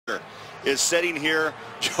is sitting here,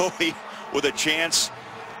 Joey, with a chance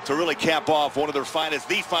to really cap off one of their finest,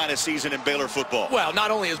 the finest season in Baylor football. Well, not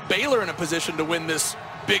only is Baylor in a position to win this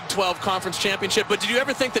Big 12 conference championship, but did you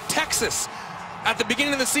ever think that Texas, at the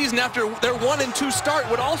beginning of the season after their 1-2 start,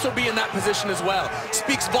 would also be in that position as well?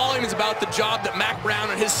 Speaks volumes about the job that Mack Brown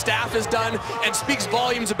and his staff has done, and speaks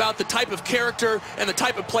volumes about the type of character and the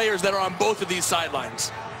type of players that are on both of these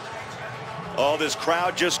sidelines. Oh, this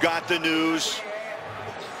crowd just got the news.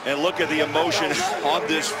 And look at the emotion on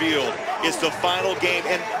this field. It's the final game,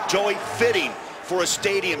 and Joey, fitting for a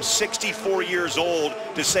stadium 64 years old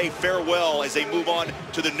to say farewell as they move on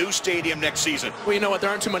to the new stadium next season. Well, you know what? There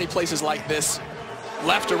aren't too many places like this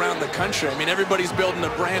left around the country. I mean, everybody's building a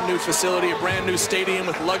brand new facility, a brand new stadium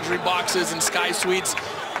with luxury boxes and sky suites.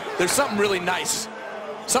 There's something really nice,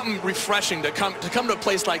 something refreshing to come to a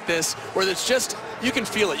place like this where it's just, you can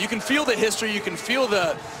feel it. You can feel the history. You can feel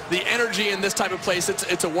the energy in this type of place.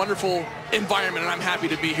 It's a wonderful environment, and I'm happy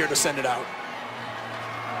to be here to send it out.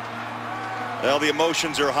 Well, the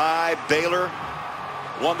emotions are high. Baylor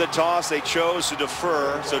won the toss. They chose to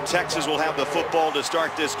defer, so Texas will have the football to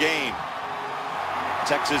start this game.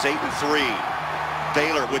 Texas 8-3.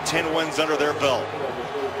 Baylor with 10 wins under their belt.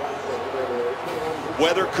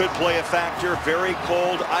 Weather could play a factor. Very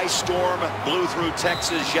cold ice storm blew through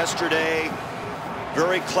Texas yesterday.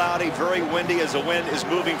 Very cloudy, very windy as the wind is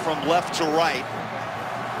moving from left to right.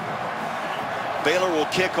 Baylor will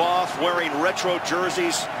kick off wearing retro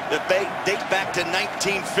jerseys that date back to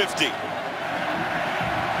 1950.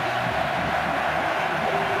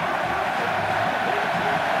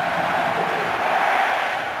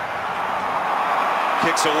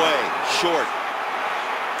 Kicks away, short.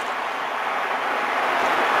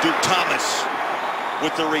 Duke Thomas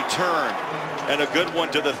with the return, and a good one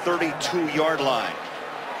to the 32-yard line.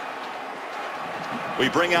 We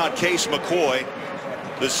bring out Case McCoy,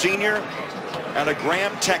 the senior out of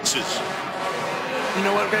Graham, Texas. You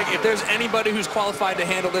know what, Greg? If there's anybody who's qualified to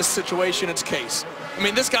handle this situation, it's Case. I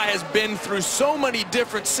mean, this guy has been through so many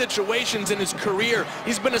different situations in his career.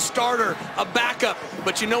 He's been a starter, a backup,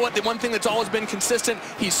 but you know what? The one thing that's always been consistent,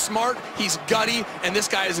 he's smart, he's gutty, and this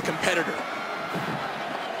guy is a competitor.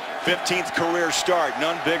 15th career start,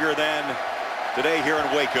 none bigger than today here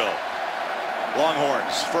in Waco.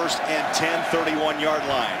 Longhorns, 1st and 10, 31-yard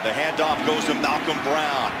line. The handoff goes to Malcolm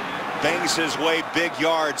Brown. Bangs his way big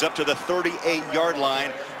yards up to the 38-yard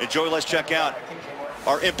line. And Joey, let's check out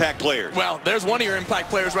our impact players. Well, there's one of your impact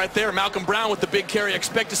players right there, Malcolm Brown with the big carry.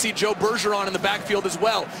 Expect to see Joe Bergeron in the backfield as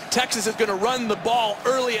well. Texas is going to run the ball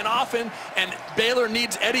early and often, and Baylor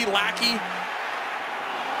needs Eddie Lackey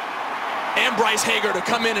and Bryce Hager to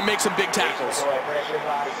come in and make some big tackles.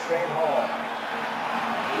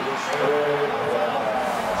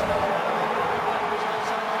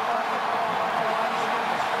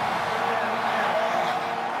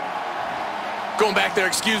 Going back there,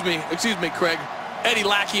 excuse me, Craig. Eddie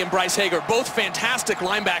Lackey and Bryce Hager, both fantastic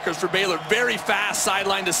linebackers for Baylor, very fast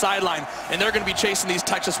sideline to sideline, and they're going to be chasing these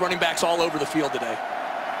Texas running backs all over the field today.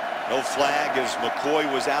 No flag as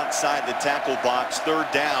McCoy was outside the tackle box.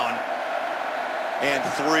 3rd down and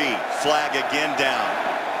 3. Flag again down.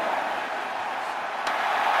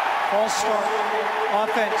 False start.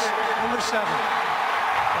 Offense, number 7.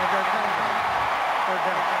 3rd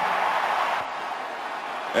down.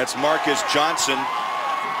 That's Marcus Johnson.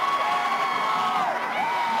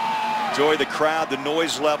 Joy, the crowd, the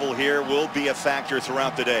noise level here will be a factor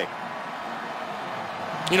throughout the day.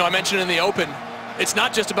 You know, I mentioned in the open, it's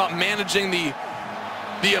not just about managing the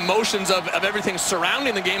emotions of everything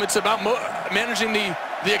surrounding the game. It's about managing the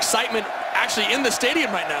excitement actually in the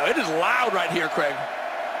stadium right now. It is loud right here, Craig.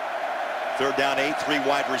 3rd down, 8, 3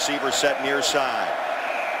 wide receivers set near side.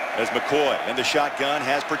 As McCoy in the shotgun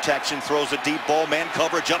has protection, throws a deep ball, man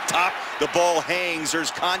coverage up top. The ball hangs,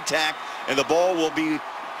 there's contact, and the ball will be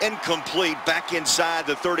incomplete back inside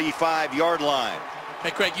the 35-yard line.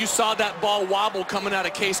 Hey, Craig, you saw that ball wobble coming out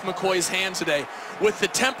of Case McCoy's hand today. With the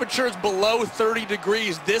temperatures below 30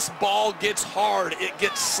 degrees, this ball gets hard, it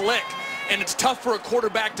gets slick, and it's tough for a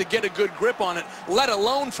quarterback to get a good grip on it, let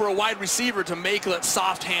alone for a wide receiver to make that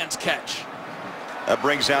soft hands catch. That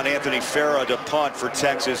brings down Anthony Farah to punt for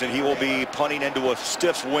Texas, and he will be punting into a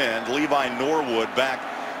stiff wind. Levi Norwood back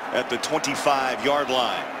at the 25-yard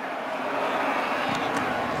line.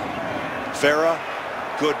 Farah,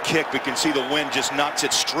 good kick. We can see the wind just knocks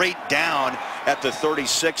it straight down at the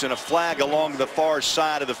 36, and a flag along the far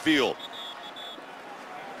side of the field.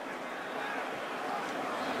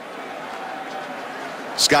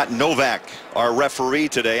 Scott Novak, our referee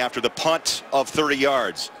today, after the punt of 30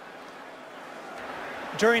 yards.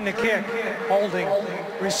 during the kick, holding,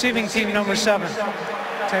 receiving team number 7.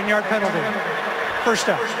 10-yard penalty. First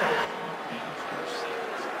down.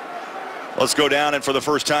 Let's go down and for the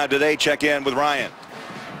first time today, check in with Ryan.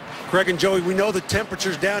 Craig and Joey, we know the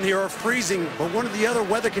temperatures down here are freezing, but one of the other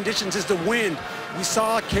weather conditions is the wind. We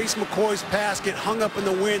saw Case McCoy's pass get hung up in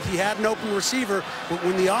the wind. He had an open receiver, but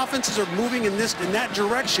when the offenses are moving in that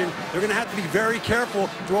direction, they're going to have to be very careful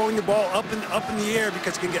throwing the ball up in the air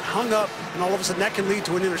because it can get hung up, and all of a sudden that can lead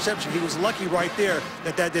to an interception. He was lucky right there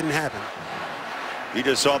that didn't happen. You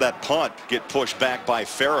just saw that punt get pushed back by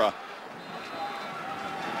Farah.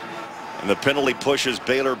 And the penalty pushes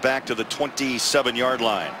Baylor back to the 27-yard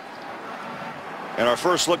line. And our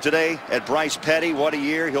first look today at Bryce Petty. What a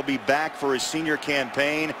year. He'll be back for his senior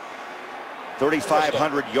campaign.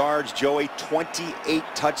 3,500 yards, Joey. 28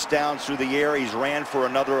 touchdowns through the air. He's ran for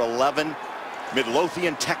another 11.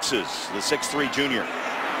 Midlothian, Texas, the 6'3 junior.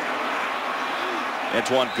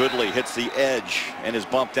 Antoine Goodley hits the edge and is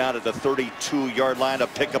bumped out at the 32-yard line, a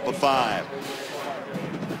pickup of 5.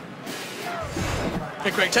 Hey,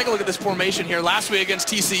 Craig, take a look at this formation here. Last week against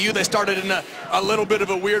TCU, they started in a little bit of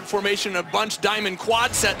a weird formation, a bunch diamond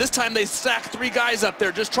quad set. This time they stacked 3 guys up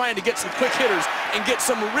there just trying to get some quick hitters and get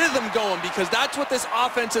some rhythm going, because that's what this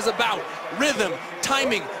offense is about. Rhythm,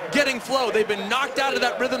 timing, getting flow. They've been knocked out of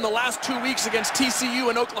that rhythm the last 2 weeks against TCU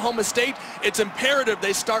and Oklahoma State. It's imperative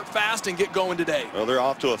they start fast and get going today. Well, they're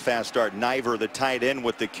off to a fast start. Niver, the tight end,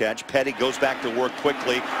 with the catch. Petty goes back to work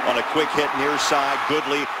quickly on a quick hit near side.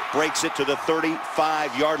 Goodley breaks it to the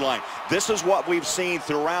 35-yard line. This is what we've seen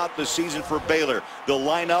throughout the season for Baylor. They'll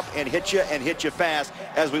line up and hit you fast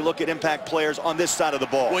as we look at impact players on this side of the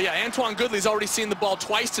ball. Well, yeah, Antoine Goodley's already seen the ball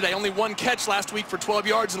twice today. Only 1 catch last week for 12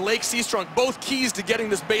 yards, and Lake Seastrunk, both keys to getting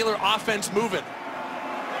this Baylor offense moving.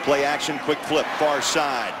 Play action, quick flip, far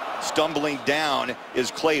side. Stumbling down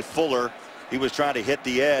is Clay Fuller. He was trying to hit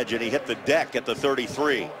the edge, and he hit the deck at the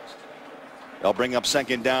 33. They'll bring up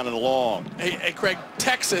second down and long. Hey, Craig,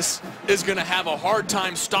 Texas is going to have a hard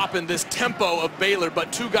time stopping this tempo of Baylor,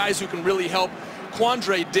 but 2 guys who can really help.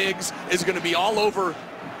 Quandre Diggs is going to be all over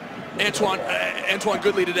Antoine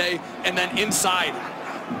Goodley today, and then inside.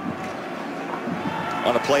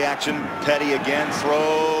 On a play action, Petty again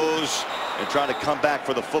throws and trying to come back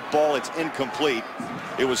for the football. It's incomplete.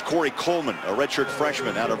 It was Corey Coleman, a redshirt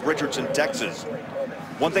freshman out of Richardson, Texas.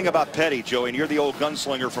 One thing about Petty, Joey, and you're the old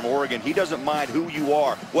gunslinger from Oregon, he doesn't mind who you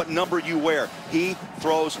are, what number you wear. He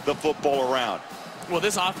throws the football around. Well,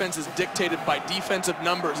 this offense is dictated by defensive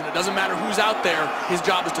numbers, and it doesn't matter who's out there. His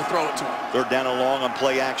job is to throw it to him. 3rd down and long on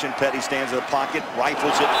play action. Petty stands in the pocket,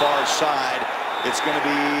 rifles it far side. It's going to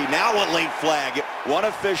be now a late flag. One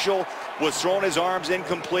official was throwing his arms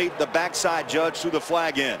incomplete. The backside judge threw the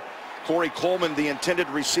flag in. Corey Coleman, the intended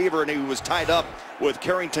receiver, and he was tied up with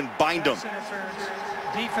Carrington Bindum.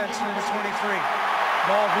 Defense number 23.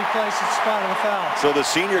 Ball replaced at spot of the foul. So the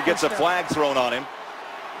senior gets a flag thrown on him.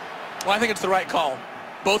 Well, I think it's the right call.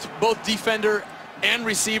 Both defender and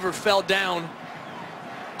receiver fell down.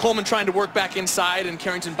 Coleman trying to work back inside, and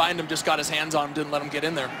Carrington Bindum just got his hands on him, didn't let him get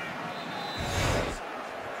in there.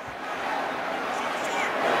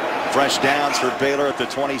 Fresh downs for Baylor at the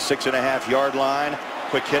 26.5-yard line.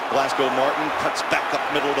 Quick hit, Glasgow Martin cuts back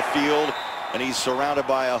up middle of the field, and he's surrounded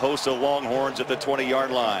by a host of Longhorns at the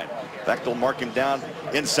 20-yard line. Bechtel mark him down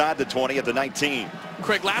inside the 20 at the 19.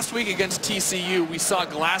 Craig, last week against TCU, we saw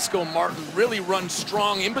Glasgow Martin really run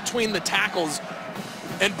strong in between the tackles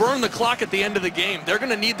and burn the clock at the end of the game. They're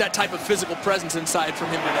going to need that type of physical presence inside from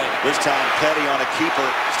him today. This time Petty on a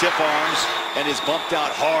keeper, stiff arms, and is bumped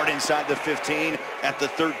out hard inside the 15 at the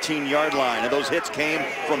 13-yard line. And those hits came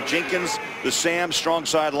from Jenkins, the Sam strong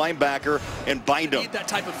side linebacker, and Bindum. Need that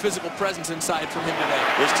type of physical presence inside from him today.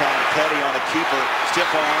 This time Petty on a keeper, stiff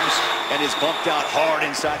arms, and is bumped out hard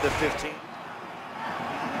inside the 15.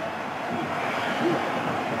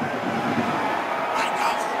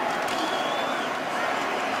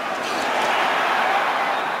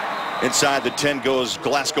 Inside the 10 goes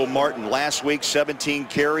Glasgow Martin. Last week, 17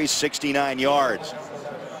 carries, 69 yards.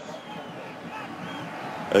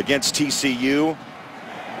 Against TCU,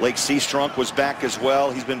 Lake Seastrunk was back as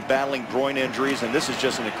well. He's been battling groin injuries, and this is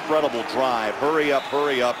just an incredible drive. Hurry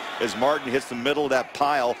up, as Martin hits the middle of that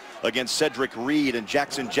pile against Cedric Reed and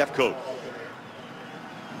Jackson Jeffcoat.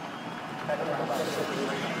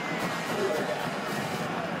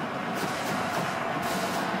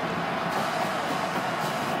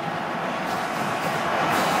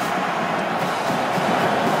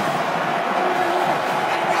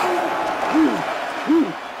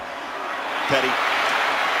 Petty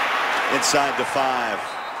inside the 5.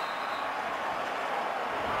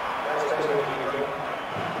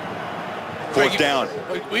 Fourth down.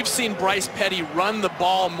 We've seen Bryce Petty run the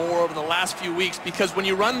ball more over the last few weeks because when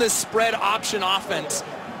you run this spread option offense,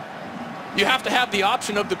 you have to have the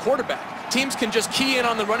option of the quarterback. Teams can just key in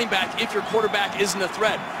on the running back if your quarterback isn't a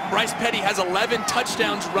threat. Bryce Petty has 11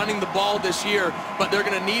 touchdowns running the ball this year, but they're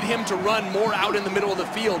going to need him to run more out in the middle of the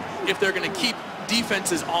field if they're going to keep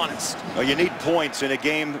defenses honest. Well, you need points in a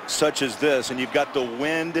game such as this, and you've got the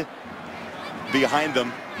wind behind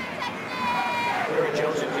them.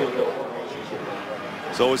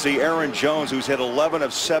 So is the Aaron Jones, who's hit 11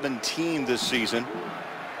 of 17 this season.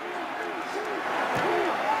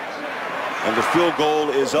 And the field goal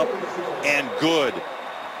is up and good.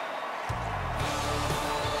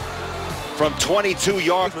 From 22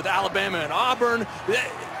 yards. With Alabama and Auburn,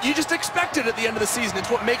 you just expect it at the end of the season. It's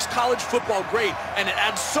what makes college football great, and it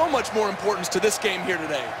adds so much more importance to this game here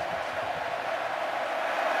today.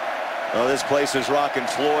 Well, this place is rocking.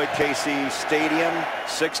 Floyd Casey Stadium,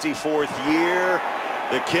 64th year.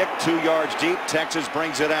 The kick 2 yards deep. Texas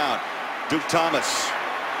brings it out. Duke Thomas.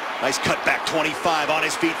 Nice cutback, 25 on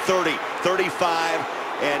his feet, 30, 35,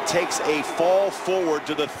 and takes a fall forward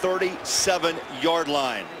to the 37-yard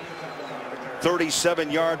line.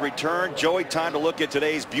 37-yard return. Joey, time to look at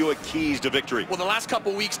today's Buick keys to victory. Well, the last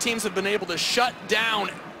couple weeks, teams have been able to shut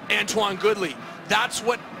down Antoine Goodley. That's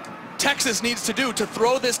what Texas needs to do to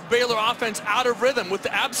throw this Baylor offense out of rhythm. With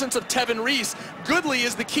the absence of Tevin Reese, Goodley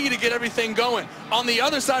is the key to get everything going. On the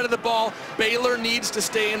other side of the ball, Baylor needs to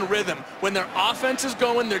stay in rhythm. When their offense is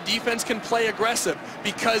going, their defense can play aggressive,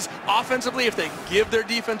 because offensively, if they give their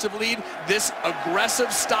defensive lead, this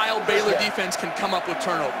aggressive style Baylor defense can come up with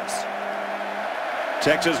turnovers.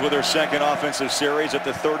 Texas with their second offensive series at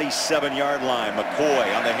the 37-yard line.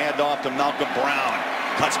 McCoy on the handoff to Malcolm Brown.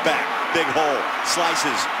 Cuts back, big hole,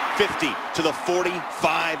 slices 50 to the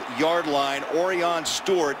 45-yard line. Orion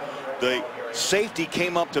Stewart, the safety,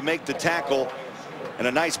 came up to make the tackle, and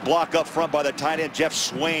a nice block up front by the tight end Jeff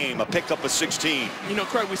Swaim, a pickup of 16. You know,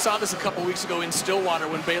 Craig, we saw this a couple weeks ago in Stillwater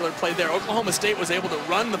when Baylor played there. Oklahoma State was able to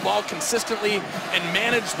run the ball consistently and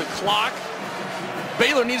manage the clock.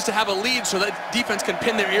 Baylor needs to have a lead so that defense can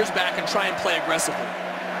pin their ears back and try and play aggressively.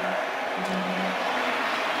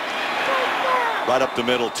 Right up the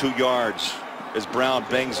middle, 2 yards, as Brown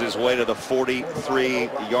bangs his way to the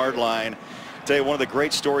 43-yard line. Tell you, one of the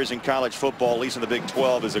great stories in college football, at least in the Big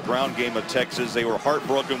 12, is the ground game of Texas. They were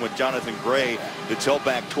heartbroken when Jonathan Gray, the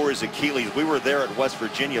tailback, tore his Achilles. We were there at West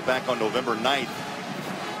Virginia back on November 9th.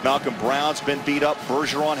 Malcolm Brown's been beat up.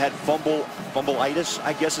 Bergeron had fumbleitis,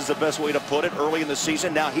 I guess is the best way to put it, early in the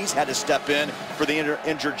season. Now he's had to step in for the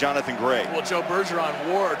injured Jonathan Gray. Well, Joe Bergeron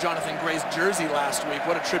wore Jonathan Gray's jersey last week.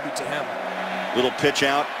 What a tribute to him. Little pitch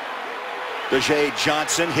out. Dejay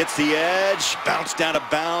Johnson hits the edge, bounced down of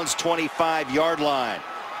bounds, 25-yard line.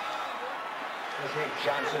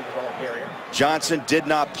 Johnson did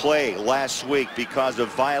not play last week because of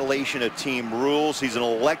violation of team rules. He's an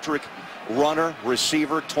electric runner,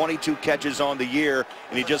 receiver, 22 catches on the year,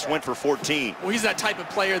 and he just went for 14. Well, he's that type of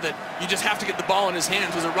player that you just have to get the ball in his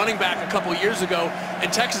hands. He was a running back a couple years ago,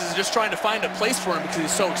 and Texas is just trying to find a place for him because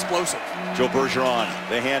he's so explosive. Joe Bergeron,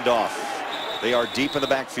 the handoff. They are deep in the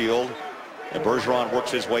backfield, and Bergeron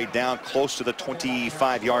works his way down close to the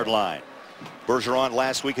 25-yard line. Bergeron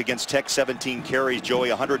last week against Tech, 17 carries, Joey,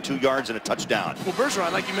 102 yards and a touchdown. Well,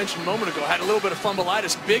 Bergeron, like you mentioned a moment ago, had a little bit of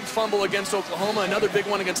fumbleitis. Big fumble against Oklahoma, another big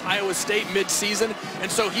one against Iowa State mid-season,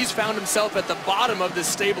 and so he's found himself at the bottom of this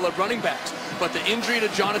stable of running backs. But the injury to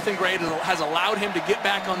Jonathan Gray has allowed him to get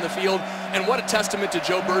back on the field, and what a testament to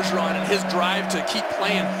Joe Bergeron and his drive to keep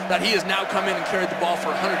playing, that he has now come in and carried the ball for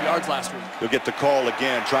 100 yards last week. He'll get the call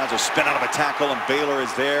again, tries to spin out of a tackle, and Baylor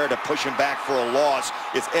is there to push him back for a loss.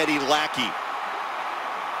 It's Eddie Lackey.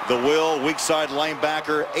 The Will, weak side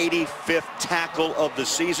linebacker, 85th tackle of the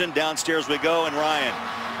season. Downstairs we go, and Ryan.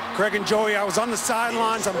 Craig and Joey, I was on the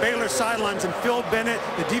sidelines, on Baylor's sidelines, and Phil Bennett,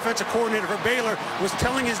 the defensive coordinator for Baylor, was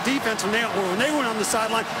telling his defense when they went on the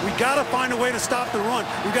sideline, we got to find a way to stop the run.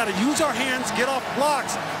 We got to use our hands, get off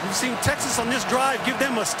blocks. We've seen Texas on this drive give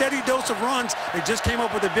them a steady dose of runs. They just came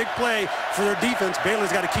up with a big play for their defense.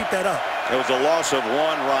 Baylor's got to keep that up. It was a loss of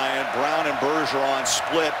one, Ryan. Brown and Bergeron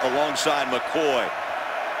split alongside McCoy.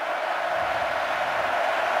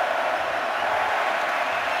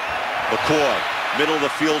 McCoy, middle of the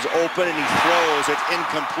field's open, and he throws. It's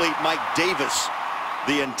incomplete. Mike Davis,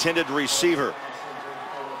 the intended receiver.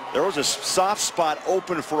 There was a soft spot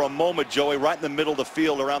open for a moment, Joey, right in the middle of the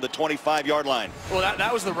field around the 25-yard line. Well,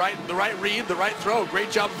 that was the right read, the right throw.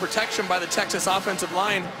 Great job of protection by the Texas offensive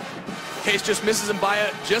line. Case just misses him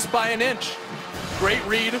just by an inch. Great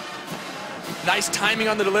read. Nice timing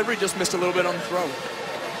on the delivery, just missed a little bit on the throw.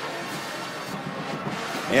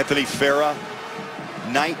 Anthony Farah,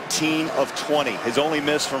 19 of 20. His only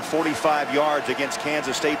miss from 45 yards against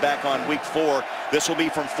Kansas State back on week 4. This will be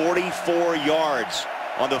from 44 yards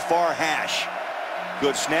on the far hash.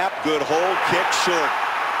 Good snap, good hold, kick short.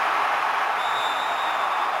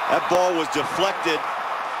 That ball was deflected,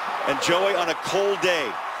 and Joey, on a cold day,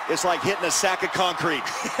 it's like hitting a sack of concrete.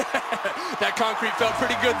 That concrete felt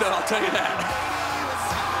pretty good, though, I'll tell you that.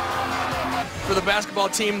 For the basketball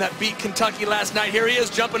team that beat Kentucky last night, here he is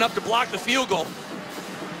jumping up to block the field goal.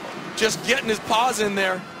 Just getting his paws in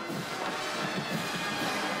there.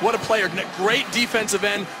 What a player. Great defensive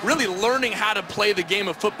end, really learning how to play the game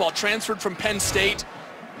of football. Transferred from Penn State.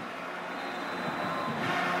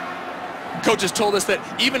 Coach has told us that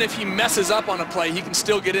even if he messes up on a play, he can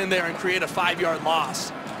still get in there and create a 5-yard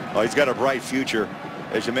loss. Well, he's got a bright future.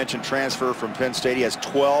 As you mentioned, transfer from Penn State. He has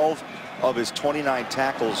 12 of his 29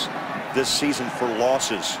 tackles this season for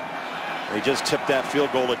losses. He just tipped that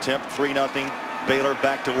field goal attempt, 3-0. Baylor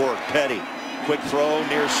back to work. Petty, quick throw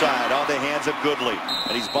near side on the hands of Goodley,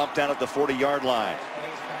 and he's bumped down at the 40-yard line.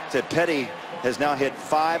 Said Petty has now hit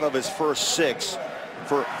 5 of his first 6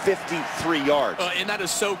 for 53 yards. And that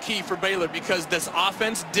is so key for Baylor, because this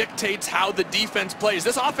offense dictates how the defense plays.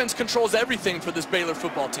 This offense controls everything for this Baylor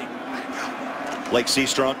football team. Blake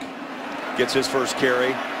Seastrunk gets his first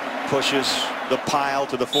carry, pushes the pile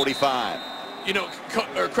to the 45. You know,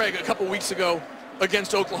 Craig, a couple weeks ago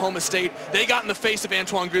against Oklahoma State, they got in the face of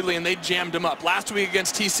Antoine Gridley and they jammed him up. Last week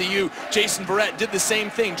against TCU, Jason Verrett did the same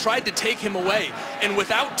thing, tried to take him away. And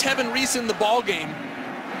without Tevin Reese in the ball game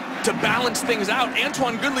to balance things out,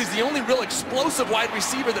 Antoine Gridley's the only real explosive wide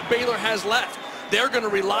receiver that Baylor has left. They're going to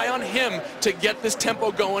rely on him to get this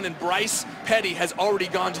tempo going, and Bryce Petty has already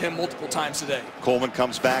gone to him multiple times today. Coleman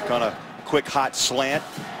comes back on a quick hot slant.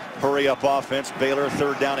 Hurry up offense. Baylor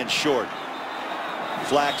 3rd down and short.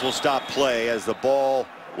 Flags will stop play as the ball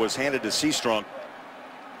was handed to Seastrunk.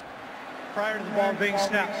 Prior to the ball being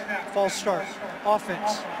snapped, false start.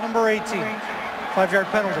 Offense, number 18, 5-yard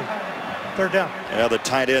penalty, 3rd down. Yeah, the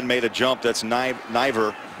tight end made a jump. That's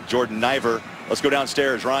Niver, Jordan Niver. Let's go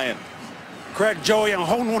downstairs, Ryan. Craig, Joey, I'm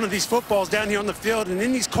holding one of these footballs down here on the field, and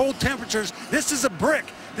in these cold temperatures, this is a brick.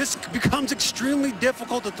 This becomes extremely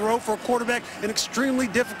difficult to throw for a quarterback and extremely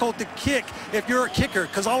difficult to kick if you're a kicker,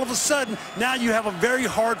 because all of a sudden, now you have a very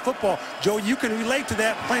hard football. Joey, you can relate to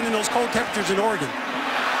that playing in those cold temperatures in Oregon.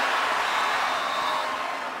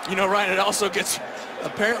 You know, Ryan, it also gets,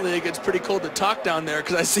 apparently it gets pretty cold to talk down there,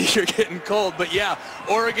 because I see you're getting cold. But yeah,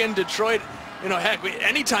 Oregon, Detroit, you know, heck,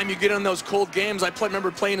 anytime you get in those cold games, I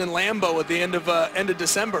remember playing in Lambeau at the end of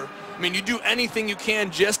December. I mean, you do anything you can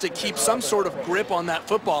just to keep some sort of grip on that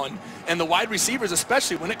football. And the wide receivers,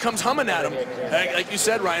 especially when it comes humming at them, like you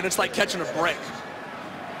said, Ryan, it's like catching a brick.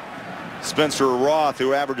 Spencer Roth,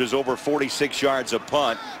 who averages over 46 yards a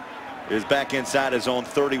punt, is back inside his own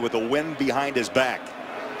 30 with a wind behind his back.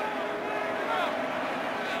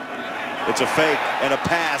 It's a fake and a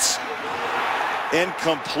pass.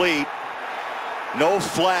 Incomplete. No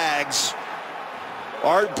flags.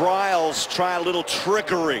 Art Briles try a little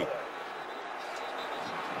trickery.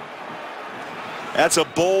 That's a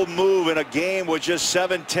bold move in a game with just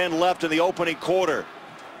 7:10 left in the opening quarter.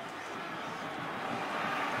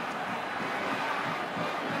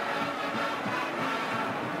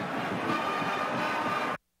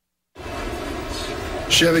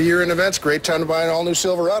 Chevy year-end events, great time to buy an all-new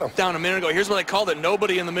Silverado. Down a minute ago, here's what I called it.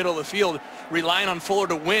 Nobody in the middle of the field relying on Fuller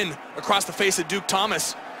to win across the face of Duke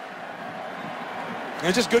Thomas. And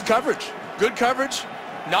it's just good coverage. Good coverage.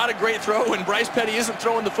 Not a great throw. When Bryce Petty isn't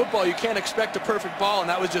throwing the football, you can't expect a perfect ball, and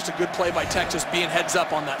that was just a good play by Texas, being heads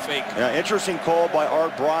up on that fake. Yeah, interesting call by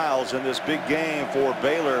Art Briles in this big game for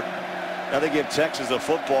Baylor. Now they give Texas the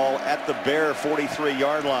football at the Bear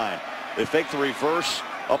 43-yard line. They fake the reverse.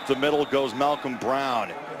 Up the middle goes Malcolm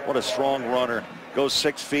Brown. What a strong runner. Goes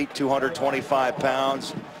 6 feet, 225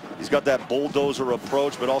 pounds. He's got that bulldozer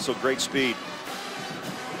approach, but also great speed.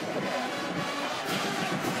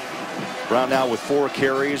 Brown now with 4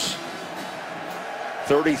 carries,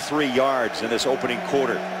 33 yards in this opening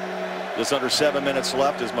quarter. Just under 7 minutes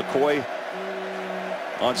left as McCoy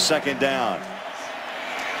on 2nd down.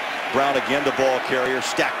 Brown again, the ball carrier,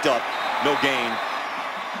 stacked up, no gain.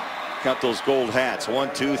 Count those gold hats.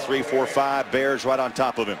 1, 2, 3, 4, 5. Bears right on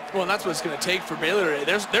top of him. Well, and that's what it's going to take for Baylor.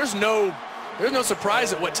 There's no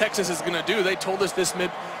surprise at what Texas is going to do. They told us this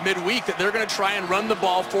midweek that they're going to try and run the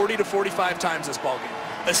ball 40 to 45 times this ball game.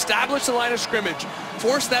 Establish the line of scrimmage.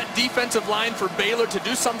 Force that defensive line for Baylor to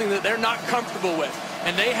do something that they're not comfortable with.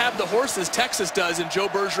 And they have the horses, Texas does, in Joe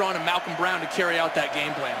Bergeron and Malcolm Brown to carry out that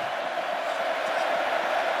game plan.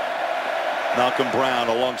 Malcolm Brown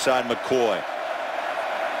alongside McCoy.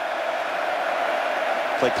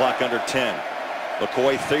 Play clock under 10.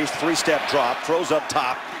 McCoy, three-step drop, throws up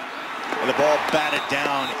top, and the ball batted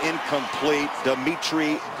down, incomplete.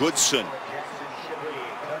 Dimitri Goodson.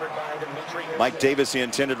 Mike Davis, the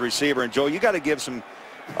intended receiver. And Joe, you got to give some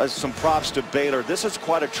props to Baylor. This is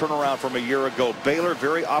quite a turnaround from a year ago. Baylor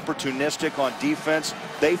very opportunistic on defense.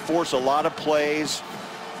 They force a lot of plays.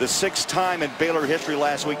 The sixth time in Baylor history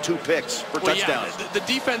last week, 2 picks for touchdowns. Yeah, the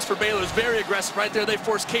defense for Baylor is very aggressive right there. They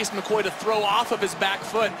forced Case McCoy to throw off of his back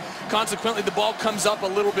foot. Consequently, the ball comes up a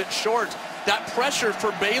little bit short. That pressure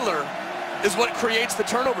for Baylor is what creates the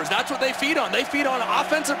turnovers. That's what they feed on. They feed on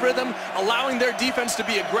offensive rhythm, allowing their defense to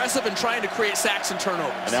be aggressive and trying to create sacks and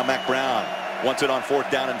turnovers. And now Mac Brown wants it on 4th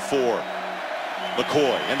down and 4.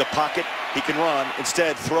 McCoy in the pocket. He can run.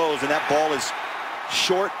 Instead, throws, and that ball is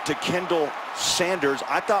short to Kendall Sanders.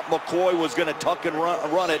 I thought McCoy was going to tuck and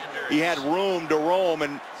run it. He had room to roam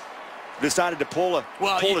and decided to pull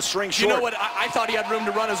a string short. You know what? I thought he had room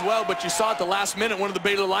to run as well, but you saw at the last minute one of the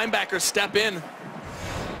Baylor linebackers step in.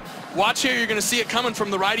 Watch here. You're going to see it coming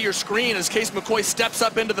from the right of your screen as Case McCoy steps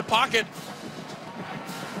up into the pocket.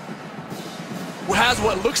 Has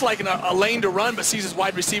what looks like a lane to run, but sees his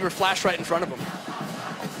wide receiver flash right in front of him.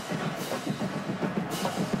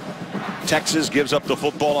 Texas gives up the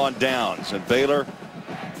football on downs, and Baylor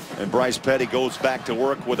and Bryce Petty goes back to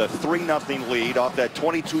work with a 3-0 lead off that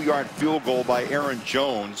 22-yard field goal by Aaron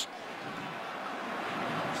Jones.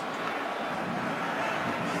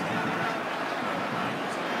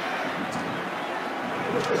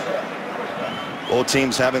 Both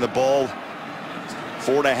teams having the ball.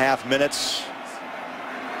 4.5 minutes.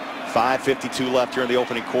 5:52 left here in the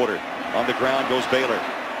opening quarter. On the ground goes Baylor.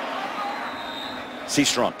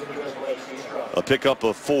 Seastrunk. A pickup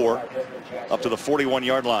of 4 up to the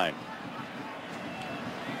 41-yard line.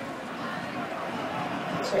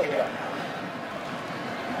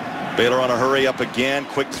 Baylor on a hurry up again.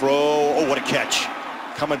 Quick throw. Oh, what a catch.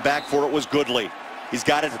 Coming back for it was Goodley. He's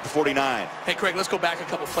got it at the 49. Hey, Craig, let's go back a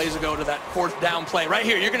couple plays ago to that 4th down play. Right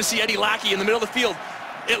here, you're going to see Eddie Lackey in the middle of the field.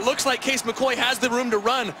 It looks like Case McCoy has the room to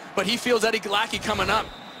run, but he feels Eddie Lackey coming up.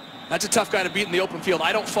 That's a tough guy to beat in the open field.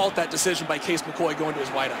 I don't fault that decision by Case McCoy going to his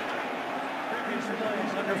wideout.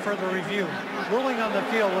 Under further review. Ruling on the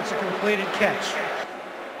field was a completed catch.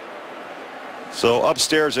 So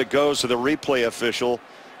upstairs it goes to the replay official,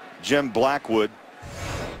 Jim Blackwood.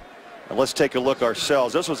 And let's take a look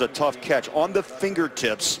ourselves. This was a tough catch on the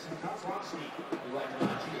fingertips.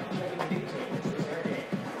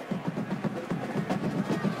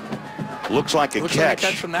 Looks like a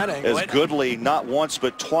catch from that angle. As Goodley, not once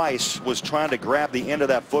but twice, was trying to grab the end of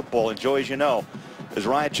that football. And Joey, as you know, as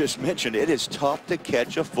Ryan just mentioned, it is tough to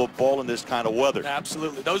catch a football in this kind of weather.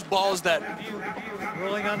 Absolutely. Those balls that...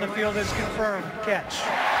 Ruling on the field is confirmed. Catch.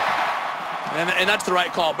 And that's the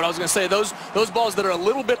right call. But I was going to say, those balls that are a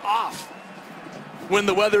little bit off when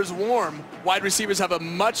the weather's warm, wide receivers have a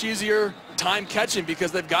much easier time catching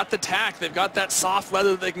because they've got the tack. They've got that soft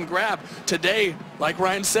leather that they can grab. Today, like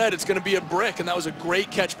Ryan said, it's going to be a brick. And that was a great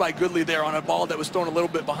catch by Goodley there on a ball that was thrown a little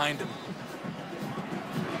bit behind him.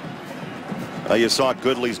 You saw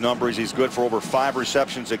Goodley's numbers. He's good for over 5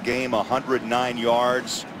 receptions a game, 109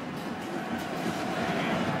 yards.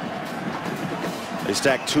 They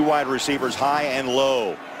stack 2 wide receivers high and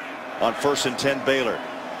low on 1st and 10 Baylor.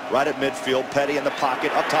 Right at midfield, Petty in the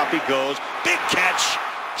pocket. Up top he goes. Big catch.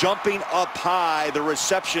 Jumping up high. The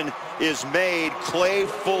reception is made. Clay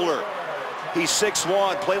Fuller. He's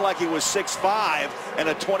 6'1", played like he was 6'5", and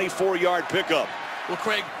a 24-yard pickup. Well,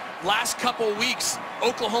 Craig, last couple weeks,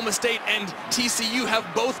 Oklahoma State and TCU have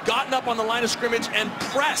both gotten up on the line of scrimmage and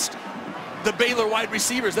pressed the Baylor wide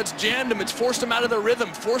receivers. That's jammed them. It's forced them out of their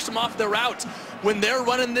rhythm, forced them off their routes. When they're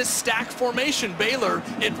running this stack formation, Baylor,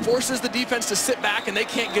 it forces the defense to sit back and they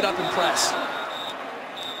can't get up and press.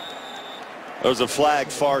 There's a flag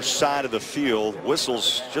far side of the field.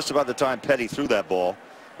 Whistles just about the time Petty threw that ball.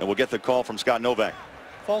 And we'll get the call from Scott Novak.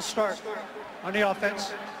 False start on the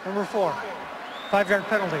offense. Number 4. 5-yard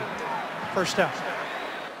penalty. 1st down.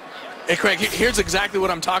 Hey, Craig, here's exactly what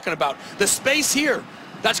I'm talking about. The space here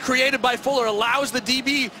that's created by Fuller allows the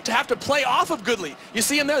DB to have to play off of Goodley. You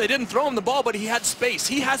see him there. They didn't throw him the ball, but he had space.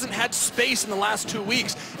 He hasn't had space in the last 2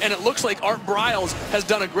 weeks, and it looks like Art Briles has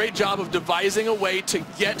done a great job of devising a way to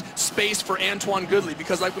get space for Antoine Goodley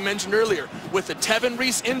because, like we mentioned earlier, with the Tevin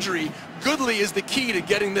Reese injury, Goodley is the key to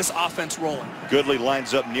getting this offense rolling. Goodley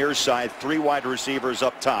lines up near side, 3 wide receivers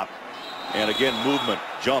up top. And again, movement,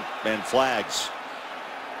 jump, and flags.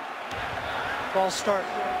 False start.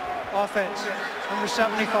 Offense. Number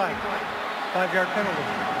 75. 5-yard penalty.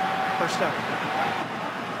 1st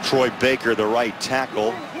down. Troy Baker, the right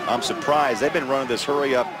tackle. I'm surprised. They've been running this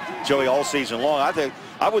hurry up Joey, all season long.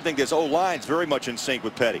 I would think this O-line's very much in sync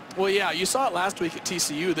with Petty. Well, yeah, you saw it last week at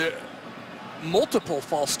TCU. There multiple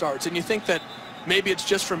false starts, and you think that maybe it's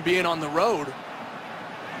just from being on the road.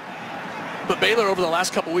 But Baylor over the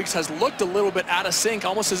last couple weeks has looked a little bit out of sync,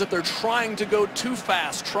 almost as if they're trying to go too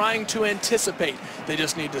fast, trying to anticipate. They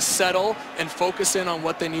just need to settle and focus in on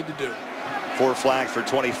what they need to do. 4 flags for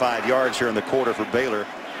 25 yards here in the quarter for Baylor.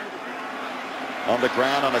 On the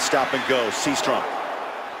ground on a stop and go. Seastrom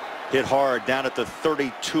hit hard down at the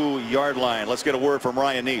 32-yard line. Let's get a word from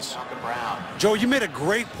Ryan Neese. Joe, you made a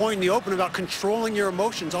great point in the open about controlling your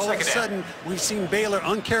emotions. All of a sudden, we've seen Baylor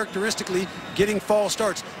uncharacteristically getting false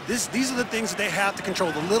starts. These are the things that they have to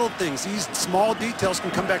control, the little things. These small details can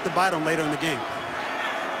come back to bite them later in the game.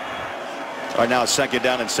 All right, now 2nd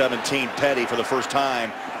down and 17. Petty, for the first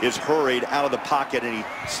time, is hurried out of the pocket, and he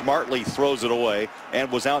smartly throws it away and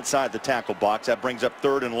was outside the tackle box. That brings up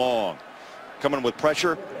 3rd and long. Coming with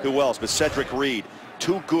pressure, who else but Cedric Reed.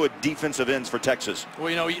 2 good defensive ends for Texas.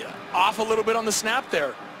 Well, you know, off a little bit on the snap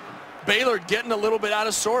there. Baylor getting a little bit out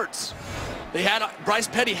of sorts. They had Bryce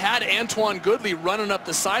Petty had Antoine Goodley running up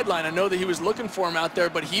the sideline. I know that he was looking for him out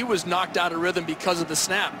there, but he was knocked out of rhythm because of the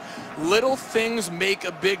snap. Little things make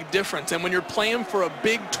a big difference, and when you're playing for a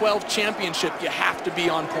Big 12 championship, you have to be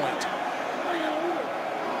on point.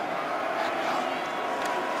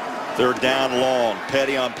 3rd down long.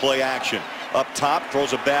 Petty on play action. Up top,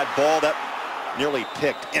 throws a bad ball that nearly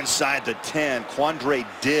picked inside the 10. Quandre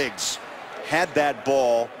Diggs had that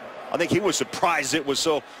ball. I think he was surprised it was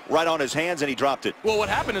so right on his hands, and he dropped it. Well, what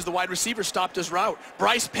happened is the wide receiver stopped his route.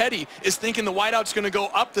 Bryce Petty is thinking the wideout's going to go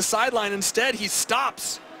up the sideline. Instead, he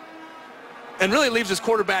stops and really leaves his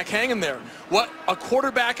quarterback hanging there. What a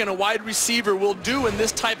quarterback and a wide receiver will do in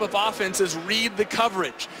this type of offense is read the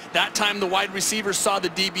coverage. That time the wide receiver saw the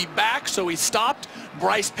DB back, so he stopped.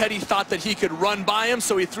 Bryce Petty thought that he could run by him,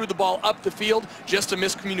 so he threw the ball up the field. Just a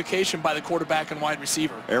miscommunication by the quarterback and wide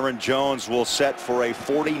receiver. Aaron Jones will set for a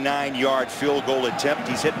 49-yard field goal attempt.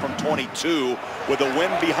 He's hit from 22 with a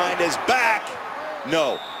wind behind his back.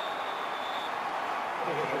 No.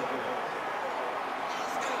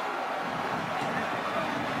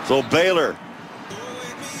 So Baylor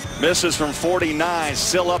misses from 49,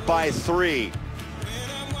 still up by 3.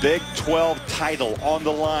 Big 12 title on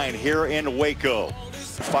the line here in Waco.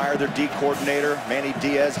 Fired their D coordinator. Manny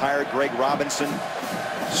Diaz hired Greg Robinson.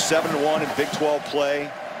 7-1 in Big 12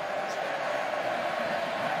 play.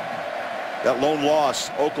 That lone loss,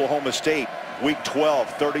 Oklahoma State, Week 12,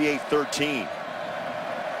 38-13.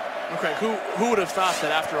 Okay, who would have thought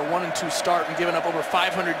that after a 1-2 start and giving up over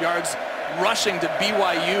 500 yards rushing to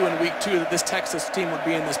BYU in Week 2 that this Texas team would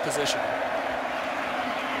be in this position?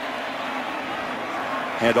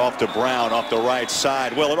 Hand off to Brown off the right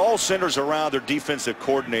side. Well, it all centers around their defensive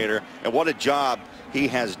coordinator, and what a job he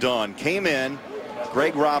has done. Came in,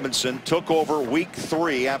 Greg Robinson took over Week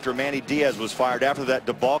 3 after Manny Diaz was fired after that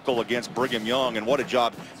debacle against Brigham Young, and what a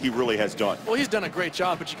job he really has done. Well, he's done a great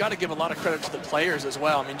job, but you got to give a lot of credit to the players as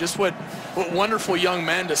well. I mean, just what wonderful young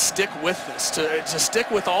men to stick with this, to stick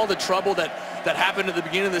with all the trouble that happened at the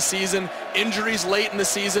beginning of the season, injuries late in the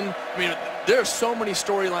season. I mean, there are so many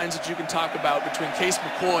storylines that you can talk about between Case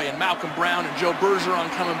McCoy and Malcolm Brown and Joe Bergeron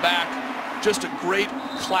coming back. Just a great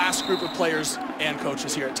class group of players and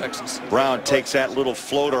coaches here at Texas. Brown takes that little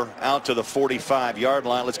floater out to the 45-yard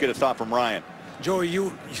line. Let's get a thought from Ryan. Joey,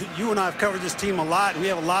 you and I have covered this team a lot, and we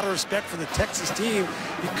have a lot of respect for the Texas team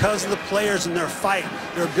because of the players and their fight,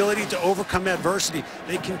 their ability to overcome adversity.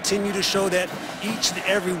 They continue to show that each and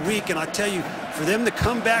every week, and I tell you, for them to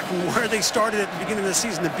come back from where they started at the beginning of the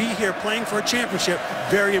season to be here playing for a championship,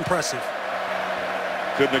 very impressive.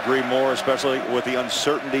 Couldn't agree more, especially with the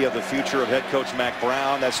uncertainty of the future of head coach Mac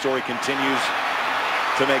Brown. That story continues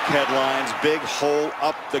to make headlines. Big hole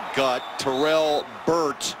up the gut. Terrell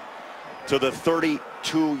Burt to the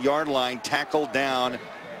 32-yard line, tackled down.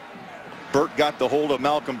 Burt got the hold of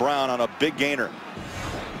Malcolm Brown on a big gainer.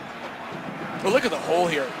 Well, look at the hole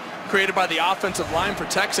here created by the offensive line for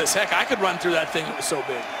Texas. Heck, I could run through that thing. It was so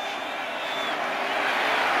big.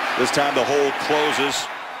 This time the hole closes,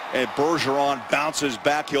 and Bergeron bounces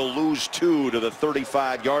back. He'll lose 2 to the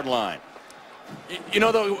 35-yard line. You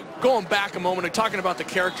know, though, going back a moment and talking about the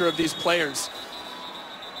character of these players,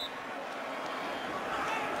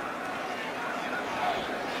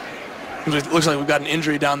 it looks like we've got an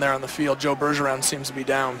injury down there on the field. Joe Bergeron seems to be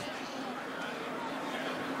down.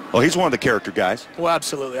 Well, he's one of the character guys. Well,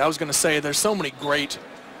 absolutely. I was going to say there's so many great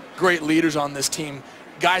leaders on this team,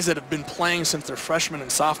 guys that have been playing since their freshman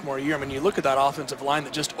and sophomore year. I mean, you look at that offensive line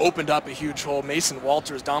that just opened up a huge hole. Mason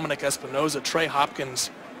Walters, Dominic Espinoza, Trey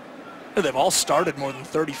Hopkins. They've all started more than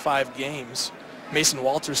 35 games. Mason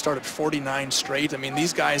Walters started 49 straight. I mean,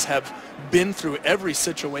 these guys have been through every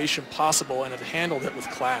situation possible and have handled it with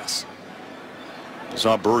class.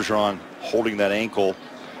 Saw Bergeron holding that ankle.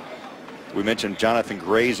 We mentioned Jonathan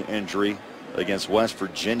Gray's injury against West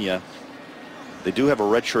Virginia. They do have a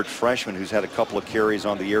redshirt freshman who's had a couple of carries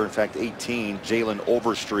on the year. In fact, 18, Jalen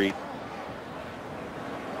Overstreet.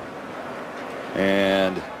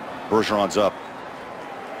 And Bergeron's up.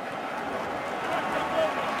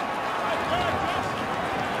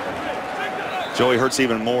 Joey, hurts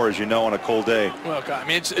even more, as you know, on a cold day. Well, God, I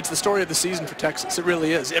mean, it's the story of the season for Texas. It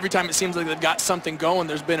really is. Every time it seems like they've got something going,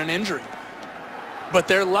 there's been an injury. But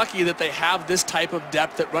they're lucky that they have this type of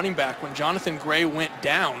depth at running back. When Jonathan Gray went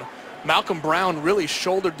down, Malcolm Brown really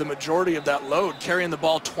shouldered the majority of that load, carrying the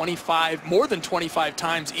ball more than 25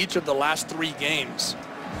 times each of the last 3 games.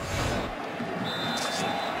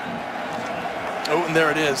 Oh, and there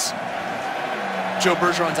it is. Joe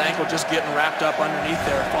Bergeron's ankle just getting wrapped up underneath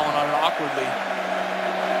there, falling on it awkwardly.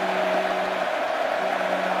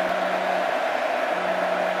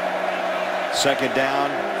 Second down,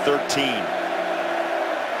 13.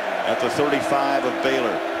 At the 35 of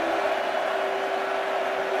Baylor.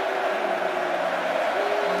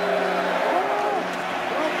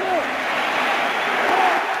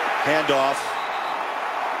 Handoff.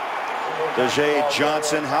 Dejae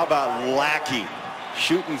Johnson. How about Lackey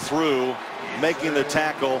shooting through, making the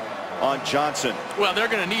tackle on Johnson? Well, they're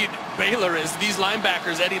going to need Baylor as these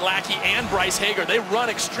linebackers, Eddie Lackey and Bryce Hager. They run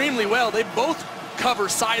extremely well. They both cover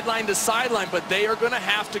sideline to sideline, but they are going to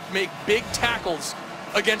have to make big tackles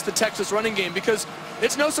against the Texas running game, because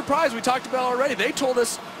it's no surprise. We talked about already. They told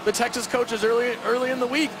us, the Texas coaches early in the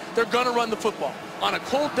week, they're going to run the football. On a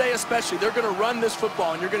cold day especially, they're going to run this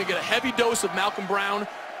football, and you're going to get a heavy dose of Malcolm Brown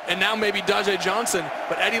and now maybe Dejae Johnson,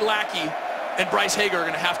 but Eddie Lackey and Bryce Hager are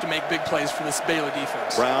going to have to make big plays for this Baylor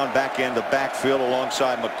defense. Brown back in the backfield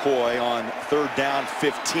alongside McCoy on 3rd down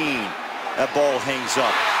 15. That ball hangs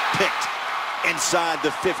up, picked inside the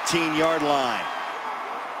 15-yard line.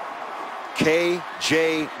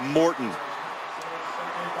 K.J. Morton.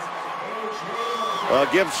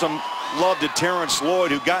 Give some love to Terrence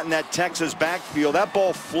Lloyd, who got in that Texas backfield. That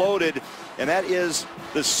ball floated, and that is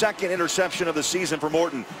the 2nd interception of the season for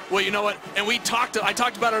Morton. Well, you know what? And I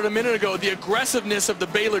talked about it a minute ago, the aggressiveness of the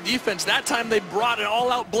Baylor defense. That time they brought an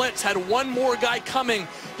all-out blitz, had one more guy coming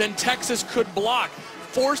than Texas could block.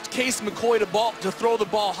 Forced Case McCoy to throw the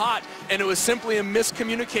ball hot, and it was simply a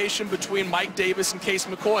miscommunication between Mike Davis and Case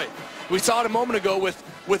McCoy. We saw it a moment ago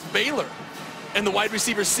with Baylor and the wide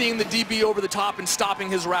receiver seeing the DB over the top and stopping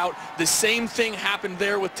his route. The same thing happened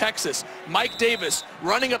there with Texas. Mike Davis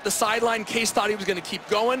running up the sideline. Case thought he was going to keep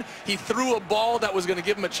going. He threw a ball that was going to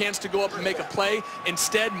give him a chance to go up and make a play.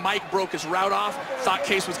 Instead, Mike broke his route off, thought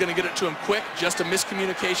Case was going to get it to him quick. Just a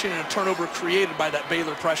miscommunication and a turnover created by that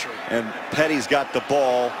Baylor pressure. And Petty's got the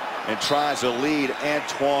ball and tries to lead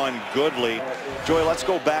Antoine Goodley. Joey, let's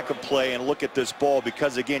go back a play and look at this ball,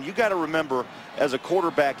 because again, you got to remember, as a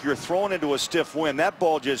quarterback, you're thrown into a stiff wind. That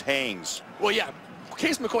ball just hangs. Well, yeah,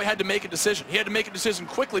 Case McCoy had to make a decision. He had to make a decision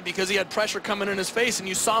quickly because he had pressure coming in his face, and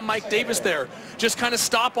you saw Mike Davis there just kind of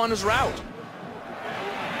stop on his route.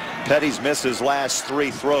 Petty's missed his last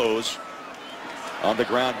 3 throws. On the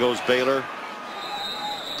ground goes Baylor.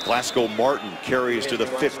 Glasgow Martin carries to the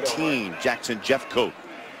 15. Jackson Jeffcoat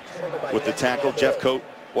with the tackle. Jeffcoat,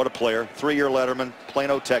 what a player. 3-year letterman,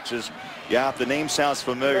 Plano, Texas. Yeah, if the name sounds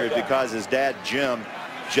familiar, it's because his dad, Jim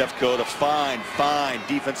Jeffcoat, a fine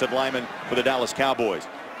defensive lineman for the Dallas Cowboys.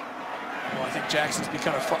 Well, I think Jackson's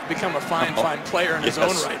become a fine player in his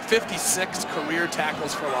own right. 56 career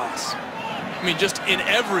tackles for loss. I mean, just in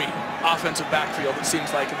every offensive backfield, it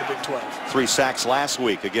seems like, in the Big 12. 3 sacks last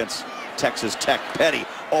week against Texas Tech. Petty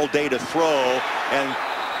all day to throw, and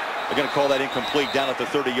they're going to call that incomplete down at the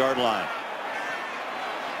 30-yard line.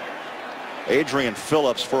 Adrian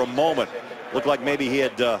Phillips, for a moment, looked like maybe he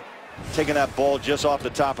had taken that ball just off the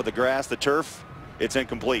top of the grass, the turf. It's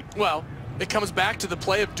incomplete. Well, it comes back to the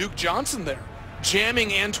play of Duke Johnson there,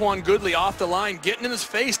 jamming Antoine Goodley off the line, getting in his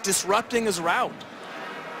face, disrupting his route.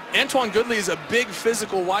 Antoine Goodley is a big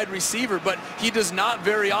physical wide receiver, but he does not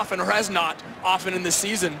very often, or has not often in this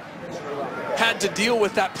season, had to deal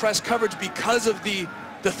with that press coverage because of the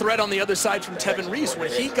threat on the other side from Tevin Reese.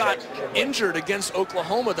 When he got injured against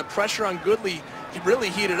Oklahoma, the pressure on Goodley, he really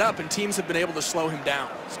heated up, and teams have been able to slow him down.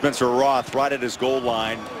 Spencer Roth right at his goal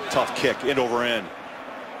line. Tough kick, end over end.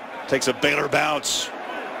 Takes a Baylor bounce.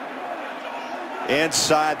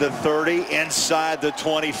 Inside the 30, inside the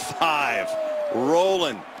 25.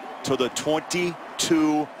 Rolling to the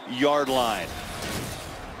 22-yard line.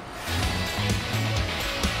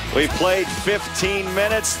 We've played 15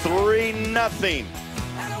 minutes, 3-0.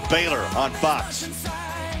 Baylor on Fox.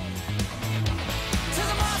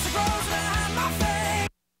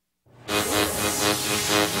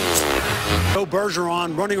 Joe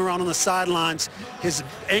Bergeron running around on the sidelines. His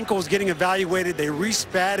ankle is getting evaluated. They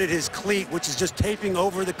respatted his cleat, which is just taping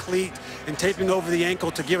over the cleat and taping over the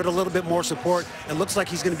ankle to give it a little bit more support. It looks like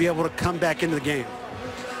he's going to be able to come back into the game.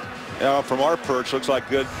 Yeah, from our perch, looks like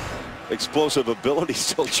good explosive ability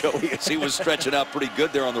still, Joey, as he was stretching out pretty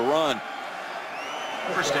good there on the run.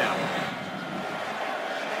 First down.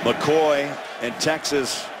 McCoy and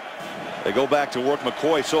Texas, they go back to work.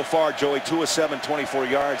 McCoy so far, Joey, 2 of 7, 24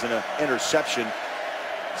 yards and an interception.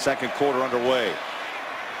 Second quarter underway.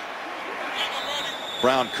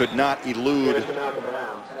 Brown could not elude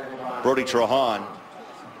Brody Trahan,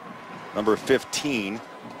 number 15,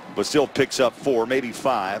 but still picks up 4, maybe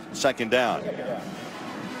 5. Second down.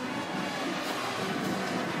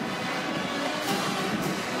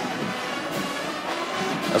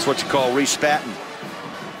 That's what you call respatting.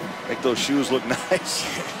 Make those shoes look nice.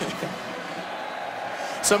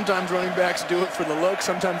 Sometimes running backs do it for the look.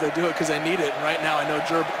 Sometimes they do it because they need it. And right now, I know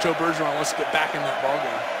Joe Bergeron wants to get back in that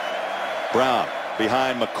ballgame. Brown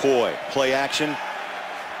behind McCoy. Play action.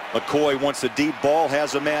 McCoy wants the deep ball.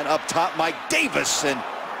 Has a man up top, Mike Davis, and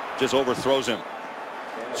just overthrows him.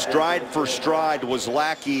 Stride for stride was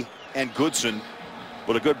Lackey and Goodson,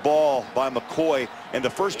 but a good ball by McCoy. And the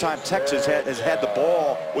first time Texas has had the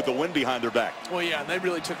ball with the wind behind their back. Well, yeah, and they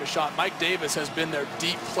really took a shot. Mike Davis has been their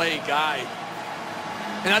deep play guy.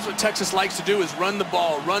 And that's what Texas likes to do, is run the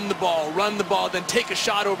ball, run the ball, run the ball, then take a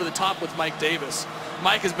shot over the top with Mike Davis.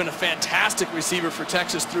 Mike has been a fantastic receiver for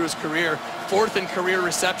Texas through his career. 4th in career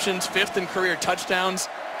receptions, 5th in career touchdowns.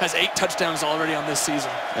 Has 8 touchdowns already on this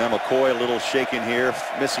season. And McCoy a little shaken here,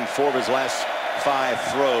 missing 4 of his last 5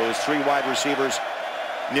 throws. 3 wide receivers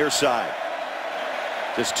near side.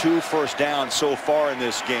 Just 2 first downs so far in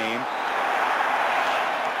this game.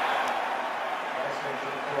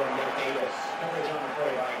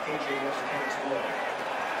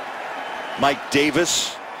 Mike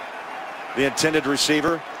Davis, the intended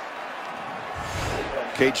receiver.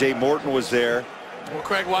 KJ Morton was there. Well,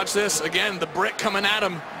 Craig, watch this. Again, the brick coming at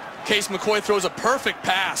him. Case McCoy throws a perfect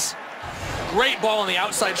pass. Great ball on the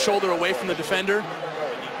outside shoulder away from the defender.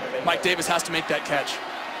 Mike Davis has to make that catch.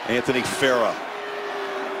 Anthony Farah.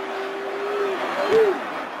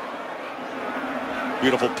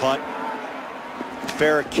 Beautiful punt.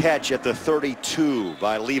 Fair catch at the 32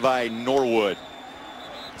 by Levi Norwood.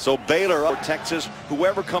 So Baylor up Texas.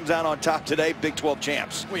 Whoever comes out on top today, Big 12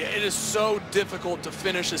 champs. Well, yeah, it is so difficult to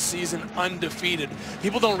finish a season undefeated.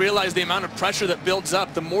 People don't realize the amount of pressure that builds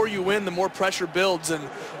up. The more you win, the more pressure builds. And,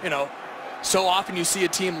 you know, so often you see a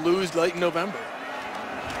team lose late in November.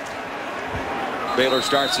 Baylor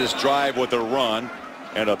starts this drive with a run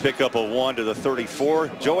and a pickup of 1 to the 34.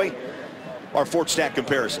 Joey, our 4th stat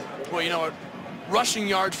comparison. Well, you know what? Rushing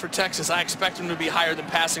yards for Texas, I expect them to be higher than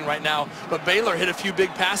passing right now. But Baylor hit a few big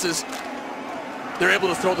passes. They're able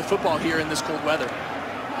to throw the football here in this cold weather.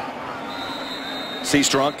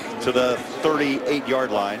 Seastrunk to the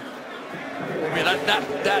 38-yard line. I mean,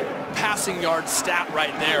 that passing yard stat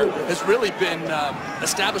right there has really been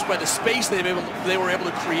established by the space they were able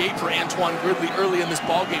to create for Antoine Gridley early in this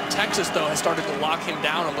ballgame. Texas, though, has started to lock him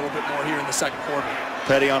down a little bit more here in the second quarter.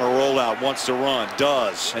 Petty on a rollout, wants to run,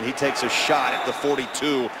 does, and he takes a shot at the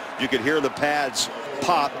 42. You could hear the pads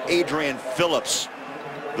pop. Adrian Phillips,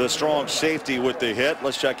 the strong safety, with the hit.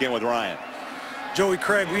 Let's check in with Ryan. Joey,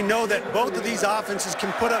 Craig, we know that both of these offenses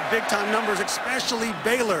can put up big-time numbers, especially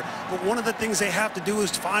Baylor. But one of the things they have to do is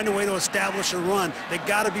find a way to establish a run. They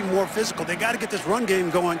got to be more physical. They got to get this run game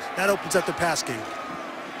going. That opens up the pass game.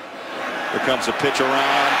 Here comes a pitch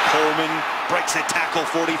around. Coleman breaks a tackle,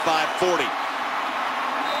 45-40.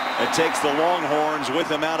 It takes the Longhorns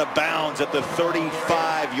with him out of bounds at the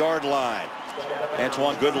 35-yard line.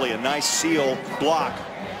 Antoine Gridley, a nice seal block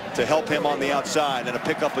to help him on the outside, and a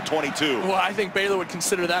pickup of 22. Well, I think Baylor would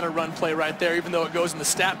consider that a run play right there, even though it goes in the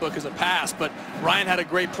stat book as a pass. But Ryan had a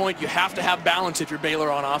great point. You have to have balance if you're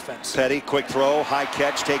Baylor on offense. Petty, quick throw, high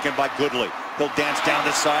catch taken by Goodley. He'll dance down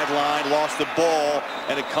the sideline, lost the ball,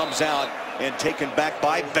 and it comes out and taken back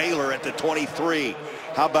by Baylor at the 23.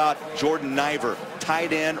 How about Jordan Niver,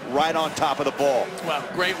 tight end, right on top of the ball? Well,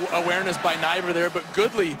 great awareness by Niver there, but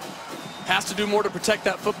Goodley has to do more to protect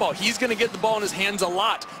that football. He's going to get the ball in his hands a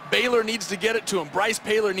lot. Baylor needs to get it to him.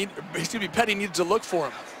 Petty needs to look for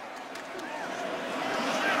him.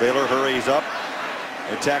 Baylor hurries up.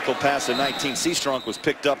 A tackle pass at 19. Seastrunk was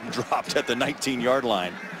picked up and dropped at the 19-yard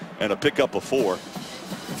line, and a pickup of 4.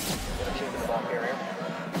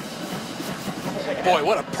 Boy,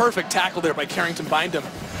 what a perfect tackle there by Carrington Bindum.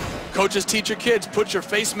 Coaches teach your kids, put your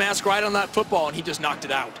face mask right on that football, and he just knocked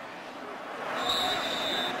it out.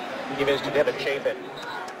 Give it to Devin Chafin.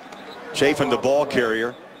 Chafin, the ball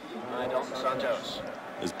carrier.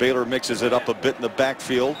 As Baylor mixes it up a bit in the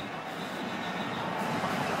backfield.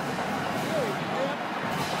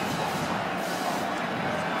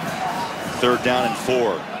 Third down and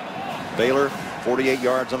 4. Baylor 48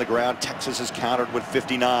 yards on the ground. Texas is countered with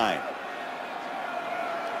 59.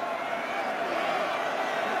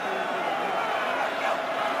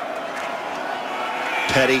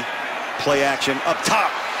 Petty, play action up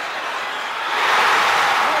top.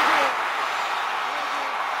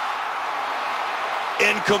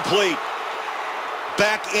 Incomplete.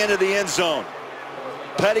 Back into the end zone.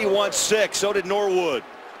 Petty wants 6. So did Norwood.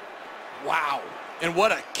 Wow. And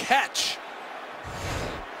what a catch.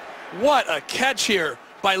 What a catch here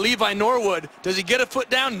by Levi Norwood. Does he get a foot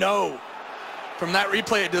down? No. From that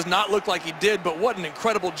replay, it does not look like he did, but what an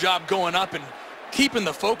incredible job going up and keeping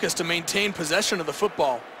the focus to maintain possession of the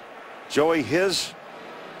football. Joey, his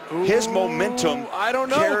momentum I don't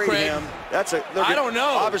know, carried Craig. him. I don't know.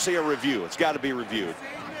 Obviously a review. It's got to be reviewed.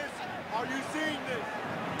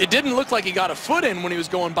 It didn't look like he got a foot in when he was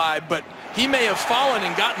going by, but he may have fallen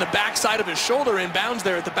and gotten the backside of his shoulder in bounds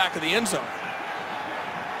there at the back of the end zone.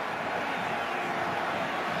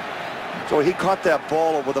 So he caught that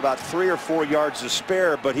ball with about 3 or 4 yards to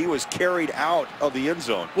spare, but he was carried out of the end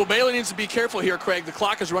zone. Well, Baylor needs to be careful here, Craig. The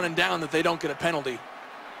clock is running down that they don't get a penalty.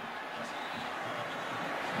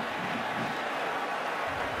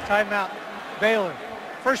 Timeout. Baylor.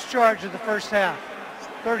 First charge of the first half.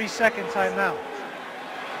 30-second timeout.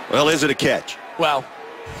 Well, is it a catch? Well,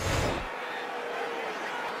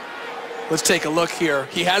 let's take a look here.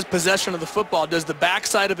 He has possession of the football. Does the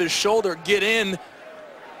backside of his shoulder get in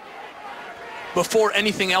before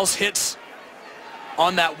anything else hits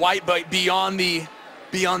on that white, but beyond the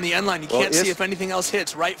end line? You can't see if anything else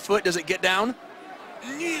hits. Right foot, does it get down?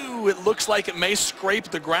 No, it looks like it may scrape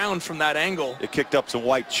the ground from that angle. It kicked up some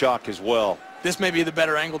white chalk as well. This may be the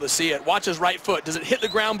better angle to see it. Watch his right foot. Does it hit the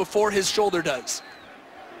ground before his shoulder does?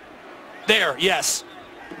 There, yes.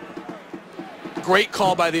 Great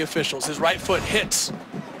call by the officials. His right foot hits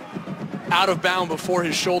out of bound before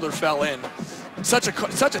his shoulder fell in. Such a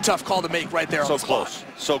tough call to make right there on the spot.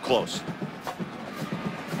 So close, so close.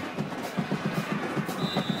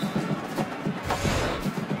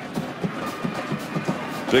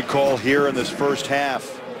 Big call here in this first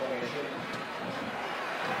half.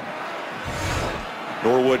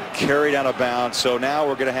 Norwood carried out of bounds, so now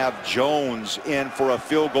we're going to have Jones in for a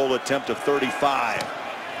field goal attempt of 35.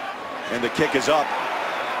 And the kick is up.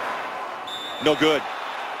 No good.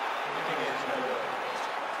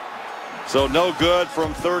 So no good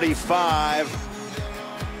from 35.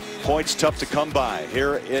 Points tough to come by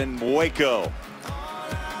here in Waco.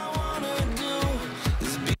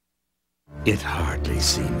 It hardly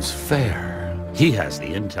seems fair. He has the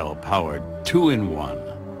Intel-powered 2-in-1.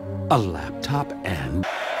 A laptop and...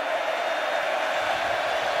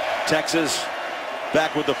 Texas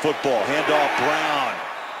back with the football. Handoff Brown.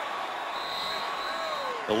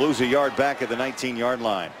 They'll lose a yard back at the 19-yard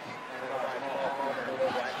line.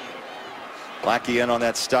 Blackie in on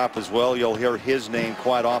that stop as well. You'll hear his name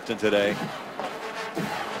quite often today.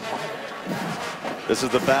 This is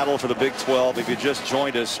the battle for the Big 12. If you just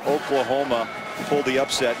joined us, Oklahoma pulled the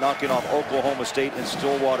upset, knocking off Oklahoma State in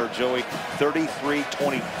Stillwater, Joey,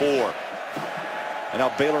 33-24. And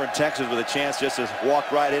now Baylor and Texas with a chance just to walk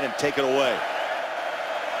right in and take it away.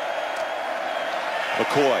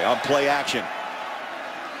 McCoy on play action.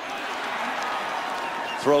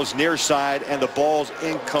 Throws near side, and the ball's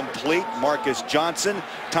incomplete. Marcus Johnson.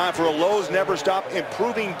 Time for a Lowe's Never Stop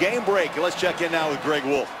Improving Game Break. Let's check in now with Greg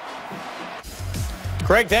Wolf.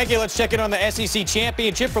 Craig, thank you. Let's check in on the SEC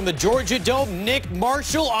Championship from the Georgia Dome. Nick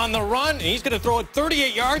Marshall on the run, and he's going to throw it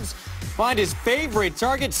 38 yards. Find his favorite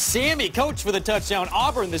target, Sammy, coach for the touchdown.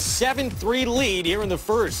 Auburn, the 7-3 lead here in the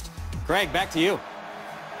first. Craig, back to you.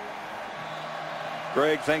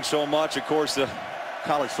 Greg, thanks so much. Of course, the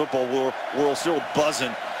college football world still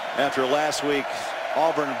buzzing after last week's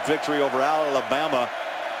Auburn victory over Alabama.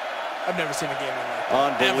 I've never seen a game like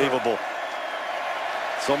that. Unbelievable. Ever.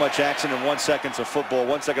 So much action in 1 second of football.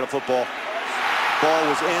 1 second of football. Ball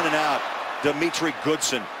was in and out. Dimitri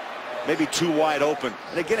Goodson, maybe too wide open.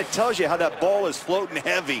 And again, it tells you how that ball is floating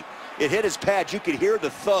heavy. It hit his pads. You could hear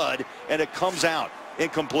the thud, and it comes out.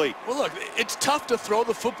 incomplete. Well, look, it's tough to throw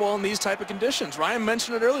the football in these type of conditions. Ryan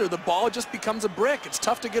mentioned it earlier. The ball just becomes a brick. It's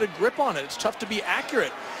tough to get a grip on it. It's tough to be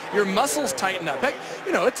accurate. Your muscles tighten up. Heck,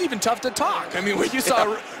 you know, it's even tough to talk. I mean, when you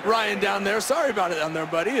saw Ryan down there, sorry about it down there,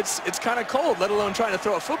 buddy. It's kind of cold, let alone trying to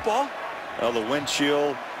throw a football. Well, the wind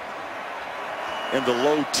chill in the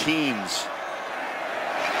low teens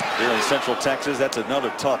here in Central Texas. That's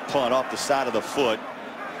another tough punt off the side of the foot.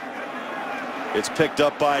 It's picked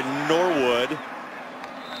up by Norwood,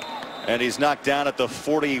 and he's knocked down at the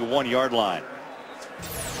 41-yard line.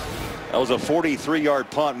 That was a 43-yard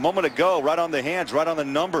punt. Moment ago, right on the hands, right on the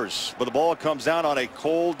numbers. But the ball comes down on a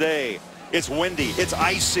cold day. It's windy. It's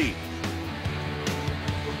icy.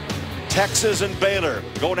 Texas and Baylor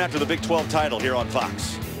going after the Big 12 title here on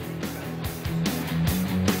Fox.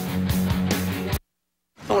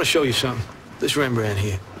 I want to show you something. This Rembrandt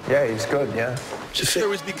here. Yeah, he's good, yeah. It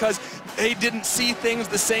was because they didn't see things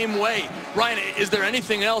the same way. Ryan, is there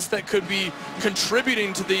anything else that could be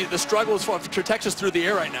contributing to the struggles for Texas through the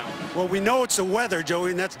air right now? Well, we know it's the weather,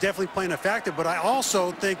 Joey, and that's definitely playing a factor, but I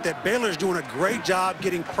also think that Baylor's doing a great job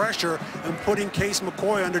getting pressure and putting Case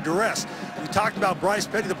McCoy under duress. We talked about Bryce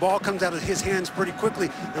Petty. The ball comes out of his hands pretty quickly.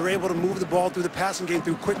 They're able to move the ball through the passing game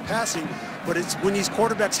through quick passing, but it's when these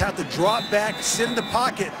quarterbacks have to drop back, sit in the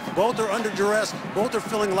pocket, both are under duress, both are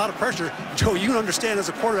feeling a lot of pressure. Joe, you understand as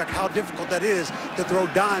a quarterback how difficult that is to throw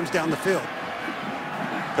dimes down the field.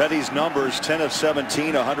 Petty's numbers, 10 of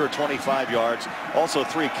 17, 125 yards. Also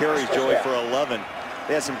 3 carries, Joey, for 11.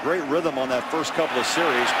 They had some great rhythm on that first couple of series.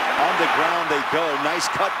 On the ground they go. Nice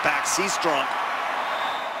cutback. Seastrunk.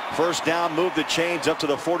 First down, move the chains up to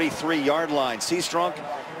the 43-yard line. Seastrunk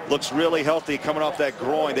looks really healthy coming off that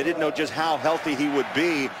groin. They didn't know just how healthy he would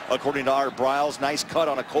be, according to Art Briles. Nice cut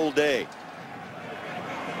on a cold day.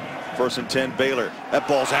 1st and 10, Baylor. That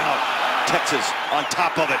ball's out. Texas on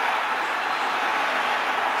top of it.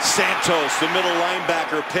 Santos, the middle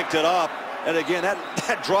linebacker, picked it up. And again,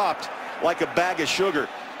 that dropped like a bag of sugar,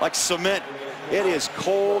 like cement. It is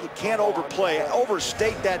cold. Can't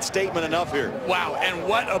overstate that statement enough here. Wow, and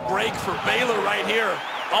what a break for Baylor right here.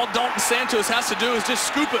 All Dalton Santos has to do is just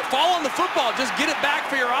scoop it, fall on the football, just get it back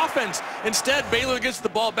for your offense. Instead, Baylor gets the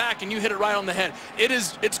ball back and you hit it right on the head.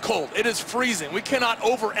 It's cold. It is freezing. We cannot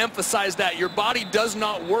overemphasize that. Your body does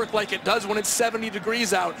not work like it does when it's 70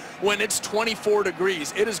 degrees out, when it's 24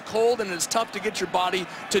 degrees. It is cold and it's tough to get your body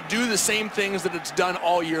to do the same things that it's done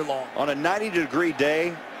all year long. On a 90-degree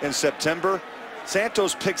day in September,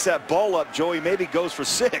 Santos picks that ball up. Joey maybe goes for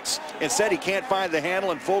 6. Instead, he can't find the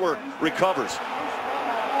handle and Fuller recovers.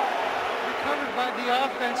 Recovered by the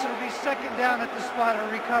offense. It'll be 2nd down at the spot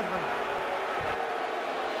of recovery.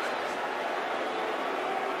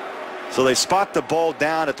 So they spot the ball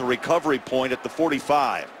down at the recovery point at the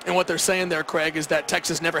 45. And what they're saying there, Craig, is that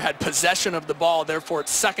Texas never had possession of the ball. Therefore,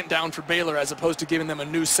 it's 2nd down for Baylor as opposed to giving them a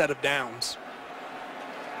new set of downs.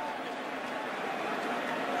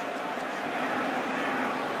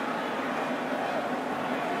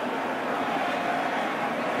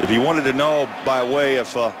 If you wanted to know by way of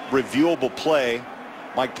reviewable play,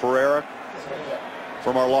 Mike Pereira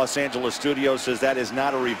from our Los Angeles studio says that is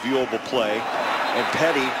not a reviewable play. And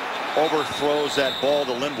Petty overthrows that ball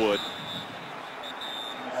to Linwood.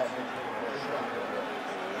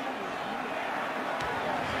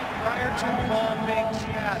 Prior to the ball being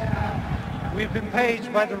snapped, we've been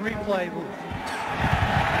paged by the replay booth.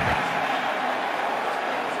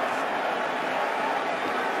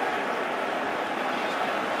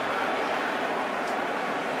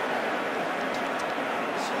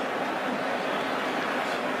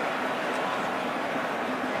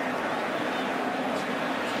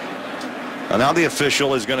 And now the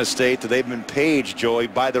official is going to state that they've been paged, Joey,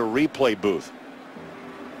 by the replay booth.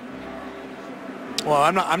 Well,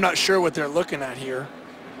 I'm not sure what they're looking at here.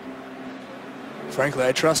 Frankly,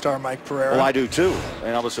 I trust our Mike Pereira. Well, I do too.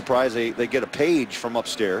 And I was surprised they get a page from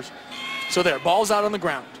upstairs. So there, ball's out on the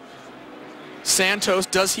ground. Santos,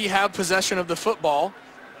 does he have possession of the football?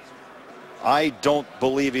 I don't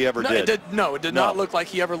believe he ever did. It did not look like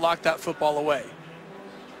he ever locked that football away.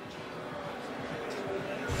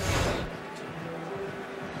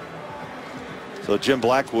 So Jim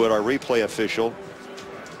Blackwood, our replay official.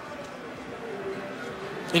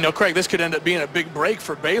 You know, Craig, this could end up being a big break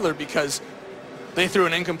for Baylor because they threw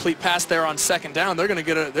an incomplete pass there on 2nd down. They're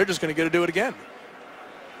just going to get to do it again.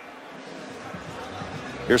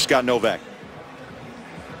 Here's Scott Novak.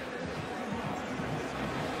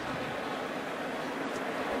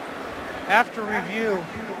 After review,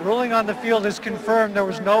 ruling on the field is confirmed there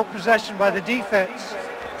was no possession by the defense.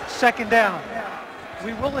 2nd down.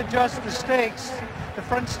 We will adjust the stakes The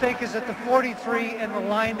front stake is at the 43, and the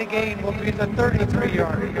line to gain will be the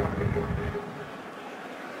 33-yard.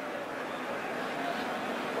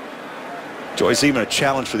 Joyce, even a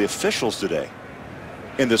challenge for the officials today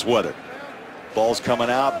in this weather. Balls coming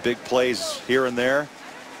out, big plays here and there.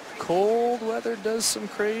 Cold weather does some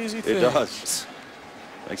crazy things. It does.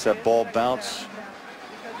 Makes that ball bounce.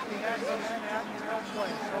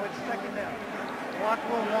 Clock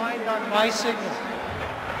will wind on my signal.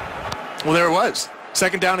 Well, there it was.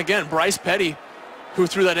 Second down again. Bryce Petty, who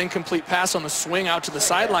threw that incomplete pass on the swing out to the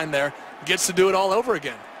sideline there, gets to do it all over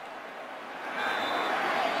again.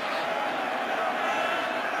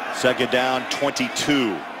 Second down,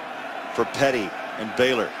 22 for Petty and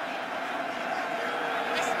Baylor.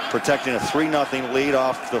 Protecting a 3-0 lead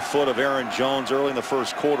off the foot of Aaron Jones early in the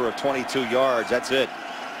first quarter of 22 yards. That's it.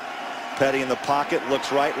 Petty in the pocket,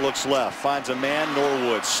 looks right, looks left, finds a man.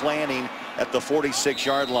 Norwood slanting at the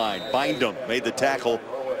 46-yard line. Bindum made the tackle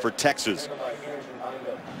for Texas.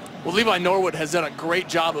 Well, Levi Norwood has done a great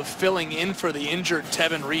job of filling in for the injured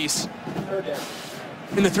Tevin Reese.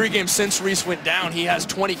 In the 3 games since Reese went down, he has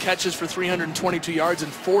 20 catches for 322 yards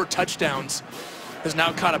and 4 touchdowns. Has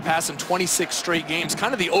now caught a pass in 26 straight games.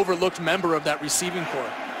 Kind of the overlooked member of that receiving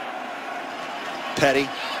corps. Petty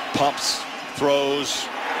pumps, throws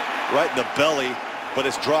right in the belly, but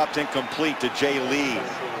it's dropped incomplete to Jay Lee.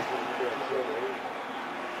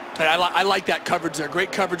 I like that coverage there.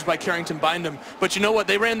 Great coverage by Carrington Bindum. But you know what?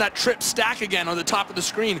 They ran that trip stack again on the top of the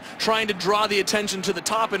screen, trying to draw the attention to the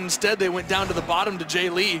top, and instead they went down to the bottom to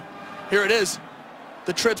Jay Lee. Here it is.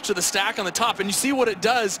 The trips to the stack on the top. And you see what it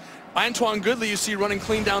does. Antoine Goodley, you see running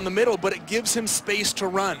clean down the middle, but it gives him space to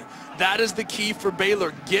run. That is the key for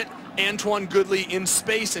Baylor. Get Antoine Goodley in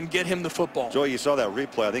space and get him the football. Joey, you saw that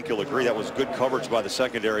replay. I think you'll agree that was good coverage by the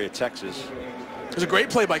secondary of Texas. It was a great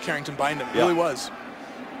play by Carrington Bindum. It really was.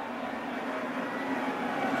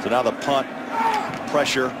 So now the punt,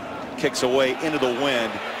 pressure, kicks away into the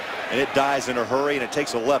wind, and it dies in a hurry, and it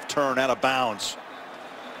takes a left turn out of bounds.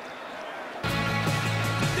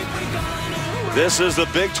 This is the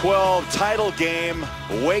Big 12 title game,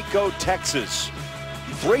 Waco, Texas.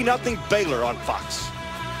 3-0 Baylor on Fox.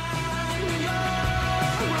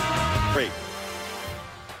 Great.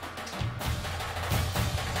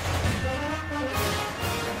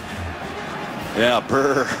 Yeah,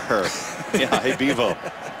 brr. Yeah, hey, Bevo.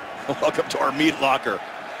 Welcome to our meat locker.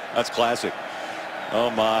 That's classic. Oh,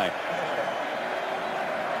 my.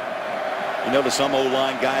 You notice some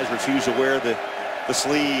O-line guys refuse to wear the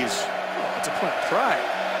sleeves. It's a point of pride.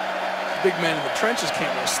 Big man in the trenches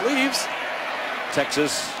can't wear sleeves.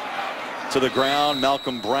 Texas to the ground.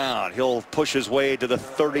 Malcolm Brown. He'll push his way to the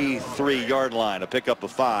 33-yard line. A pickup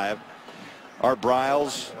of 5. Art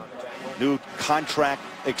Briles, new contract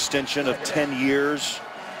extension of 10 years.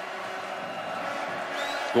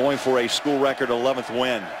 Going for a school record 11th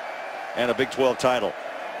win and a Big 12 title.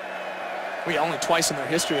 Only twice in their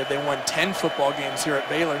history have they won 10 football games here at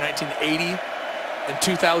Baylor, 1980 and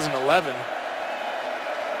 2011.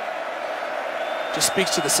 Just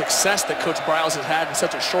speaks to the success that Coach Briles has had in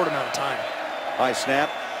such a short amount of time. High snap.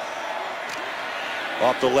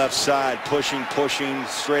 Off the left side, pushing,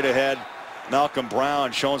 straight ahead. Malcolm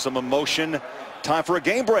Brown showing some emotion. Time for a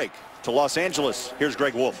game break to Los Angeles. Here's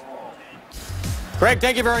Greg Wolf. Greg,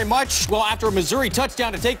 thank you very much. Well, after a Missouri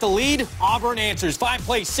touchdown to take the lead, Auburn answers. 5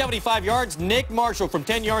 plays, 75 yards. Nick Marshall from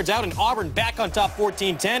 10 yards out, and Auburn back on top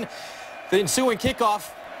 14-10. The ensuing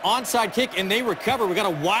kickoff, onside kick, and they recover. We got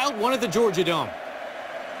a wild one at the Georgia Dome.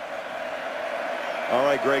 All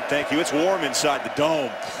right, Greg, thank you. It's warm inside the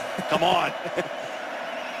dome. Come on.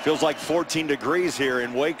 Feels like 14 degrees here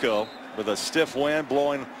in Waco with a stiff wind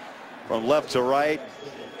blowing from left to right.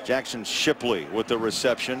 Jackson Shipley with the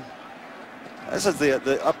reception. This is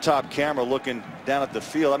the up top camera looking down at the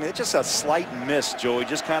field. I mean, it's just a slight miss, Joey,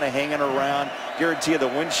 just kind of hanging around. Guarantee you the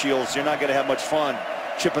windshields, you're not going to have much fun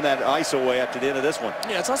chipping that ice away after the end of this one.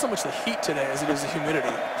 Yeah, it's not so much the heat today as it is the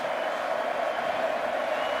humidity.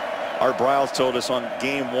 Art Briles told us on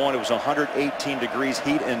game 1 it was 118 degrees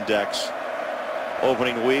heat index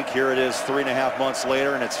opening week. Here it is 3.5 months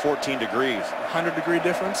later, and it's 14 degrees. 100-degree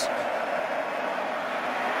difference.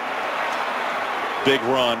 Big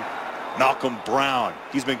run. Malcolm Brown.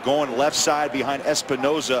 He's been going left side behind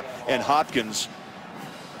Espinoza and Hopkins.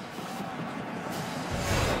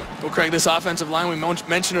 Well, Craig, this offensive line, we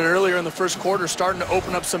mentioned it earlier in the first quarter, starting to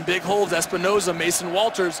open up some big holes. Espinoza, Mason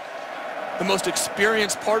Walters, the most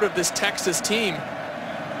experienced part of this Texas team.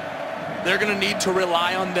 They're going to need to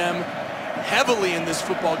rely on them heavily in this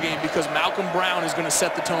football game because Malcolm Brown is going to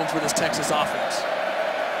set the tone for this Texas offense.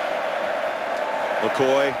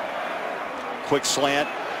 McCoy, quick slant,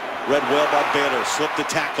 Read well by Baylor. Slipped the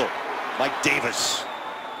tackle. Mike Davis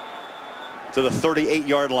to the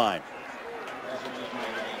 38-yard line.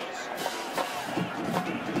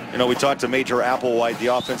 You know, we talked to Major Applewhite, the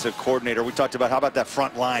offensive coordinator. We talked about, how about that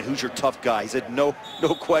front line? Who's your tough guy? He said, no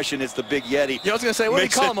question, it's the big Yeti. Yeah, I was going to say, what do you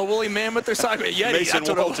call him? A woolly mammoth or something? Yeti, Mason that's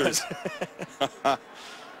what Walters. it was.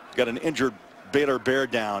 Got an injured Baylor Bear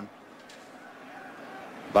down.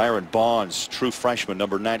 Byron Bonds, true freshman,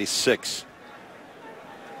 number 96.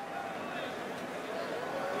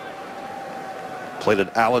 Played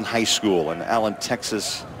at Allen High School in Allen,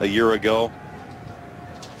 Texas a year ago.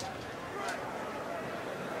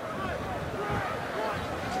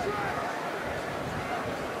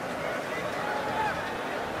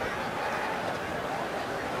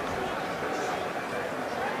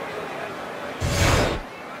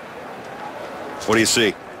 What do you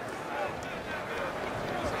see?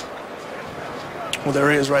 Well,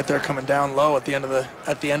 there he is right there coming down low at the end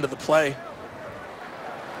of the play.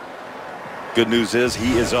 Good news is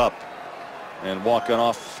he is up and walking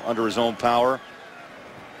off under his own power.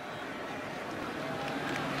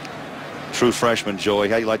 True freshman, Joey.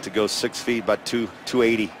 How you like to go 6 feet, about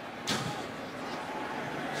 280?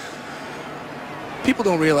 People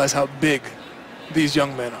don't realize how big these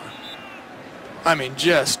young men are. I mean,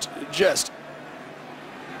 just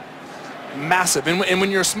massive. And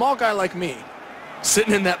when you're a small guy like me,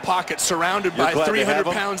 sitting in that pocket, surrounded by 300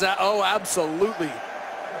 pounds, oh, absolutely.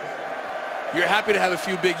 You're happy to have a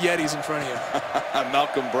few big Yetis in front of you.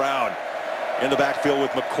 Malcolm Brown in the backfield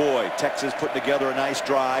with McCoy. Texas putting together a nice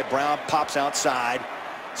drive. Brown pops outside,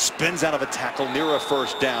 spins out of a tackle near a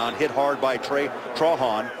first down, hit hard by Trey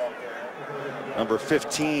Trahan, number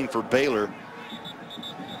 15 for Baylor.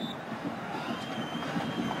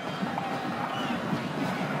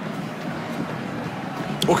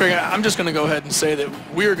 Okay, I'm just going to go ahead and say that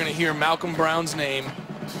we're going to hear Malcolm Brown's name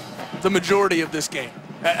the majority of this game.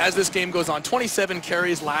 As this game goes on, 27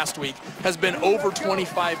 carries last week, has been over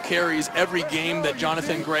 25 carries every game that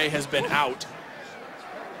Jonathan Gray has been out.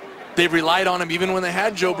 They've relied on him even when they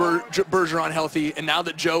had Joe Bergeron healthy, and now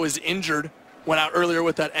that Joe is injured, went out earlier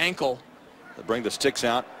with that ankle. They bring the sticks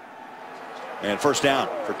out, and first down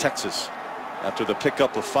for Texas after the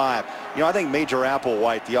pickup of 5. You know, I think Major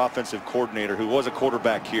Applewhite, the offensive coordinator, who was a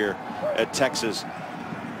quarterback here at Texas,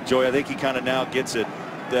 Joey, I think he kind of now gets it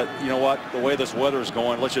that, you know what, the way this weather is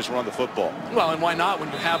going, let's just run the football. Well, and why not when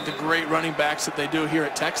you have the great running backs that they do here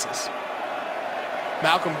at Texas?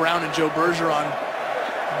 Malcolm Brown and Joe Bergeron,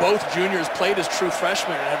 both juniors, played as true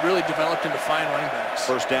freshmen and have really developed into fine running backs.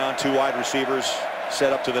 First down, 2 wide receivers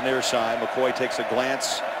set up to the near side. McCoy takes a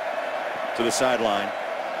glance to the sideline.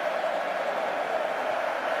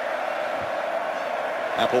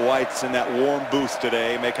 Applewhite's in that warm booth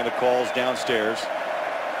today, making the calls downstairs.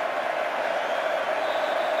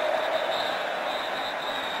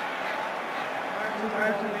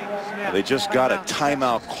 They just got a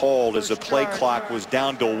timeout called as the play clock was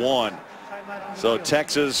down to 1. So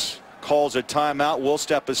Texas calls a timeout. We'll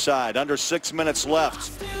step aside. Under 6 minutes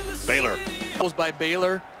left. Baylor. By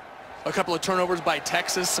Baylor, a couple of turnovers by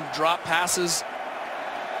Texas, some drop passes.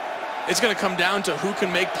 It's going to come down to who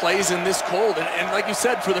can make plays in this cold. And like you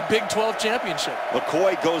said, for the Big 12 championship.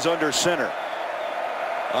 McCoy goes under center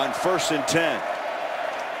on 1st and 10.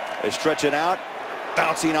 They stretch it out.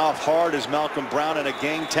 Bouncing off hard is Malcolm Brown, and a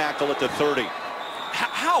gang tackle at the 30.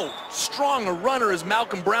 How strong a runner is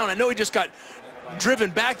Malcolm Brown? I know he just got driven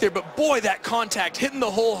back there, but boy, that contact, hitting the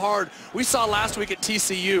hole hard. We saw last week at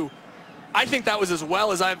TCU. I think that was as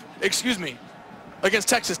well as against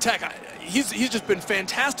Texas Tech. He's just been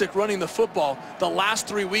fantastic running the football the last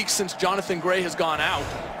 3 weeks since Jonathan Gray has gone out.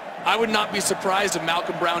 I would not be surprised if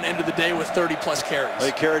Malcolm Brown ended the day with 30-plus carries.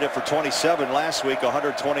 They carried it for 27 last week,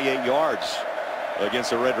 128 yards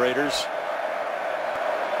against the Red Raiders.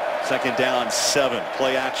 Second down, 7.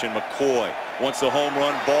 Play action, McCoy wants the home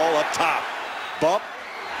run ball up top. Bump,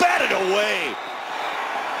 batted away.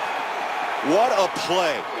 What a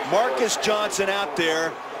play. Marcus Johnson out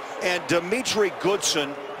there, and Dimitri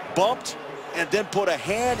Goodson bumped and then put a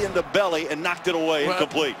hand in the belly and knocked it away,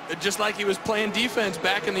 incomplete. Just like he was playing defense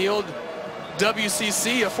back in the old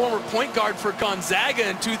WCC, a former point guard for Gonzaga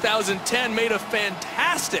in 2010 made a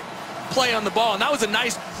fantastic play on the ball. And that was a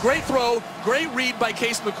nice, great throw, great read by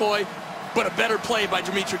Case McCoy, but a better play by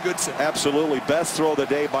Dimitri Goodson. Absolutely. Best throw of the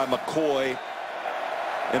day by McCoy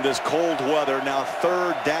in this cold weather. Now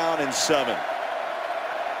 3rd down and 7.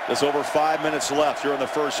 There's over 5 minutes left here in the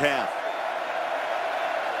first half.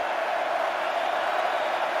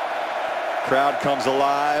 Crowd comes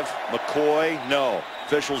alive. McCoy, no.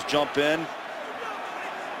 Officials jump in.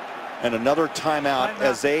 And another timeout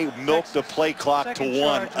as they milk the play clock to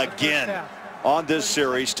 1 again on this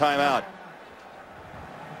series. Timeout.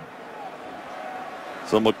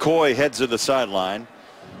 So McCoy heads to the sideline.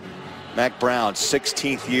 Mack Brown,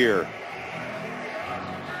 16th year.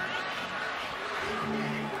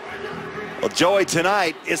 Well, Joey,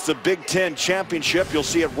 tonight it's the Big Ten Championship. You'll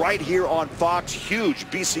see it right here on Fox. Huge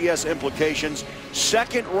BCS implications.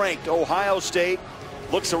 Second-ranked Ohio State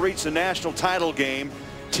looks to reach the national title game.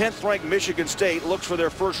 10th-ranked Michigan State looks for their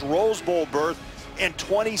first Rose Bowl berth in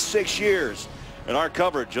 26 years. And our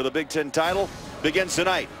coverage of the Big Ten title begins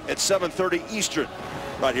tonight at 7:30 Eastern,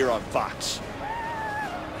 right here on Fox.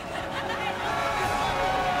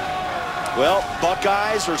 Well,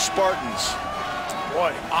 Buckeyes or Spartans?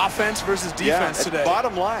 Boy, offense versus defense today.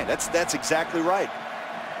 Bottom line, that's exactly right.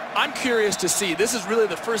 I'm curious to see. This is really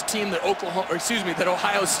the first team that that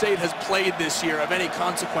Ohio State has played this year of any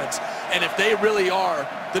consequence. And if they really are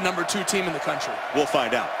the #2 team in the country. We'll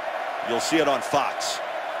find out. You'll see it on Fox.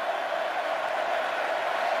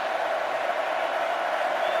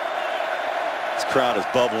 This crowd is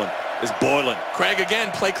bubbling, is boiling. Craig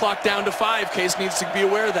again, play clock down to 5. Case needs to be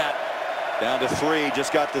aware of that. Down to 3,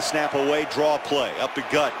 just got the snap away, draw play, up the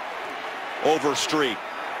gut, Overstreet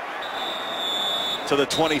to the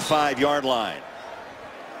 25-yard line.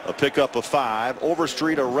 A pickup of 5.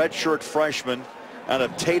 Overstreet, a redshirt freshman out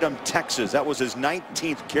of Tatum, Texas. That was his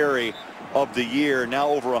 19th carry of the year, now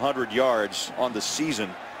over 100 yards on the season.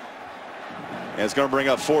 And it's going to bring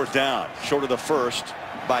up 4th down, short of the first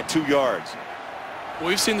by 2 yards.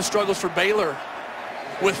 We've seen the struggles for Baylor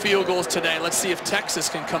with field goals today. Let's see if Texas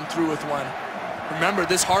can come through with one. Remember,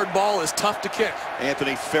 this hard ball is tough to kick.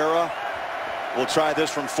 Anthony Farah will try this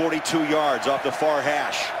from 42 yards off the far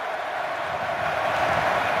hash.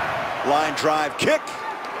 Line drive kick.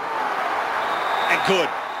 And good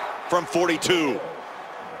from 42.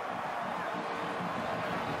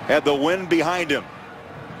 Had the wind behind him.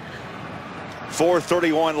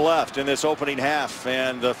 4:31 left in this opening half,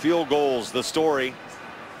 and the field goals the story.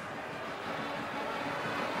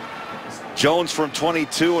 Jones from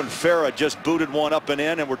 22 and Farah just booted one up and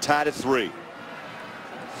in, and we're tied at 3.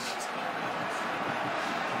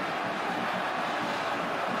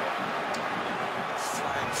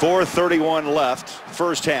 .431 left,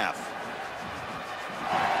 first half.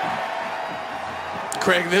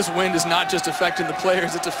 Craig, this wind is not just affecting the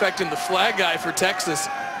players, it's affecting the flag guy for Texas.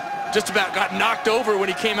 Just about got knocked over when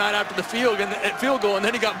he came out after the field goal, and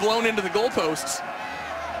then he got blown into the goalposts.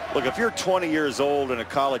 Look, if you're 20 years old and a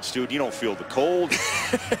college student, you don't feel the cold.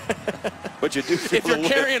 But you do feel if you're the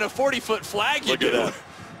wind. carrying a 40-foot flag, you Look do. At that.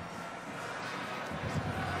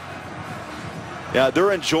 Yeah,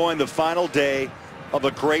 they're enjoying the final day of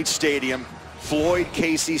a great stadium. Floyd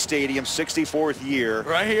Casey Stadium, 64th year.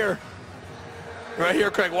 Right here. Right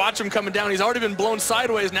here, Craig. Watch him coming down. He's already been blown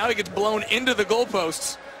sideways. Now he gets blown into the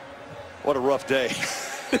goalposts. What a rough day.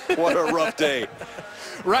 What a rough day.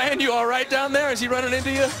 Ryan, you all right down there? Is he running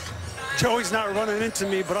into you? Joey's not running into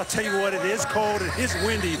me, but I'll tell you what, it is cold, it is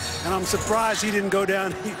windy, and I'm surprised he didn't go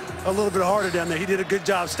down a little bit harder down there. He did a good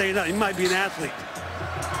job staying up. He might be an athlete.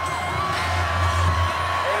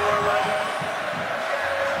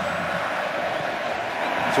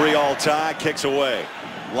 Three all tie, kicks away.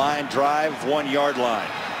 Line drive, 1-yard line.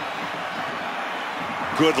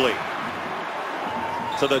 Goodley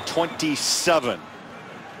to the 27.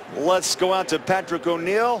 Let's go out to Patrick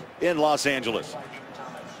O'Neill in Los Angeles.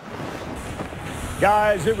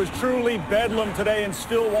 Guys, it was truly bedlam today in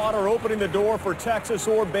Stillwater, opening the door for Texas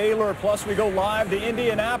or Baylor. Plus, we go live to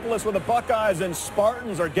Indianapolis where the Buckeyes and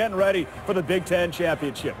Spartans are getting ready for the Big Ten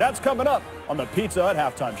Championship. That's coming up on the Pizza Hut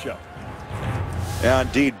Halftime Show. Yeah,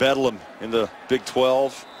 indeed, bedlam in the Big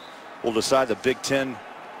 12. We'll decide the Big Ten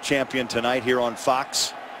champion tonight here on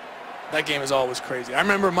Fox. That game is always crazy. I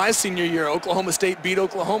remember my senior year, Oklahoma State beat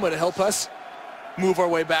Oklahoma to help us move our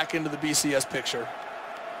way back into the BCS picture.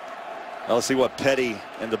 Now let's see what Petty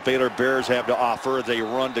and the Baylor Bears have to offer. They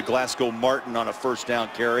run to Glasgow Martin on a first down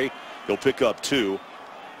carry. He'll pick up 2.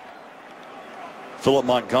 Philip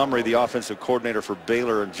Montgomery, the offensive coordinator for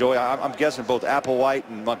Baylor. And Joey, I'm guessing both Applewhite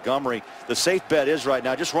and Montgomery, the safe bet is right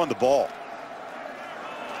now, just run the ball.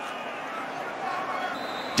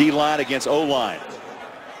 D-line against O-line.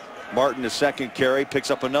 Martin, his second carry, picks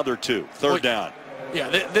up another 2. Third down. Yeah,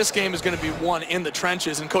 this game is going to be won in the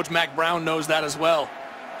trenches, and Coach Mack Brown knows that as well.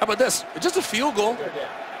 How about this? It's just a field goal.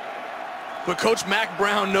 But Coach Mack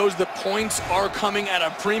Brown knows the points are coming at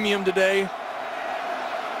a premium today.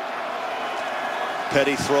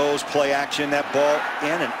 Petty throws, play action, that ball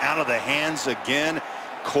in and out of the hands again.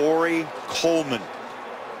 Corey Coleman.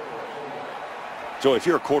 Joey, if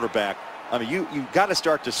you're a quarterback, I mean, you got to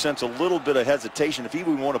start to sense a little bit of hesitation if you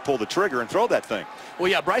even want to pull the trigger and throw that thing. Well,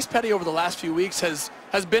 yeah, Bryce Petty over the last few weeks has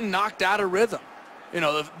been knocked out of rhythm. You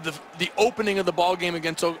know, the opening of the ball game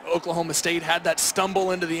against Oklahoma State had that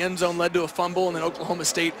stumble into the end zone, led to a fumble, and then Oklahoma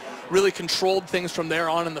State really controlled things from there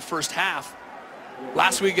on in the first half.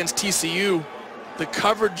 Last week against TCU, the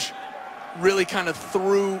coverage really kind of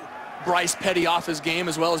threw Bryce Petty off his game,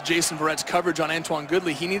 as well as Jason Verrett's coverage on Antoine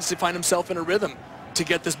Goodley. He needs to find himself in a rhythm to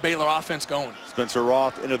get this Baylor offense going. Spencer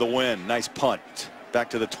Roth into the win. Nice punt. Back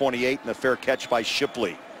to the 28 and a fair catch by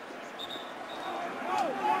Shipley.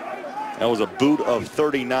 That was a boot of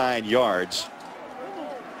 39 yards.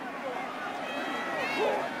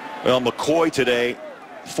 Well, McCoy today,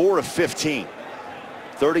 4 of 15.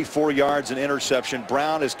 34 yards and interception.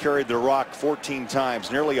 Brown has carried the rock 14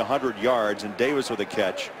 times, nearly 100 yards, and Davis with a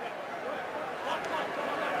catch.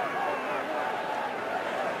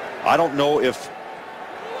 I don't know if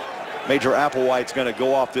Major Applewhite's going to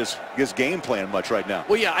go off this game plan much right now.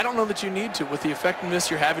 Well, yeah, I don't know that you need to. With the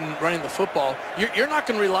effectiveness you're having running the football, you're not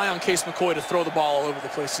going to rely on Case McCoy to throw the ball all over the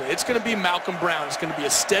place today. It's going to be Malcolm Brown. It's going to be a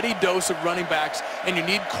steady dose of running backs, and you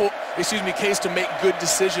need Case to make good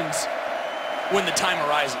decisions when the time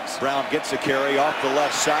arises. Brown gets a carry off the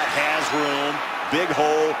left side, has room, big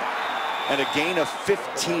hole, and a gain of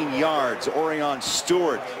 15 yards. Orion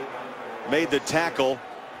Stewart made the tackle.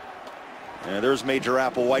 And there's Major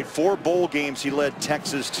Applewhite. 4 bowl games he led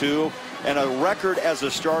Texas to, and a record as a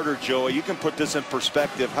starter, Joey. You can put this in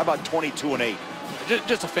perspective. How about 22-8?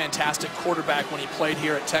 Just a fantastic quarterback when he played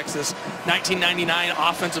here at Texas. 1999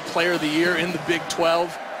 Offensive Player of the Year in the Big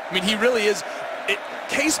 12. I mean, he really is.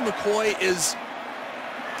 Case McCoy is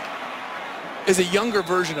a younger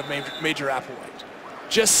version of Major Applewhite.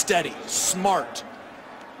 Just steady, smart,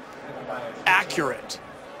 accurate.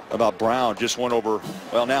 About Brown, just went over,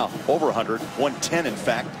 well, now over 100, 110 in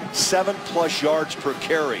fact, 7+ yards per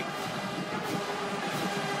carry.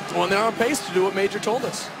 Well, they're on pace to do what Major told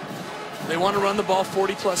us. They want to run the ball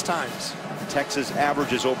 40+ times. Texas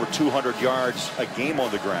averages over 200 yards a game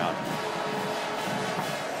on the ground.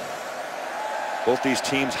 Both these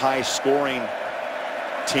teams high-scoring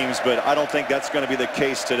teams, but I don't think that's going to be the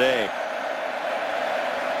case today.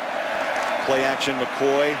 Play action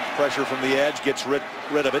McCoy, pressure from the edge, gets rid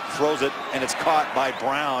of it, throws it, and it's caught by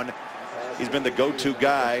Brown. He's been the go-to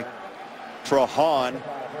guy. Trahan,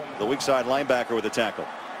 the weak side linebacker, with a tackle.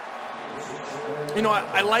 You know,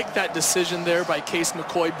 I like that decision there by Case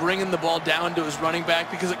McCoy, bringing the ball down to his running back,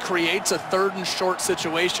 because it creates a 3rd and short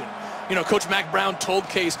situation. You know, Coach Mack Brown told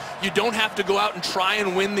Case, you don't have to go out and try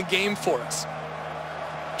and win the game for us.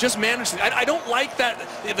 Just manage it. I don't like that,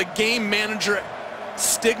 the game manager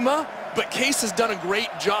stigma, but Case has done a great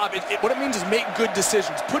job. What it means is make good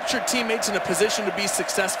decisions. Put your teammates in a position to be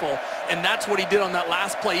successful, and that's what he did on that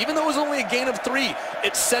last play. Even though it was only a gain of 3,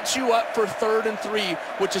 it sets you up for 3rd and 3,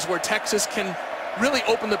 which is where Texas can really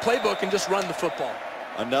open the playbook and just run the football.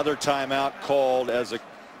 Another timeout called as a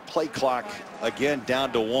play clock, again,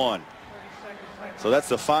 down to 1. So that's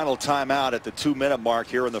the final timeout at the 2-minute mark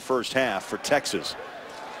here in the first half for Texas.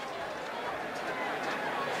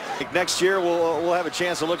 Next year we'll have a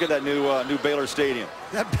chance to look at that new Baylor Stadium.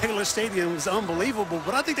 That Baylor Stadium is unbelievable,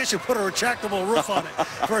 but I think they should put a retractable roof on it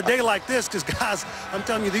for a day like this, because, guys, I'm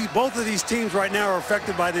telling you, both of these teams right now are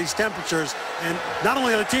affected by these temperatures, and not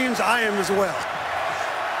only the teams, I am as well.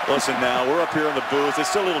 Listen, now we're up here in the booth. It's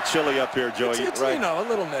still a little chilly up here, Joey. It's right? You know, a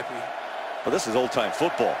little nippy. Well, this is old-time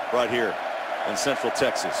football right here in Central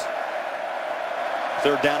Texas.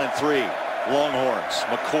 3rd down and 3. Longhorns.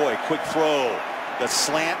 McCoy, quick throw. The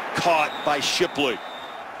slant caught by Shipley,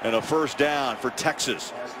 and a 1st down for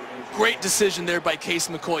Texas. Great decision there by Case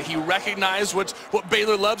McCoy. He recognized what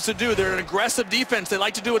Baylor loves to do. They're an aggressive defense. They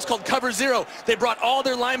like to do what's called cover 0. They brought all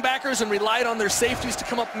their linebackers and relied on their safeties to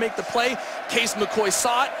come up and make the play. Case McCoy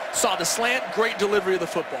saw it, saw the slant, great delivery of the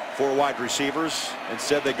football. 4 wide receivers.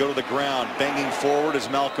 Instead, they go to the ground. Banging forward is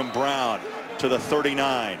Malcolm Brown to the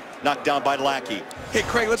 39. Knocked down by Lackey. Hey,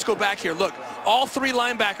 Craig, let's go back here. Look, all 3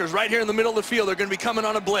 linebackers right here in the middle of the field are going to be coming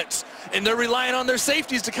on a blitz, and they're relying on their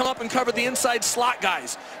safeties to come up and cover the inside slot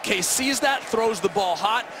guys. Case sees that, throws the ball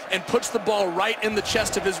hot, and puts the ball right in the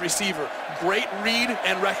chest of his receiver. Great read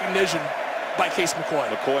and recognition by Case McCoy.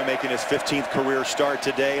 McCoy making his 15th career start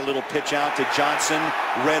today. A little pitch out to Johnson,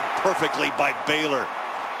 read perfectly by Baylor.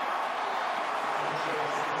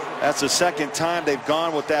 That's the 2nd time they've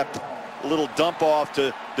gone with that little dump off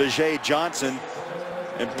to Dejae Johnson.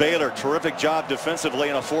 And Baylor, terrific job defensively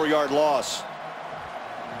in a 4-yard loss.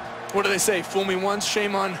 What do they say? Fool me once,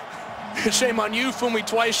 shame on you. Fool me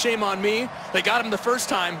twice, shame on me. They got him the first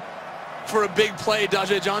time. for a big play,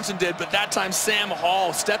 Dajae Johnson did, but that time Sam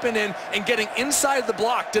Hall stepping in and getting inside the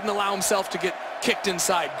block, didn't allow himself to get kicked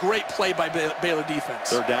inside. Great play by Baylor defense.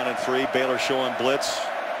 They're down in 3. Baylor showing blitz.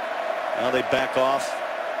 Now they back off.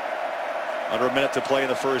 Under a minute to play in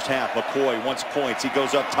the first half. McCoy wants points. He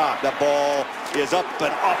goes up top. That ball is up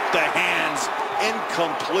and off the hands.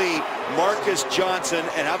 Incomplete. Marcus Johnson.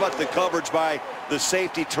 And how about the coverage by the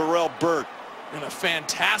safety, Terrell Burt? And a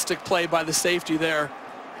fantastic play by the safety there.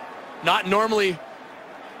 Not normally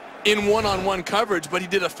in one-on-one coverage, but he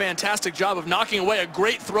did a fantastic job of knocking away a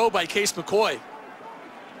great throw by Case McCoy.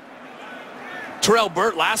 Terrell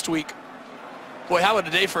Burt last week. Boy, how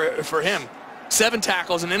about a day for him. 7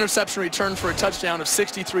 tackles, an interception return for a touchdown of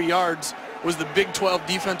 63 yards. Was the Big 12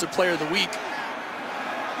 Defensive Player of the Week.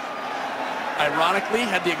 Ironically,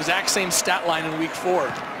 had the exact same stat line in week 4.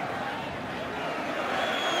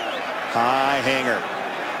 High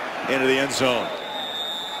hanger into the end zone.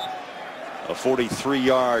 A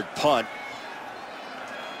 43-yard punt.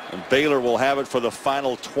 And Baylor will have it for the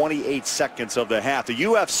final 28 seconds of the half. The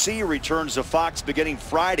UFC returns to Fox beginning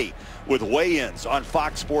Friday with weigh-ins on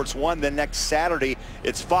Fox Sports 1. Then next Saturday,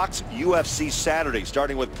 it's Fox UFC Saturday,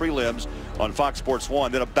 starting with prelims on Fox Sports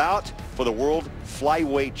 1. Then a bout for the World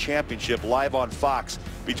Flyweight Championship live on Fox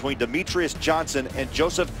between Demetrius Johnson and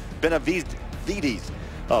Joseph Benavidez.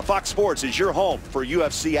 Fox Sports is your home for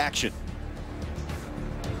UFC action.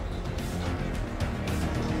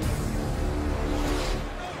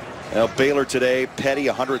 Now Baylor today, Petty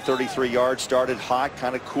 133 yards, started hot,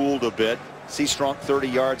 kind of cooled a bit. Seastrunk 30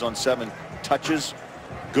 yards on 7 touches.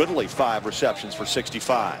 Goodley 5 receptions for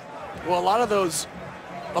 65. Well, a lot of those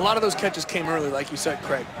catches came early, like you said,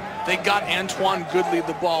 Craig. They got Antoine Goodley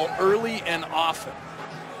the ball early and often,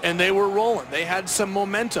 and they were rolling. They had some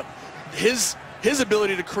momentum. His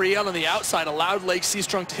ability to create on the outside allowed Lake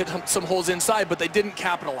Seastrunk to hit some holes inside, but they didn't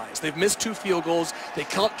capitalize. They've missed 2 field goals. They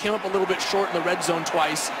came up a little bit short in the red zone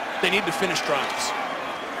twice. They need to finish drives.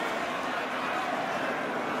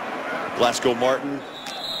 Glasgow Martin,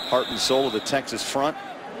 heart and soul of the Texas front.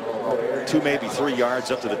 2, maybe 3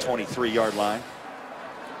 yards up to the 23-yard line.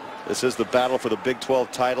 This is the battle for the Big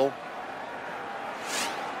 12 title.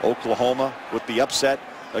 Oklahoma with the upset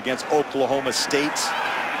against Oklahoma State.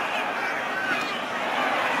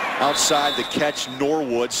 Outside the catch,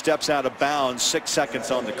 Norwood steps out of bounds, 6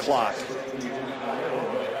 seconds on the clock.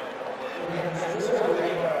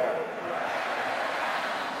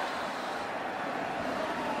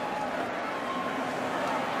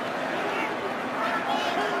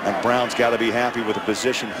 And Brown's got to be happy with the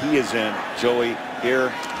position he is in, Joey,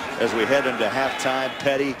 here as we head into halftime.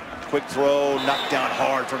 Petty, quick throw, knocked down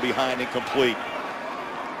hard from behind, incomplete.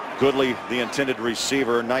 Goodley, the intended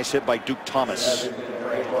receiver. Nice hit by Duke Thomas.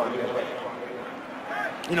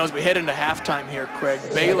 You know, as we head into halftime here, Craig,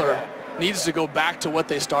 Baylor needs to go back to what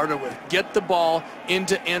they started with. Get the ball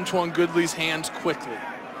into Antoine Goodley's hands quickly.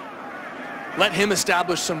 Let him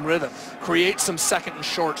establish some rhythm. Create some 2nd and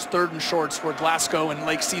shorts, 3rd and shorts where Glasgow and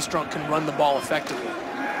Lake Seastrunk can run the ball effectively.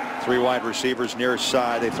 3 wide receivers near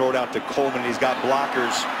side. They throw it out to Coleman. He's got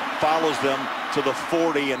blockers. Follows them to the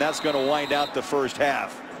 40, and that's going to wind out the first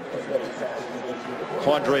half.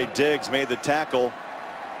 Quandre Diggs made the tackle.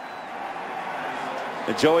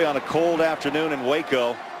 And Joey, on a cold afternoon in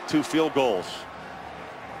Waco, 2 field goals.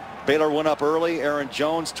 Baylor went up early. Aaron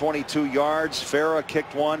Jones, 22 yards. Farah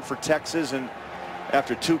kicked 1 for Texas, and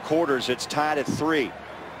after 2 quarters, it's tied at 3.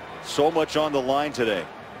 So much on the line today.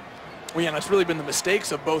 Well, yeah, and it's really been the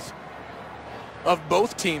mistakes of both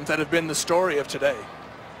teams that have been the story of today.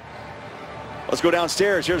 Let's go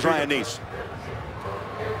downstairs. Here's Ryan Neese.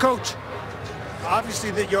 Coach, obviously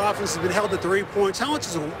that your offense has been held at 3 points. How much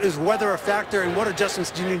is weather a factor, and what adjustments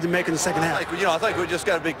do you need to make in the second half? I think we just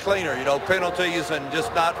got to be cleaner. Penalties and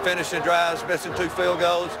just not finishing drives, missing 2 field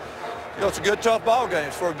goals. It's a good, tough ball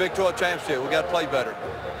game for a Big 12 championship. We got to play better.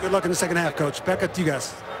 Good luck in the second half, Coach. Back up to you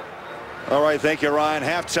guys. All right, thank you, Ryan.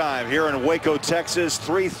 Halftime here in Waco, Texas.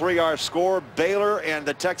 3-3 our score. Baylor and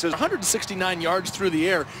the Texas. 169 yards through the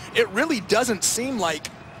air. It really doesn't seem like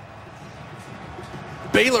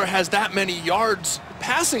Baylor has that many yards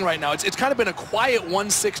passing right now. It's kind of been a quiet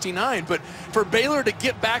 169, but for Baylor to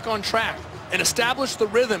get back on track and establish the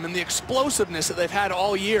rhythm and the explosiveness that they've had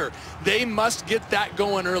all year, they must get that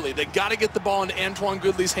going early. They got to get the ball into Antoine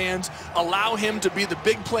Goodley's hands, allow him to be the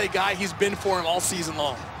big play guy he's been for him all season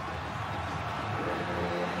long.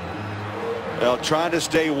 Well, trying to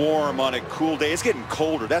stay warm on a cool day. It's getting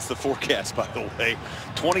colder. That's the forecast, by the way.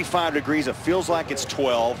 25 degrees. It feels like it's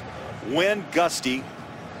 12. Wind gusty.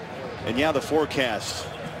 And yeah, the forecast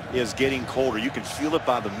is getting colder. You can feel it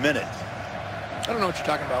by the minute. I don't know what you're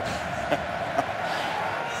talking about.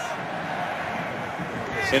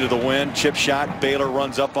 Into the wind, chip shot. Baylor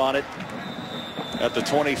runs up on it at the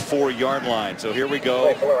 24-yard line. So here we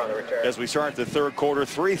go as we start the third quarter.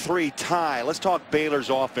 3-3 tie. Let's talk Baylor's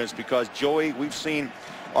offense, because, Joey, we've seen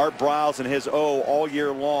Art Briles and his all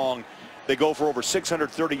year long. They go for over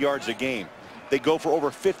 630 yards a game. They go for over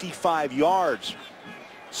 55 yards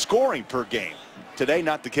scoring per game. Today,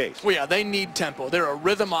 not the case. Well, yeah, they need tempo. They're a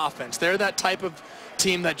rhythm offense. They're that type of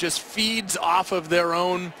team that just feeds off of their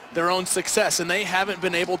own success, and they haven't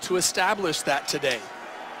been able to establish that today.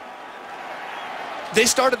 They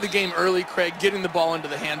started the game early, Craig, getting the ball into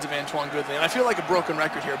the hands of Antoine Goodley, and I feel like a broken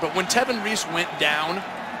record here, but when Tevin Reese went down,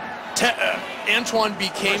 Antoine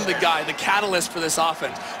became the guy, the catalyst for this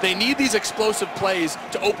offense. They need these explosive plays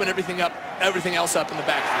to open everything else up in the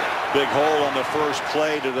backfield. Big hole on the first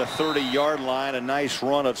play to the 30-yard line. A nice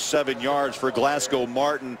run of 7 yards for Glasgow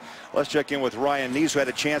Martin. Let's check in with Ryan Neese, who had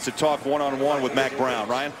a chance to talk one-on-one with Mack Brown.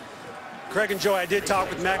 Ryan? Craig and Joey, I did talk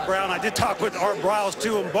with Mack Brown. I did talk with Art Briles,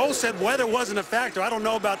 too, and both said weather wasn't a factor. I don't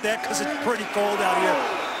know about that because it's pretty cold out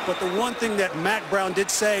here. But the one thing that Mack Brown did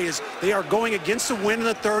say is they are going against the wind in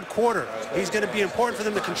the third quarter. He's going to be important for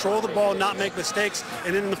them to control the ball, not make mistakes.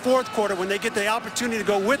 And then in the fourth quarter, when they get the opportunity to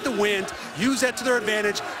go with the wind, use that to their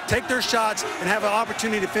advantage, take their shots, and have an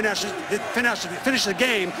opportunity to finish the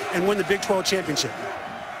game and win the Big 12 championship.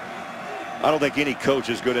 I don't think any coach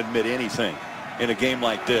is going to admit anything in a game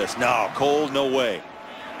like this. No, cold, no way.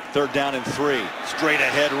 Third down and 3. Straight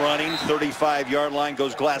ahead running. 35-yard line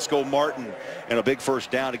goes Glasgow Martin. And a big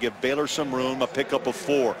first down to give Baylor some room. A pickup of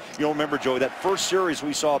 4. You know, remember, Joey, that first series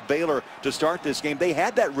we saw Baylor to start this game, they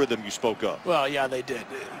had that rhythm you spoke of. Well, yeah, they did.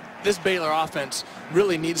 This Baylor offense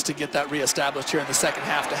really needs to get that reestablished here in the second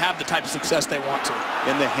half to have the type of success they want to.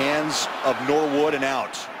 In the hands of Norwood and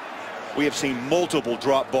out. We have seen multiple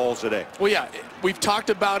drop balls today. Well, yeah, we've talked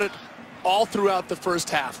about it all throughout the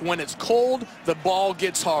first half. When it's cold, the ball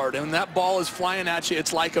gets hard, and when that ball is flying at you,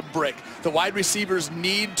 it's like a brick. The wide receivers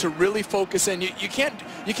need to really focus in. You can't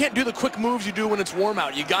do the quick moves you do when it's warm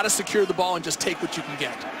out. You got to secure the ball and just take what you can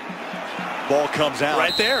get. Ball comes out.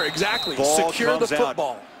 Right there, exactly. Ball secure the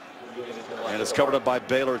football. And it's covered up by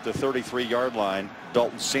Baylor at the 33-yard line.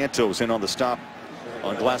 Dalton Santos in on the stop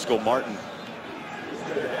on Glasgow Martin.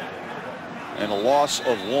 And a loss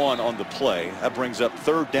of 1 on the play. That brings up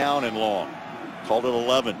third down and long. Called it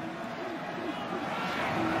 11.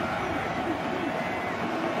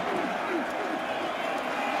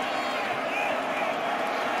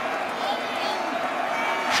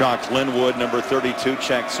 Shocked Linwood, number 32,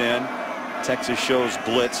 checks in. Texas shows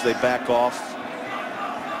blitz. They back off.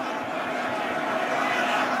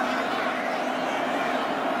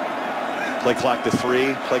 Play clock to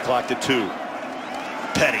 3. Play clock to 2.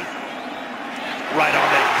 Petty. Right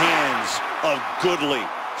on the hands of Goodley,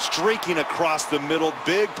 streaking across the middle.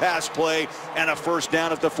 Big pass play and a first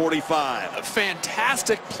down at the 45. A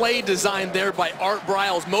fantastic play design there by Art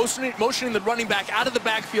Briles, motioning the running back out of the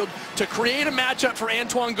backfield to create a matchup for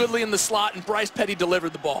Antoine Goodley in the slot, and Bryce Petty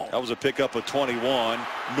delivered the ball. That was a pickup of 21.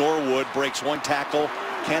 Norwood breaks one tackle,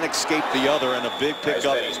 can't escape the other, and a big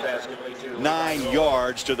pickup. 9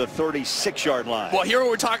 yards to the 36-yard line. Well, here what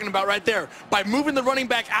we're talking about right there. By moving the running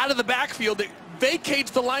back out of the backfield, it vacates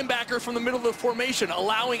the linebacker from the middle of the formation,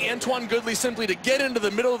 allowing Antoine Goodley simply to get into the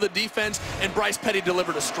middle of the defense, and Bryce Petty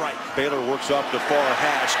delivered a strike. Baylor works off the far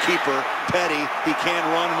hash. Keeper, Petty, he can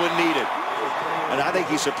run when needed. And I think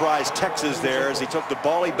he surprised Texas there as he took the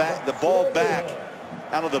ball back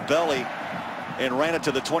out of the belly and ran it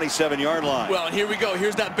to the 27-yard line. Well, and here we go.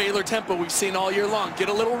 Here's that Baylor tempo we've seen all year long. Get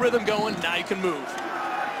a little rhythm going, now you can move.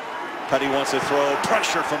 Petty wants to throw,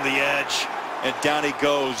 pressure from the edge, and down he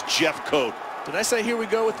goes, Jeffcoat. Did I say here we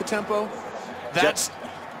go with the tempo? That's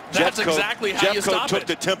exactly how you stop it. Jeffcoat took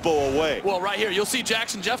the tempo away. Well, right here, you'll see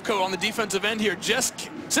Jackson Jeffcoat on the defensive end here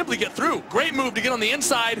just simply get through. Great move to get on the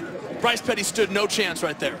inside. Bryce Petty stood no chance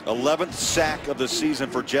right there. 11th sack of the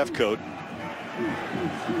season for Jeffcoat.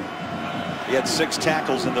 He had 6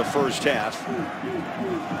 tackles in the first half.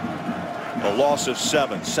 A loss of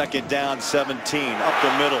 7. Second down, 17. Up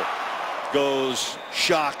the middle goes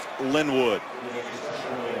Shock Linwood.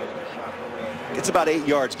 It's about 8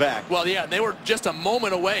 yards back. Well, yeah, they were just a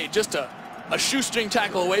moment away, just a shoestring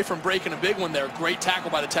tackle away from breaking a big one there. Great tackle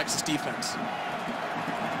by the Texas defense.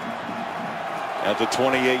 At the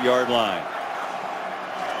 28-yard line.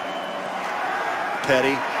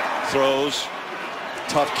 Petty throws.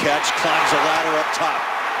 Tough catch. Climbs a ladder up top.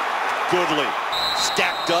 Goodley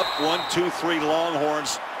stacked up. 1, 2, 3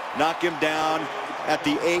 Longhorns knock him down at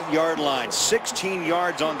the 8-yard line. 16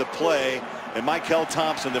 yards on the play. And Michael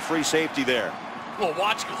Thompson, the free safety there. Well,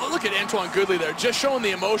 look at Antoine Goodley there, just showing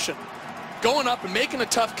the emotion. Going up and making a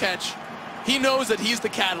tough catch, He knows that he's the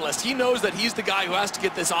catalyst. He knows that he's the guy who has to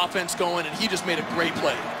get this offense going, and he just made a great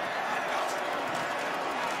play.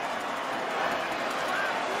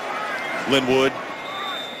 Linwood,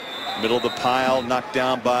 middle of the pile, knocked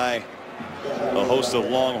down by a host of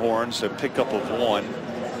Longhorns, a pickup of 1.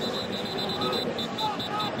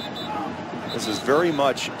 This is very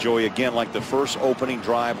much, Joey, again, like the first opening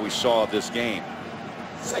drive we saw of this game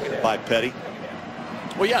by Petty.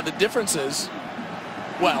 Well, yeah, the difference is,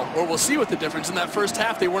 well, or we'll see what the difference. In that first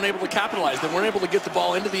half, they weren't able to capitalize. They weren't able to get the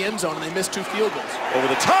ball into the end zone, and they missed 2 field goals. Over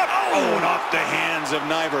the top. Oh, and off the hands of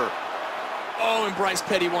Niver. Oh, and Bryce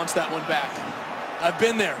Petty wants that one back. I've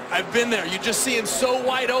been there. I've been there. You just see him so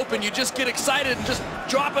wide open. You just get excited and just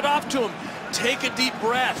drop it off to him. Take a deep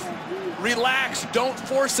breath. Relax. Don't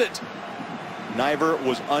force it. Niver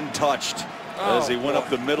was untouched as he went up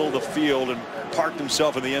the middle of the field and parked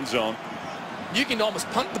himself in the end zone. You can almost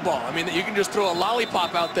punt the ball. I mean, you can just throw a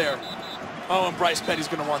lollipop out there. Oh, and Bryce Petty's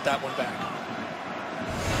going to want that one back.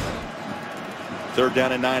 3rd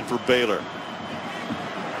down and 9 for Baylor.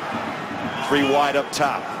 3 wide up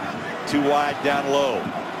top. 2 wide down low.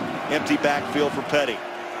 Empty backfield for Petty.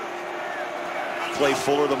 Clay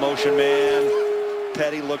Fuller, the motion man.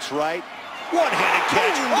 Petty looks right. One-handed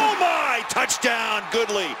catch. Oh my! Touchdown,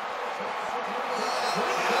 Goodley.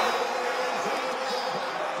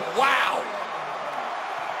 Wow.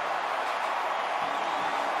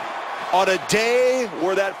 On a day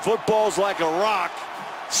where that football's like a rock,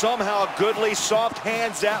 somehow Goodley soft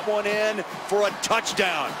hands that one in for a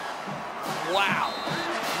touchdown. Wow.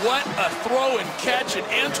 What a throw and catch, and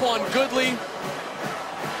Antoine Goodley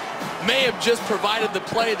may have just provided the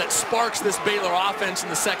play that sparks this Baylor offense in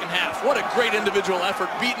the second half. What a great individual effort,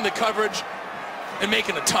 beating the coverage and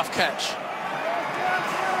making a tough catch.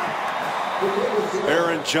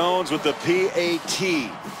 Aaron Jones with the PAT.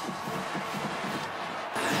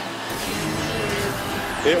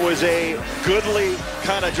 It was a Goodley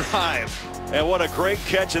kind of drive, and what a great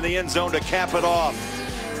catch in the end zone to cap it off.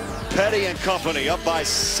 Petty and company up by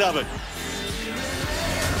 7.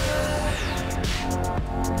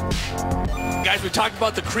 Guys, we talked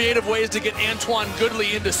about the creative ways to get Antoine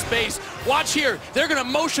Goodley into space. Watch here. They're going to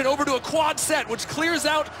motion over to a quad set, which clears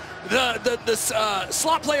out the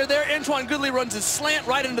slot player there. Antoine Goodley runs his slant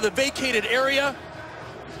right into the vacated area.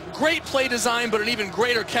 Great play design, but an even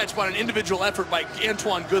greater catch by an individual effort by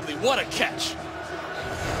Antoine Goodley. What a catch.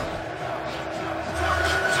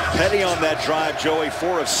 Petty on that drive, Joey,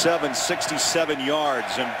 4 of 7, 67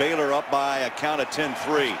 yards, and Baylor up by a count of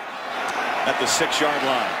 10-3 at the 6-yard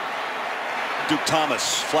line. Duke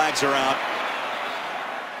Thomas flags her out.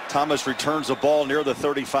 Thomas returns the ball near the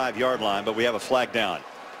 35-yard line, but we have a flag down.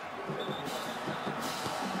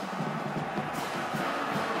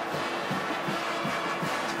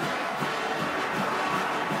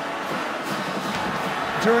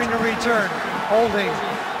 During the return, holding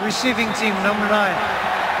receiving team number 9.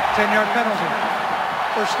 10-yard penalty.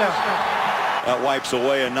 First down. That wipes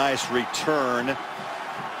away a nice return.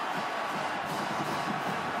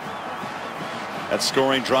 That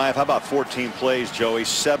scoring drive, how about 14 plays, Joey?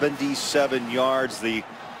 77 yards. The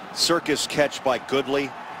circus catch by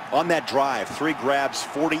Goodley. On that drive, 3 grabs,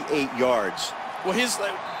 48 yards. Well,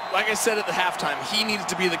 like I said at the halftime, he needed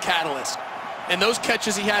to be the catalyst. And those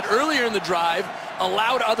catches he had earlier in the drive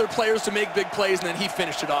allowed other players to make big plays, and then he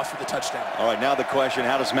finished it off for the touchdown. All right, now the question,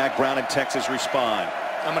 how does Mack Brown in Texas respond?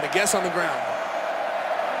 I'm going to guess on the ground.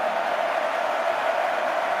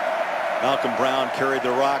 Malcolm Brown carried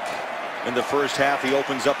the rock in the first half. He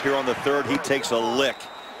opens up here on the 3rd. He takes a lick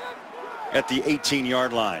at the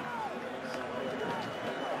 18-yard line.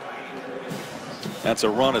 That's a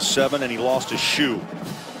run of 7, and he lost his shoe.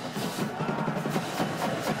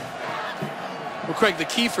 Well, Craig, the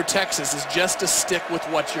key for Texas is just to stick with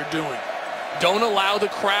what you're doing. Don't allow the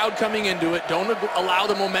crowd coming into it. Don't allow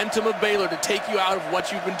the momentum of Baylor to take you out of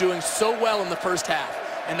what you've been doing so well in the first half,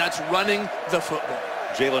 and that's running the football.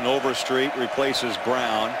 Jalen Overstreet replaces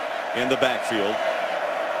Brown in the backfield.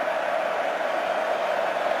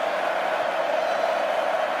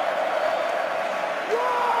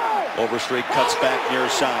 Overstreet cuts back near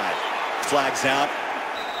side. Flags out.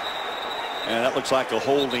 And that looks like a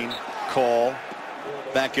holding call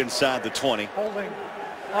back inside the 20. Holding.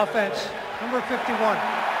 Offense. Number 51.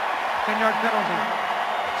 10-yard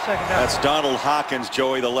penalty. Second down. That's Donald Hawkins,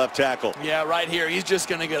 Joey, the left tackle. Yeah, right here. He's just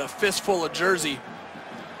going to get a fistful of jersey.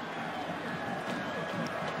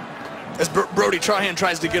 As Brody Trahan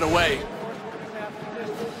tries to get away.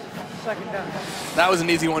 Second down. That was an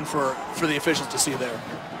easy one for the officials to see there.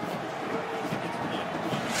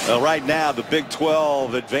 Well, right now, the Big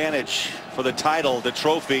 12 advantage for the title, the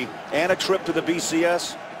trophy, and a trip to the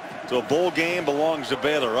BCS. So a bowl game belongs to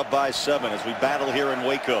Baylor, up by 7 as we battle here in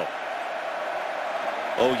Waco.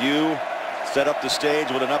 OU set up the stage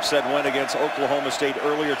with an upset win against Oklahoma State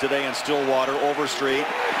earlier today in Stillwater. Overstreet,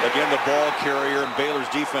 again the ball carrier, and Baylor's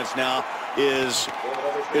defense now is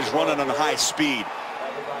running on high speed.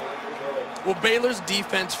 Well, Baylor's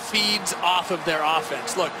defense feeds off of their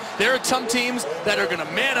offense. Look, there are some teams that are going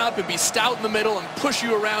to man up and be stout in the middle and push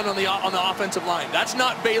you around on the offensive line. That's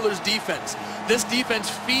not Baylor's defense. This defense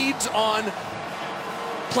feeds on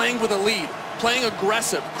playing with a lead, playing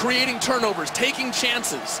aggressive, creating turnovers, taking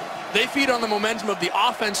chances. They feed on the momentum of the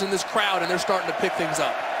offense in this crowd, and they're starting to pick things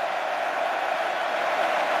up.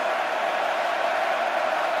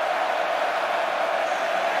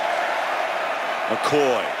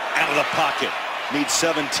 McCoy out of the pocket, needs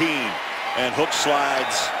 17, and hook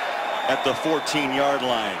slides at the 14-yard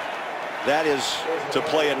line. That is to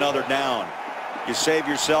play another down. You save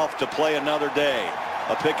yourself to play another day.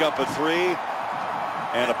 A pickup of 3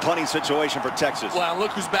 and a punting situation for Texas. Well,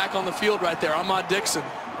 look who's back on the field right there. Ahmad Dixon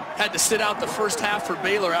had to sit out the first half for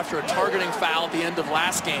Baylor after a targeting foul at the end of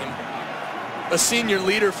last game. A senior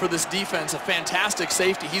leader for this defense, a fantastic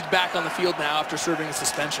safety. He's back on the field now after serving a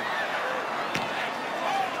suspension.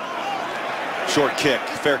 Short kick,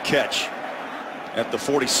 fair catch at the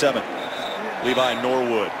 47. Levi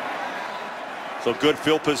Norwood. So good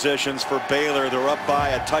field positions for Baylor. They're up by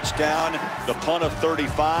a touchdown, the punt of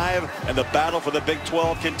 35, and the battle for the Big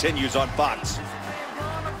 12 continues on Fox.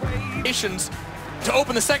 To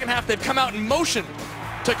open the second half, they've come out in motion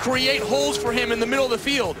to create holes for him in the middle of the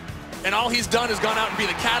field. And all he's done is gone out and be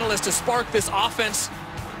the catalyst to spark this offense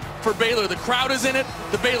for Baylor. The crowd is in it.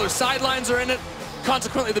 The Baylor sidelines are in it.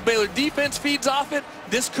 Consequently, the Baylor defense feeds off it.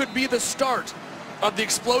 This could be the start of the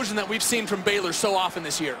explosion that we've seen from Baylor so often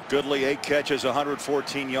this year. Goodley, 8 catches,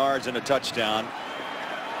 114 yards, and a touchdown.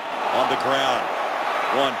 On the ground,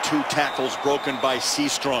 1-2 tackles broken by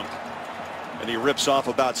Seastrunk. And he rips off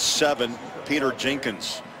about 7. Peter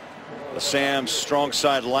Jenkins, the Sam's strong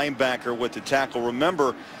side linebacker, with the tackle.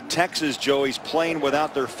 Remember, Texas, Joey's playing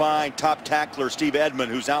without their fine top tackler, Steve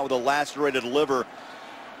Edmond, who's out with a lacerated liver.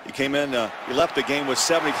 He came in, he left the game with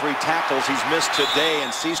 73 tackles. He's missed today,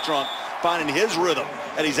 and Seastrunk finding his rhythm,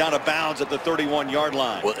 and he's out of bounds at the 31-yard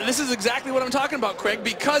line. Well, this is exactly what I'm talking about, Craig.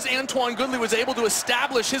 Because Antoine Goodley was able to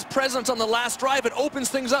establish his presence on the last drive, it opens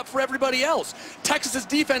things up for everybody else. Texas's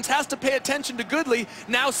defense has to pay attention to Goodley.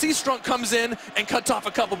 Now Seastrunk comes in and cuts off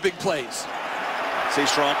a couple big plays.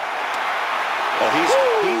 Seastrunk.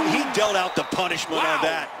 Oh, he dealt out the punishment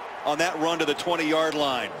on that run to the 20-yard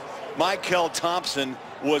line. Michael Thompson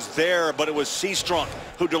was there, but it was Seastrunk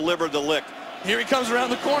who delivered the lick. Here he comes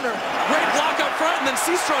around the corner. Great block up front, and then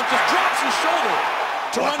Seastrunk just drops his shoulder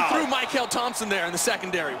to run through Michael Thompson there in the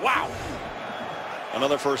secondary. Wow.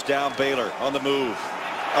 Another first down, Baylor on the move.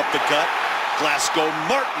 Up the gut, Glasgow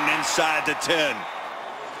Martin inside the 10.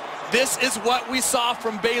 This is what we saw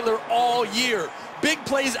from Baylor all year. Big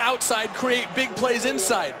plays outside create big plays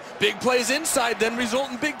inside. Big plays inside then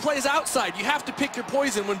result in big plays outside. You have to pick your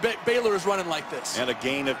poison when Baylor is running like this. And a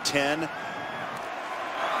gain of 10.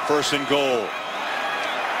 First and goal.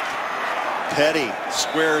 Petty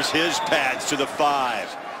squares his pads to the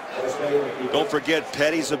 5. Don't forget,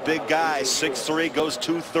 Petty's a big guy. 6'3", goes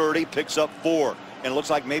 230, picks up 4. And it looks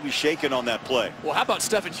like maybe shaken on that play. Well, how about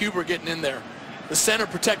Stephen Huber getting in there? The center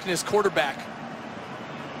protecting his quarterback.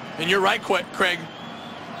 And you're right, Craig.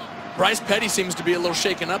 Bryce Petty seems to be a little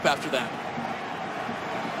shaken up after that.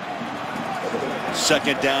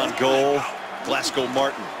 Second down goal. Glasgow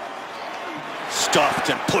Martin. Stuffed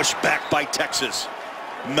and pushed back by Texas.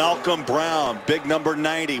 Malcolm Brown, big number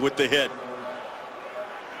 90, with the hit.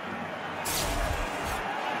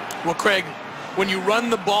 Well, Craig, when you run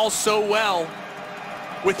the ball so well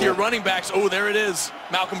with your running backs, oh, there it is.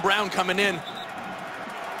 Malcolm Brown coming in.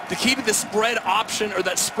 The key to the spread option, or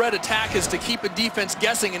that spread attack, is to keep a defense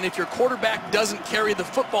guessing. And if your quarterback doesn't carry the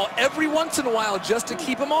football every once in a while just to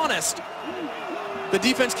keep him honest, the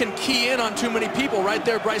defense can key in on too many people. Right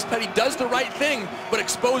there, Bryce Petty does the right thing, but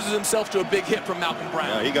exposes himself to a big hit from Malcolm Brown.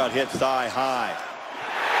 Yeah, he got hit thigh high.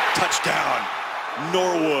 Touchdown,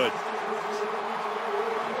 Norwood.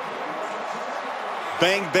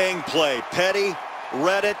 Bang, bang play. Petty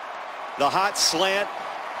read it. The hot slant.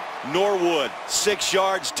 Norwood, 6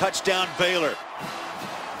 yards, touchdown Baylor.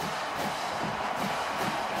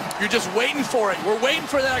 You're just waiting for it. We're waiting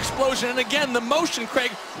for that explosion. And again, the motion,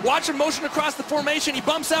 Craig, watch him motion across the formation. He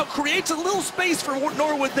bumps out, creates a little space for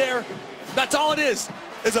Norwood there. That's all it is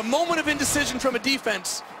a moment of indecision from a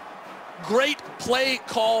defense. Great play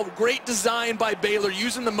call, great design by Baylor,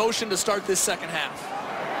 using the motion to start this second half.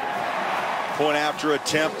 Point after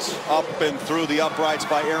attempt up and through the uprights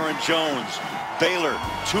by Aaron Jones. Baylor,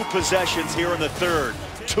 2 possessions here in the third,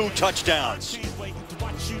 2 touchdowns.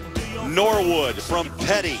 Norwood from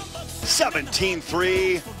Petty,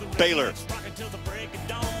 17-3, Baylor.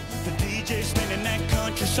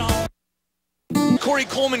 Corey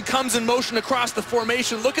Coleman comes in motion across the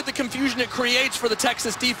formation. Look at the confusion it creates for the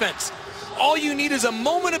Texas defense. All you need is a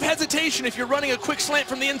moment of hesitation if you're running a quick slant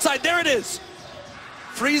from the inside. There it is.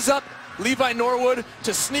 Frees up Levi Norwood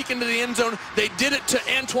to sneak into the end zone. They did it to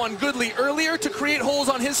Antoine Goodley earlier to create holes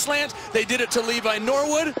on his slant. They did it to Levi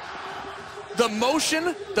Norwood. The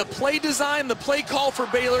motion, the play design, the play call for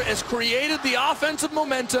Baylor has created the offensive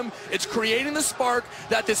momentum. It's creating the spark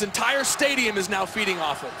that this entire stadium is now feeding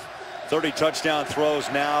off of. 30 touchdown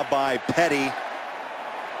throws now by Petty.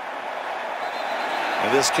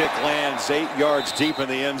 And this kick lands 8 yards deep in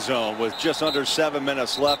the end zone with just under 7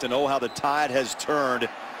 minutes left. And oh, how the tide has turned.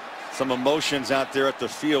 Some emotions out there at the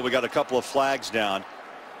field. We got a couple of flags down.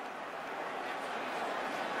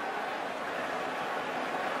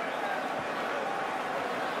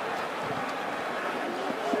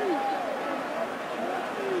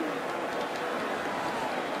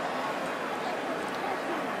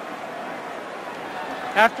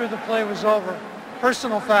 After the play was over,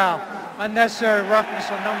 personal foul, unnecessary roughness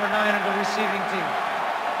on number 9 of the receiving team.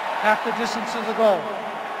 Half the distance of the goal,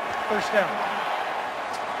 first down.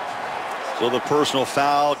 So the personal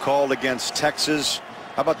foul called against Texas.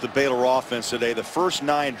 How about the Baylor offense today? The first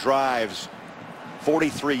 9 drives,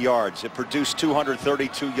 43 yards. It produced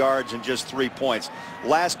 232 yards and just 3 points.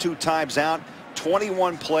 Last 2 times out,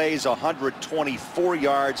 21 plays, 124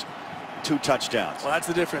 yards. 2 touchdowns. Well, that's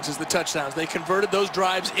the difference, is the touchdowns. They converted those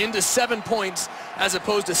drives into 7 points as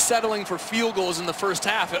opposed to settling for field goals in the first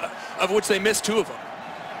half, of which they missed 2 of them.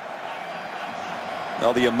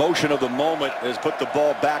 Now the emotion of the moment has put the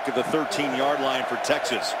ball back at the 13-yard line for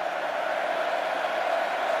Texas.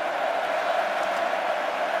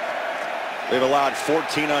 They've allowed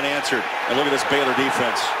 14 unanswered. And look at this Baylor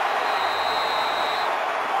defense.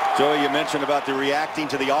 Joey, you mentioned about the reacting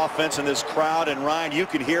to the offense in this crowd, and Ryan, you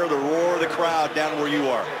can hear the roar of the crowd down where you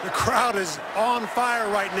are. The crowd is on fire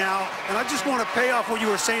right now, and I just want to pay off what you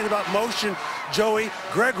were saying about motion, Joey.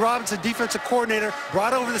 Greg Robinson, defensive coordinator,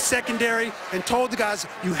 brought over the secondary and told the guys,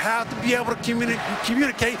 you have to be able to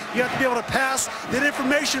communicate. You have to be able to pass that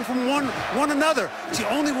information from one another. It's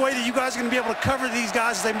the only way that you guys are going to be able to cover these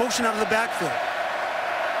guys as they motion out of the backfield.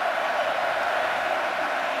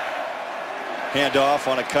 Handoff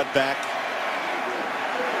on a cutback.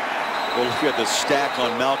 Well, look at the stack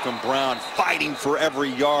on Malcolm Brown, fighting for every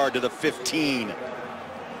yard to the 15.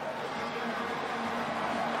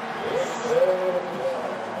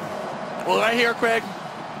 Well, right here, Craig,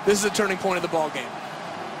 this is a turning point of the ball game.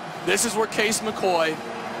 This is where Case McCoy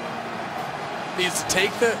needs to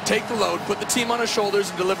take the load, put the team on his shoulders,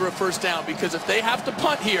 and deliver a first down. Because if they have to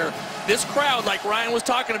punt here, this crowd, like Ryan was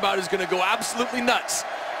talking about, is going to go absolutely nuts.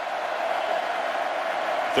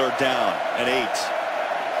 3rd down and 8.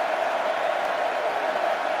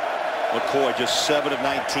 McCoy just 7 of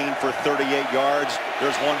 19 for 38 yards.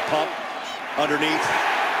 There's one pump underneath.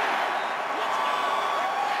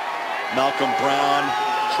 Malcolm Brown,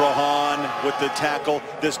 Trahan with the tackle.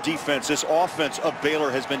 This defense, this offense of Baylor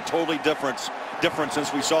has been totally different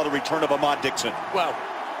since we saw the return of Ahmad Dixon. Well,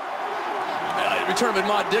 return of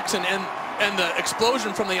Ahmad Dixon and the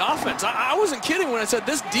explosion from the offense. I wasn't kidding when I said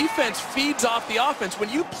this defense feeds off the offense. When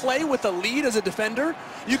you play with a lead as a defender,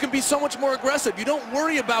 you can be so much more aggressive. You don't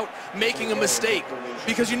worry about making a mistake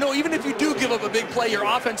because you know even if you do give up a big play, your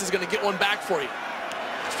offense is going to get one back for you.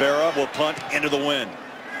 Farah will punt into the wind.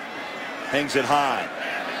 Hangs it high.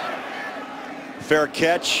 Fair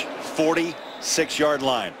catch, 46-yard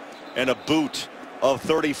line. And a boot of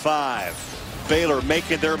 35. Baylor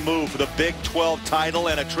making their move for the Big 12 title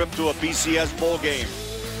and a trip to a BCS bowl game.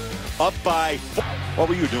 Up by 4. What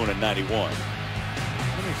were you doing in 91? Let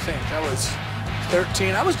me think. I was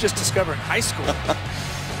 13. I was just discovering high school.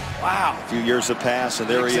 Wow. A few years have passed, and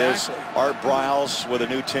there exactly. he is. Art Briles with a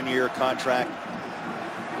new 10-year contract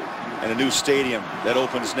and a new stadium that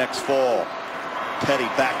opens next fall. Petty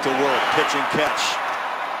back to work, pitch and catch.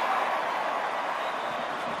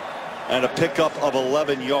 And a pickup of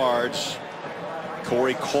 11 yards.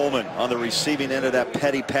 Corey Coleman on the receiving end of that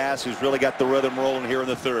Petty pass, who's really got the rhythm rolling here in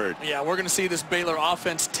the 3rd. Yeah, we're going to see this Baylor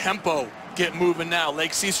offense tempo get moving now.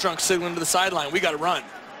 Lake Seastrunk signaling to the sideline. We got to run.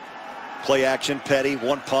 Play action, Petty,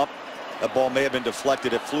 one pump. That ball may have been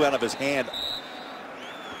deflected. It flew out of his hand.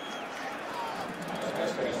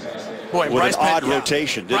 Boy, with Bryce an odd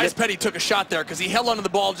rotation. Bryce Petty took a shot there because he held onto the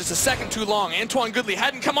ball just a second too long. Antoine Goodley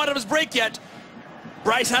hadn't come out of his break yet.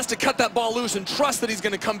 Bryce has to cut that ball loose and trust that he's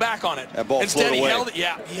going to come back on it. That ball Instead, flew away.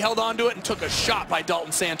 he held on to it and took a shot by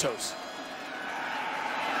Dalton Santos.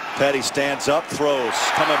 Petty stands up, throws,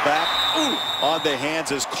 coming back. Ooh. On the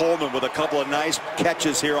hands is Coleman with a couple of nice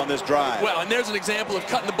catches here on this drive. Well, and there's an example of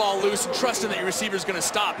cutting the ball loose and trusting that your receiver's going to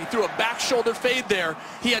stop. He threw a back shoulder fade there.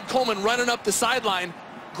 He had Coleman running up the sideline.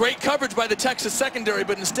 Great coverage by the Texas secondary,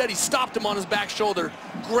 but instead he stopped him on his back shoulder.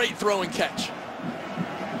 Great throw and catch.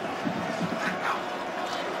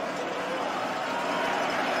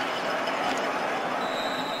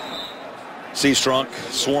 Seastrunk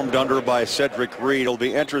swarmed under by Cedric Reed. It'll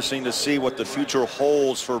be interesting to see what the future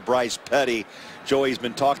holds for Bryce Petty. Joey's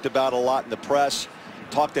been talked about a lot in the press.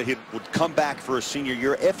 Talked that he would come back for a senior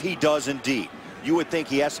year if he does indeed. You would think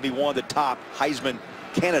he has to be one of the top Heisman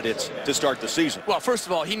candidates to start the season. Well, first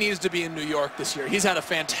of all, he needs to be in New York this year. He's had a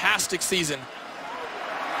fantastic season.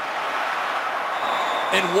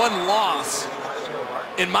 And one loss,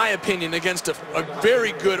 in my opinion, against a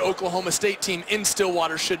very good Oklahoma State team in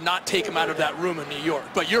Stillwater should not take him out of that room in New York.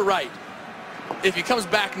 But you're right. If he comes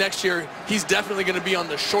back next year, he's definitely going to be on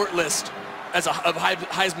the short list of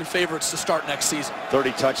Heisman favorites to start next season.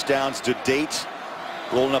 30 touchdowns to date.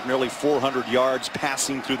 Rolling up nearly 400 yards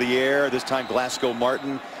passing through the air. This time Glasgow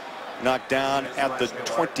Martin knocked down at the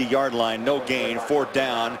 20-yard line. No gain, 4th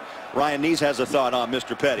down. Ryan Neese has a thought on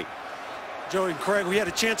Mr. Petty. Joey and Craig, we had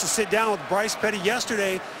a chance to sit down with Bryce Petty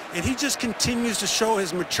yesterday, and he just continues to show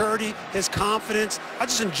his maturity, his confidence. I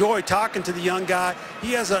just enjoy talking to the young guy.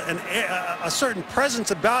 He has a certain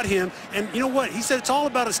presence about him, and you know what? He said it's all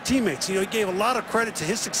about his teammates. You know, he gave a lot of credit to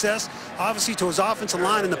his success, obviously to his offensive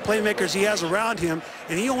line and the playmakers he has around him,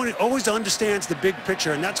 and he always understands the big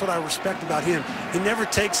picture, and that's what I respect about him. He never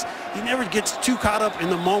gets too caught up in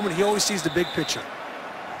the moment. He always sees the big picture.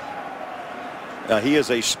 He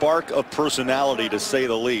is a spark of personality, to say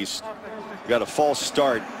the least. Got a false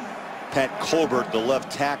start. Pat Colbert, the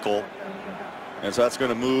left tackle. And so that's going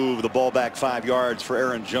to move the ball back 5 yards for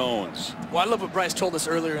Aaron Jones. Well, I love what Bryce told us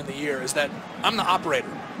earlier in the year is that I'm the operator.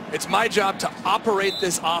 It's my job to operate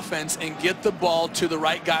this offense and get the ball to the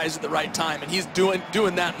right guys at the right time. And he's doing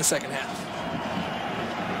that in the second half.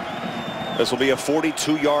 This will be a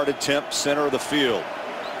 42-yard attempt, center of the field.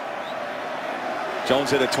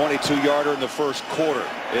 Jones hit a 22-yarder in the first quarter.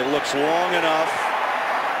 It looks long enough.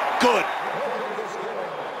 Good.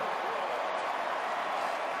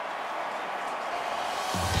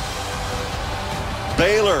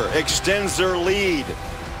 Baylor extends their lead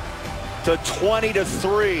to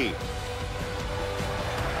 20-3.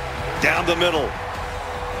 Down the middle.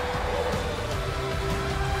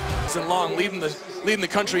 And Long leading the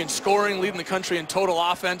country in scoring, leading the country in total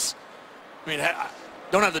offense. I mean,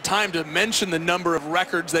 don't have the time to mention the number of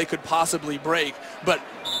records they could possibly break, but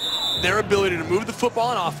their ability to move the football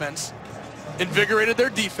on offense, invigorated their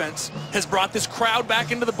defense, has brought this crowd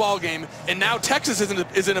back into the ball game, and now Texas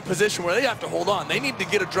is in a position where they have to hold on. They need to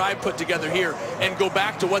get a drive put together here and go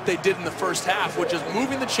back to what they did in the first half, which is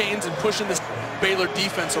moving the chains and pushing this Baylor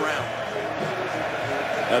defense around.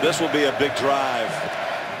 Now this will be a big drive,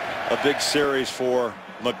 a big series for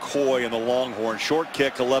McCoy and the Longhorns. Short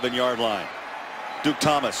kick, 11-yard line. Duke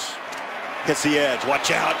Thomas hits the edge.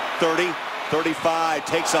 Watch out. 30, 35,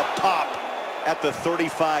 takes a pop at the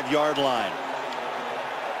 35-yard line.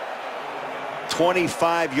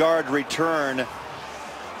 25-yard return.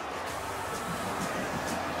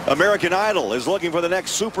 American Idol is looking for the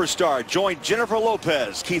next superstar. Join Jennifer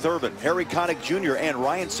Lopez, Keith Urban, Harry Connick Jr., and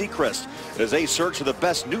Ryan Seacrest as they search for the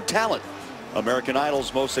best new talent. American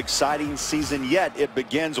Idol's most exciting season yet. It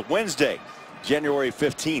begins Wednesday, January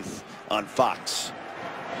 15th. On Fox.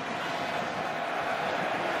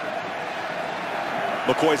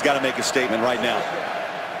 McCoy's got to make a statement right now.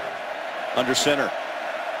 Under center.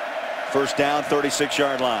 First down,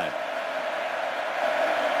 36-yard line.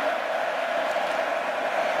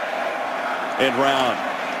 End round.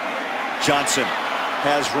 Johnson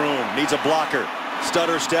has room, needs a blocker.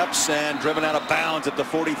 Stutter steps and driven out of bounds at the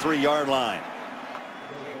 43-yard line.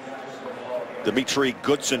 Dimitri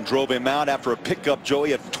Goodson drove him out after a pickup,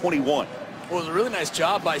 Joey, at 21. Well, it was a really nice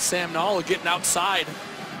job by Sam Hall getting outside.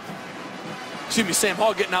 Sam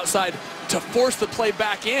Hall getting outside to force the play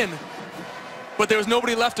back in. But there was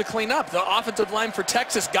nobody left to clean up. The offensive line for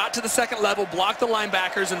Texas got to the second level, blocked the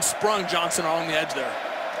linebackers, and sprung Johnson along the edge there.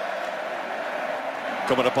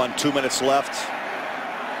 Coming up on 2 minutes left.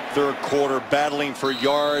 Third quarter, battling for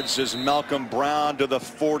yards is Malcolm Brown to the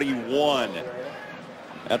 41.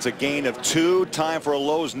 That's a gain of 2. Time for a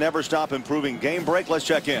Lowe's Never Stop Improving game break. Let's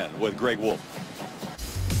check in with Greg Wolf.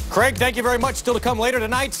 Craig, thank you very much. Still to come later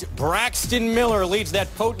tonight, Braxton Miller leads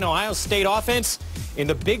that potent Ohio State offense in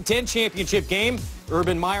the Big Ten championship game.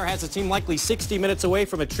 Urban Meyer has the team likely 60 minutes away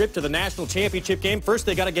from a trip to the national championship game. First,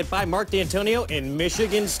 they got to get by Mark D'Antonio in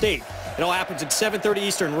Michigan State. It all happens at 7:30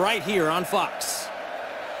 Eastern right here on Fox.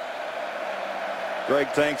 Greg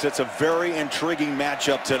thinks it's a very intriguing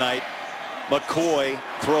matchup tonight. McCoy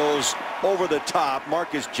throws over the top.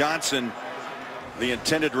 Marcus Johnson, the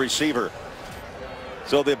intended receiver.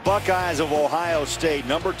 So the Buckeyes of Ohio State,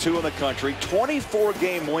 #2 in the country,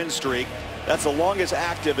 24-game win streak. That's the longest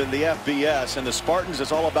active in the FBS. And the Spartans,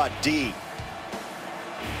 it's all about D.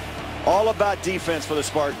 All about defense for the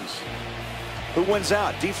Spartans. Who wins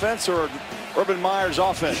out, defense or Urban Meyer's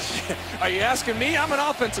offense? Are you asking me? I'm an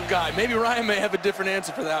offensive guy. Maybe Ryan may have a different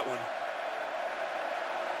answer for that one.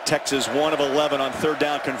 Texas 1 of 11 on third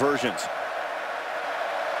down conversions.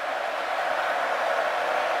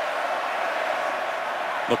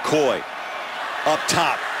 McCoy up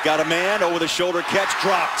top, got a man, over the shoulder catch,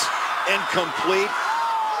 dropped, incomplete.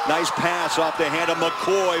 Nice pass off the hand of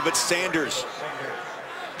McCoy, but Sanders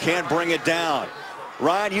can't bring it down.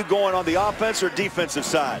 Ryan, you going on the offense or defensive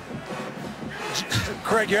side?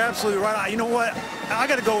 Craig, you're absolutely right. You know what? I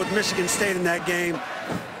got to go with Michigan State in that game.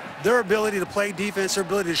 Their ability to play defense, their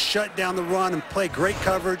ability to shut down the run and play great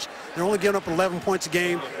coverage. They're only giving up 11 points a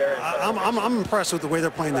game. I'm impressed with the way they're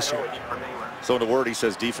playing this year. So in a word, he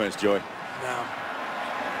says defense, Joey. No.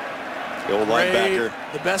 The old linebacker.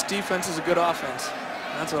 The best defense is a good offense.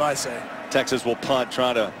 That's what I say. Texas will punt,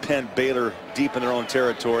 trying to pin Baylor deep in their own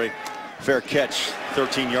territory. Fair catch,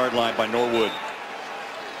 13-yard line by Norwood.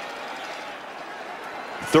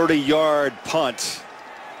 30-yard punt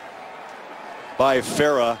by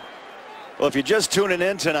Farah. Well, if you're just tuning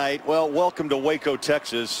in tonight, well, welcome to Waco,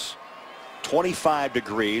 Texas. 25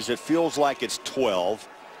 degrees. It feels like it's 12.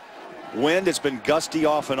 Wind, it's been gusty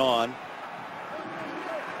off and on.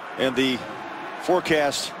 And the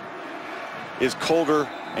forecast is colder,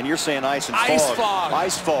 and you're saying ice and fog. Ice fog.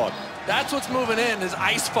 Ice fog. That's what's moving in, is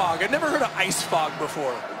ice fog. I've never heard of ice fog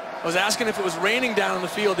before. I was asking if it was raining down on the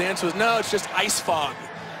field. The answer was no, it's just ice fog.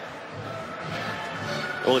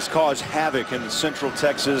 Well, it's caused havoc in central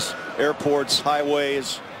Texas, airports,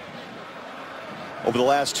 highways, over the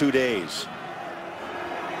last 2 days.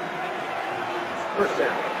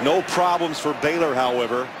 No problems for Baylor,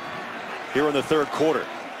 however, here in the third quarter.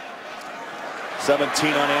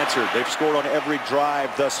 17 unanswered. They've scored on every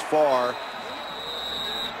drive thus far.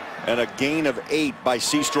 And a gain of 8 by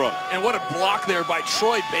Seastrunk. And what a block there by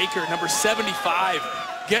Troy Baker, number 75,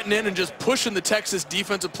 getting in and just pushing the Texas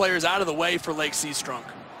defensive players out of the way for Lake Seastrunk.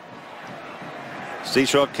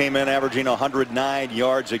 Seastrunk came in averaging 109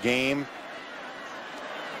 yards a game.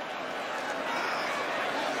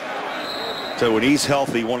 So when he's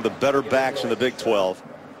healthy, one of the better backs in the Big 12.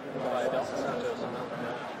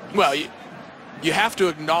 Well, you have to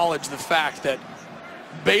acknowledge the fact that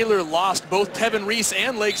Baylor lost both Tevin Reese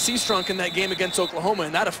and Lake Seastrunk in that game against Oklahoma,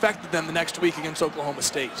 and that affected them the next week against Oklahoma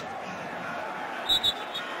State.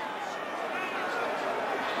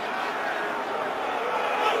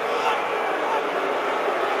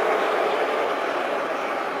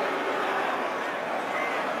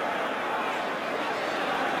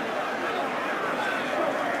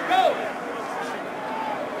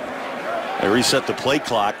 They reset the play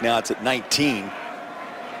clock. Now it's at 19.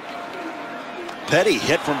 Petty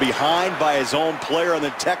hit from behind by his own player, and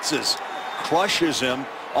then Texas crushes him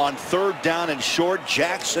on third down and short.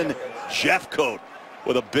 Jackson Jeffcoat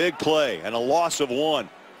with a big play and a loss of 1.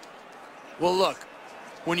 Well, look,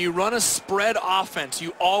 when you run a spread offense,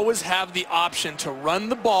 you always have the option to run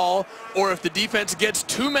the ball, or if the defense gets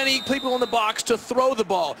too many people in the box, to throw the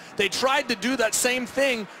ball. They tried to do that same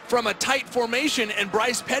thing from a tight formation, and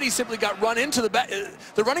Bryce Petty simply got run into the back.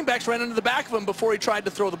 The running backs ran into the back of him before he tried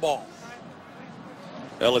to throw the ball.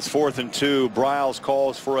 Well, it's 4th and 2. Briles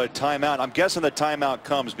calls for a timeout. I'm guessing the timeout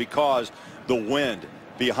comes because the wind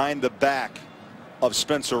behind the back of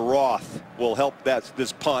Spencer Roth will help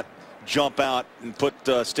this punt jump out and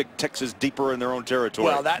stick Texas deeper in their own territory.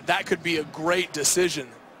 Well, that could be a great decision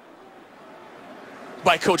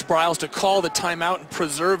by Coach Briles to call the timeout and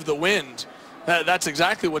preserve the wind. That's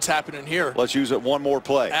exactly what's happening here. Let's use it one more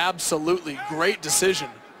play. Absolutely great decision.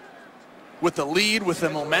 With the lead, with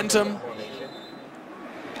the momentum.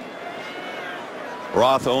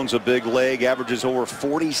 Roth owns a big leg, averages over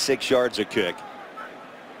 46 yards a kick.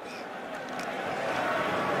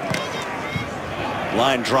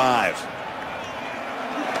 Line drive.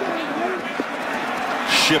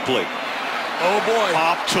 Shipley. Oh boy.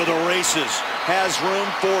 Off to the races. Has room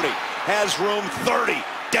 40. Has room 30.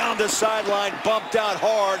 Down the sideline, bumped out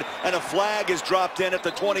hard, and a flag is dropped in at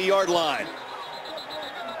the 20-yard line.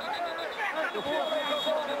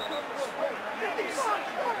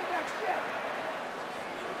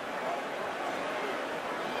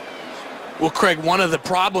 Well, Craig, one of the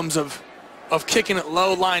problems of kicking it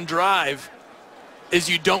low line drive is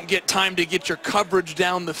you don't get time to get your coverage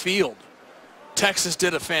down the field. Texas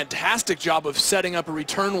did a fantastic job of setting up a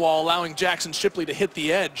return wall, allowing Jackson Shipley to hit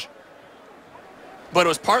the edge. But it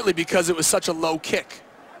was partly because it was such a low kick.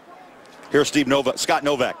 Here's Scott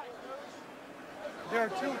Novak. There are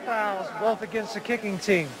 2 fouls, both against the kicking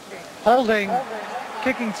team. Holding,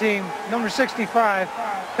 kicking team, number 65,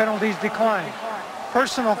 penalties declined.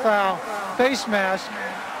 Personal foul, face mask,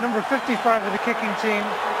 number 55 of the kicking team.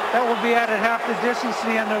 That will be added half the distance to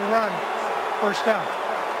the end of the run. First down.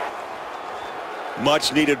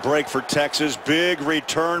 Much needed break for Texas. Big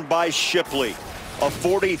return by Shipley. A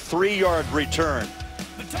 43-yard return.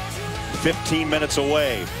 15 minutes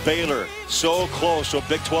away. Baylor so close to a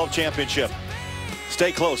Big 12 championship.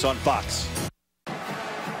 Stay close on Fox.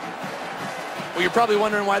 Well, you're probably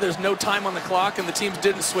wondering why there's no time on the clock and the teams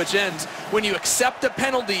didn't switch ends. When you accept a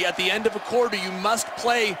penalty at the end of a quarter, you must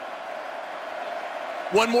play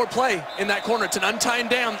one more play in that corner. It's an untimed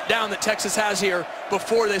down that Texas has here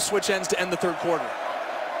before they switch ends to end the third quarter.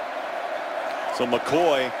 So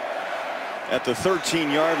McCoy at the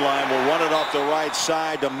 13-yard line will run it off the right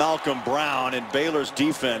side to Malcolm Brown, and Baylor's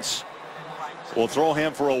defense will throw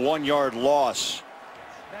him for a 1-yard loss.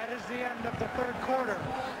 That is the end of the third quarter.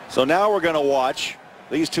 So now we're going to watch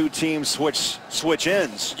these two teams switch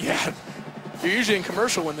ends. Yeah, you're usually in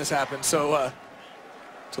commercial when this happens, so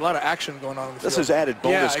it's a lot of action going on in the field. This is added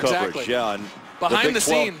bonus coverage. Exactly. Yeah, and behind the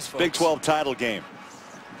scenes, folks. Big 12 title game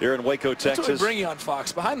here in Waco, Texas. That's what we bring you on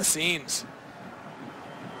Fox, behind the scenes.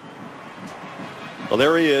 Well,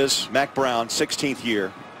 there he is, Mack Brown, 16th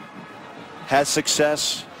year. Has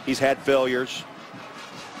success. He's had failures.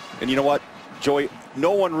 And you know what, Joey?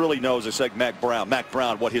 No one really knows except Mack Brown,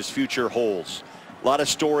 what his future holds. A lot of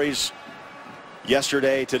stories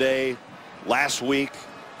yesterday, today, last week,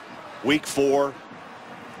 week 4,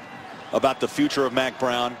 about the future of Mack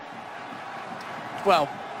Brown. Well,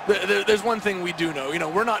 there's one thing we do know. You know,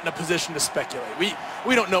 we're not in a position to speculate.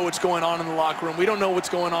 We don't know what's going on in the locker room. We don't know what's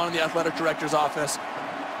going on in the athletic director's office.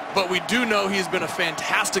 But we do know he's been a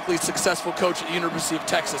fantastically successful coach at the University of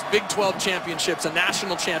Texas. Big 12 championships, a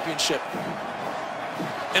national championship.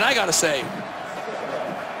 And I got to say,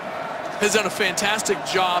 has done a fantastic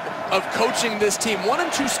job of coaching this team.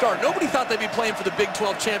 1-2 start. Nobody thought they'd be playing for the Big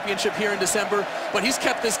 12 championship here in December, but he's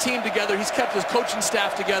kept this team together. He's kept his coaching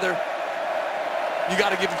staff together. You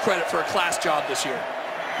got to give him credit for a class job this year.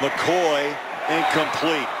 McCoy,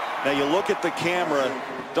 incomplete. Now you look at the camera.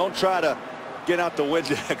 Don't try to get out the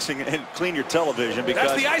Windex and clean your television,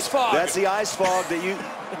 because that's the ice fog. That's the ice fog that you,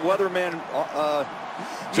 weatherman,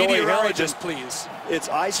 meteorologist, please. It's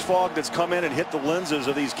ice fog that's come in and hit the lenses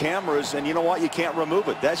of these cameras, and you know what? You can't remove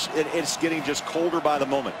it. It's getting just colder by the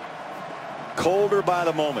moment. Colder by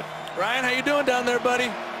the moment. Ryan, how you doing down there, buddy?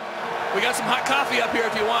 We got some hot coffee up here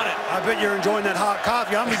if you want it. I bet you're enjoying that hot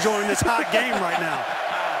coffee. I'm enjoying this hot game right now.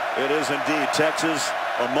 It is indeed. Texas,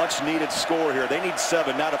 a much-needed score here. They need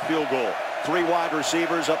 7, not a field goal. 3 wide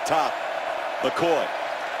receivers up top. McCoy,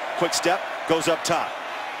 quick step, goes up top,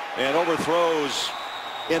 and overthrows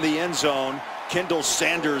in the end zone. Kendall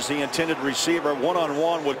Sanders, the intended receiver,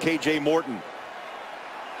 one-on-one with K.J. Morton.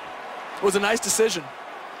 It was a nice decision.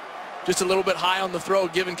 Just a little bit high on the throw,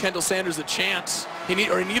 giving Kendall Sanders a chance. He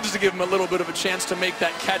needs to give him a little bit of a chance to make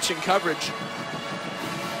that catch in coverage.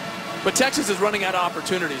 But Texas is running out of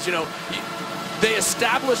opportunities. You know, they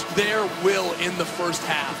established their will in the first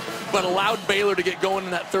half, but allowed Baylor to get going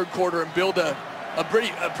in that third quarter and build a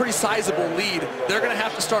pretty sizable lead. They're going to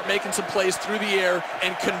have to start making some plays through the air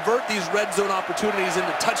and convert these red zone opportunities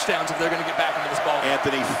into touchdowns if they're going to get back into this ball game.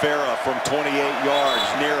 Anthony Farah from 28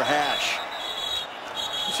 yards near hash.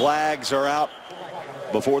 Flags are out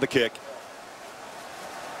before the kick.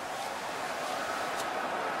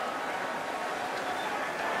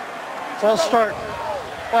 False start.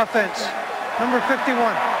 Offense. Number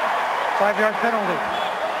 51. 5-yard penalty.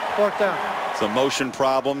 4th down. Some motion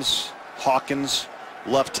problems. Hawkins,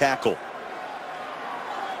 left tackle.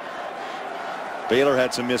 Baylor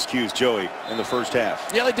had some miscues, Joey, in the first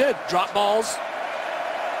half. Yeah, they did. Drop balls,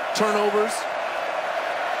 turnovers.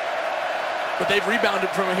 But they've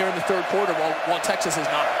rebounded from it here in the third quarter while Texas is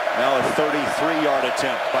not. Now a 33-yard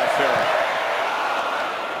attempt by Farah.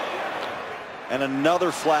 And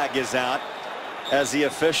another flag is out as the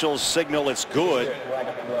officials signal it's good.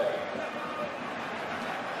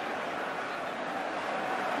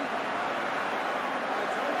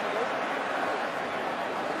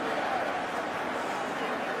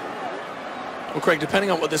 Well, Craig,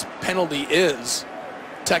 depending on what this penalty is,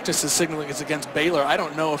 Texas is signaling it's against Baylor. I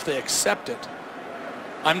don't know if they accept it.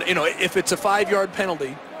 You know, if it's a 5-yard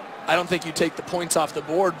penalty, I don't think you take the points off the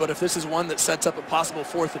board, but if this is one that sets up a possible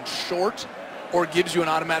 4th and short or gives you an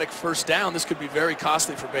automatic first down, this could be very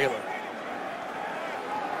costly for Baylor.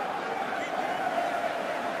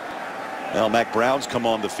 Now Mack Brown's come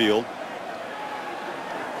on the field,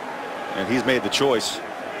 and he's made the choice.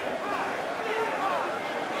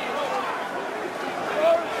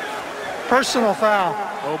 Personal foul.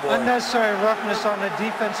 Oh boy. Unnecessary roughness on the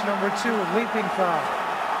defense, number 2, leaping foul.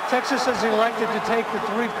 Texas has elected to take the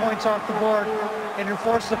 3 points off the board and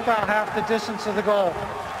enforce the foul half the distance of the goal.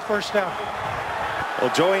 First down.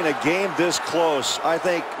 Well, Joey, in a game this close, I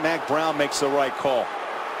think Mack Brown makes the right call.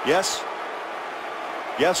 Yes?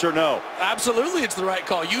 Yes or no? Absolutely, it's the right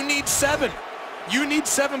call. You need 7. You need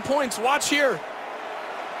 7 points. Watch here.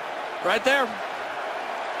 Right there.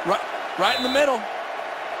 Right in the middle.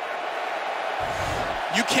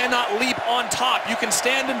 You cannot leap on top. You can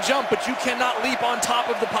stand and jump, but you cannot leap on top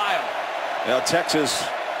of the pile. Now Texas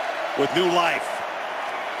with new life.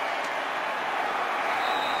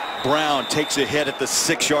 Brown takes a hit at the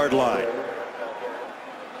 6-yard line.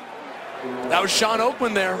 That was Sean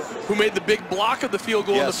Oakman there, who made the big block of the field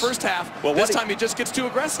goal in the first half. Well, this time he just gets too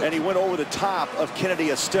aggressive. And he went over the top of Kennedy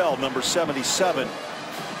Estelle, number 77.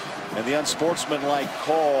 And the unsportsmanlike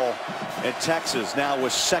call in Texas now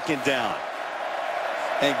was 2nd down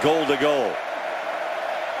and goal to go.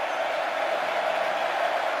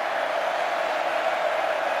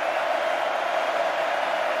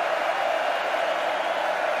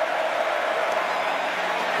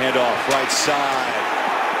 Handoff right side.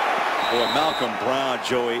 Boy, Malcolm Brown,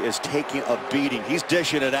 Joey, is taking a beating. He's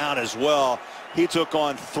dishing it out as well. He took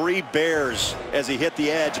on 3 Bears as he hit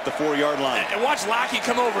the edge at the 4-yard line. And watch Lackey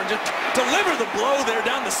come over and just deliver the blow there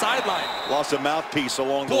down the sideline. Lost a mouthpiece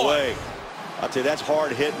along the way. I'll tell you, that's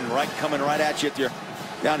hard hitting, right, coming right at you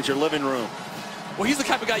down at your living room. Well, he's the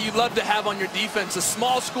type of guy you'd love to have on your defense. A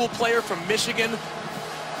small school player from Michigan.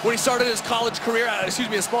 When he started his college career, a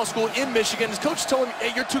small school in Michigan, his coach told him,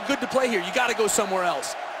 hey, you're too good to play here. You got to go somewhere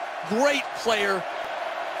else. Great player,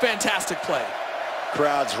 fantastic play.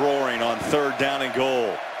 Crowds roaring on 3rd down and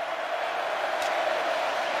goal.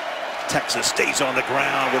 Texas stays on the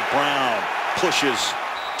ground with Brown. Pushes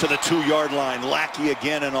to the 2-yard line. Lackey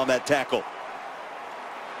again and on that tackle.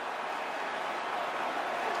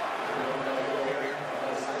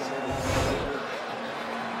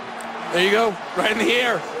 There you go, right in the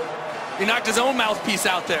air. He knocked his own mouthpiece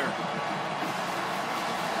out there.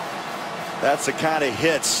 That's the kind of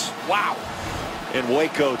hits. Wow. In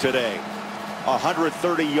Waco today.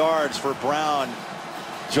 130 yards for Brown,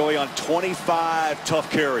 Joey, on 25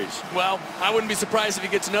 tough carries. Well, I wouldn't be surprised if he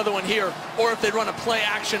gets another one here, or if they run a play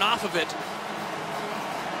action off of it.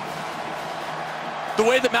 The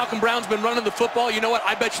way that Malcolm Brown's been running the football, you know what?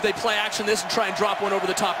 I bet you they play action this and try and drop one over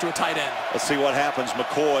the top to a tight end. Let's see what happens.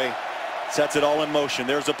 McCoy sets it all in motion.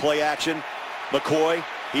 There's a play action. McCoy,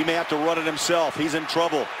 he may have to run it himself. He's in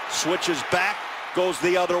trouble. Switches back, goes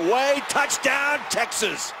the other way. Touchdown,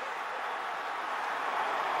 Texas.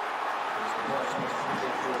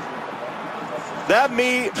 That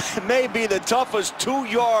may be the toughest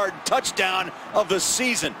 2-yard touchdown of the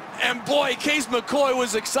season. And boy, Case McCoy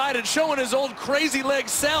was excited, showing his old crazy leg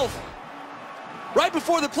self. Right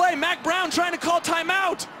before the play, Mack Brown trying to call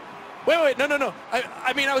timeout. Wait, no.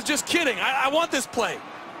 I was just kidding. I want this play.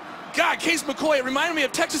 God, Case McCoy, it reminded me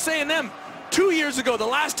of Texas A&M 2 years ago, the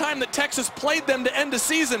last time that Texas played them to end the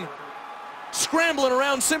season. Scrambling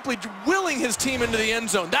around, simply willing his team into the end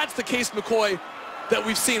zone. That's the Case McCoy that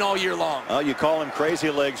we've seen all year long. Well, you call him crazy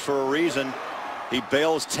legs for a reason. He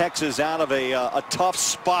bails Texas out of a tough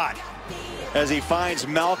spot as he finds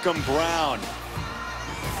Malcolm Brown.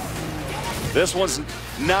 This one's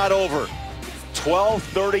not over.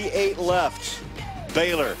 12:38 left.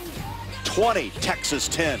 Baylor 20, Texas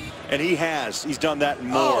 10. And he's done that and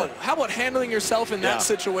more. Oh, how about handling yourself in that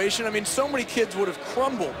situation? I mean, so many kids would have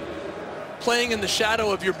crumbled playing in the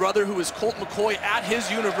shadow of your brother, who is Colt McCoy at his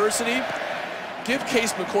university. Give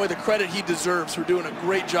Case McCoy the credit he deserves for doing a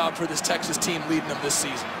great job for this Texas team leading them this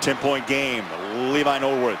season. 10-point game. Levi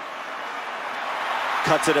Norwood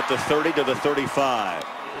cuts it at the 30 to the 35.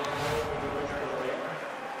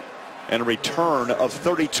 And a return of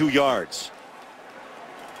 32 yards.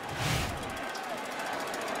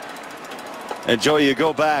 And Joey, you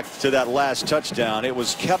go back to that last touchdown. It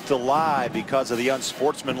was kept alive because of the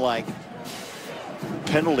unsportsmanlike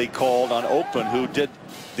penalty called on Oakland, who did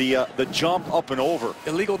the jump up and over.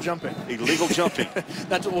 Illegal jumping. Illegal jumping.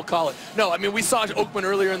 That's what we'll call it. No, I mean, we saw Oakland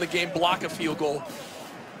earlier in the game block a field goal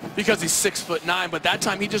because he's 6'9", but that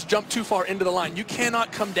time he just jumped too far into the line. You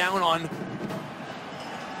cannot come down on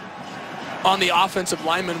on the offensive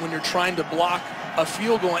lineman when you're trying to block a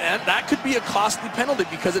field goal, and that could be a costly penalty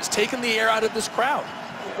because it's taken the air out of this crowd.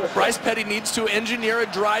 Bryce Petty needs to engineer a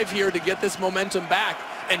drive here to get this momentum back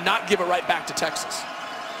and not give it right back to Texas.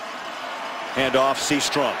 Handoff,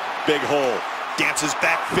 Seastrom, big hole, dances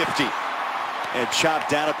back 50, and chopped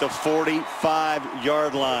down at the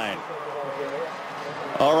 45-yard line.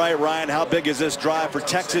 All right, Ryan, how big is this drive for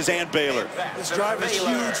Texas and Baylor? This drive is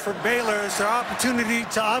huge for Baylor. It's their opportunity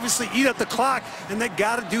to obviously eat up the clock, and they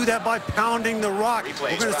got to do that by pounding the rock.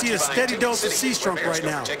 We're going to see a steady dose of Seastrom right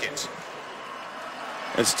now.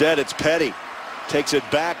 Instead, it's Petty. Takes it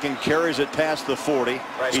back and carries it past the 40.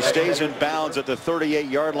 He stays in bounds at the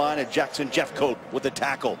 38-yard line, and Jackson Jeffcoat with the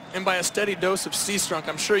tackle. And by a steady dose of Seastrom,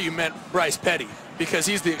 I'm sure you meant Bryce Petty, because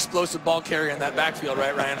he's the explosive ball carrier in that backfield,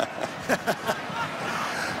 right, Ryan?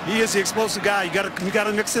 He is the explosive guy. You got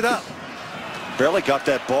to mix it up. Barely got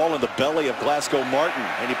that ball in the belly of Glasgow Martin,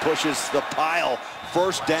 and he pushes the pile.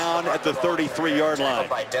 First down at the 33-yard line.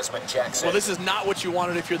 Well, this is not what you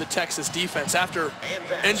wanted if you're the Texas defense. After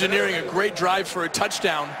engineering a great drive for a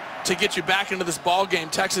touchdown to get you back into this ball game,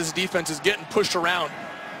 Texas defense is getting pushed around.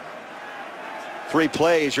 3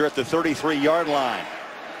 plays, you're at the 33-yard line.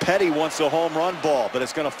 Petty wants the home run ball, but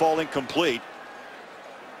it's going to fall incomplete.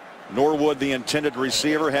 Norwood, the intended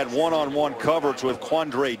receiver, had one-on-one coverage with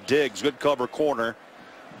Quandre Diggs. Good cover corner.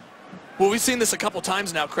 Well, we've seen this a couple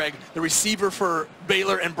times now, Craig. The receiver for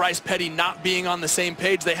Baylor and Bryce Petty not being on the same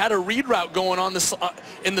page. They had a read route going on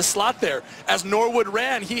in the slot there. As Norwood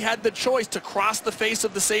ran, he had the choice to cross the face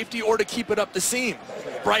of the safety or to keep it up the seam.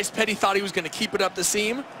 Bryce Petty thought he was going to keep it up the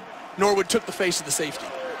seam. Norwood took the face of the safety.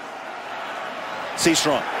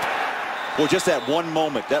 Seastrom. Well, just that one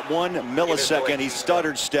moment, that 1 millisecond, he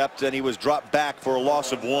stuttered, stepped, and he was dropped back for a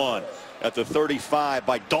loss of 1 at the 35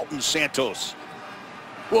 by Dalton Santos.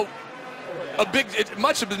 Well,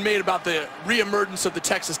 much has been made about the reemergence of the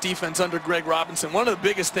Texas defense under Greg Robinson. One of the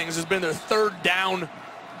biggest things has been their third down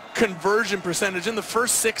conversion percentage. In the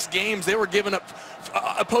first 6 games, they were giving up,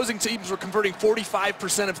 opposing teams were converting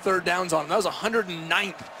 45% of third downs on them. That was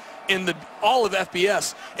 109th in all of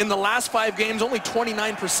FBS. In the last 5 games, only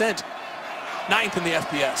 29%, 9th in the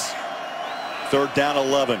FBS. Third down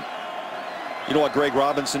 11. You know what Greg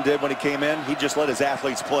Robinson did when he came in? He just let his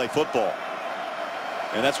athletes play football.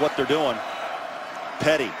 And that's what they're doing.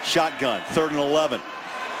 Petty, shotgun, 3rd and 11.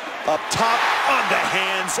 Up top, on the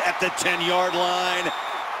hands at the 10-yard line.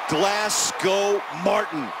 Glasgow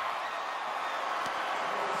Martin.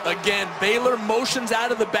 Again, Baylor motions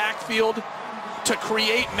out of the backfield to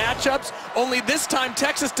create matchups, only this time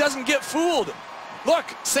Texas doesn't get fooled. Look,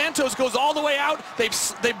 Santos goes all the way out.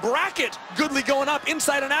 They bracket Goodley going up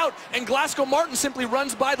inside and out, and Glasgow Martin simply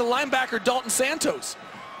runs by the linebacker Dalton Santos.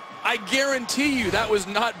 I guarantee you that was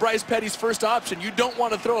not Bryce Petty's first option. You don't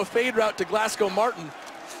want to throw a fade route to Glasgow Martin,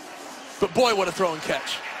 but boy, what a throw and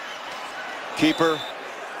catch. Keeper,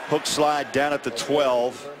 hook slide down at the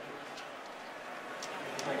 12.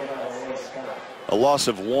 A loss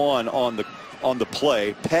of 1 on the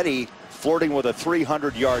play. Petty flirting with a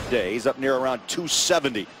 300-yard day. He's up near around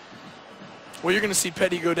 270. Well, you're going to see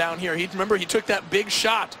Petty go down here. Remember, he took that big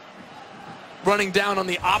shot running down on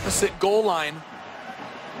the opposite goal line.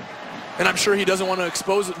 And I'm sure he doesn't want to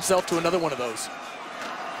expose himself to another one of those.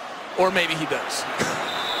 Or maybe he does.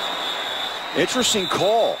 Interesting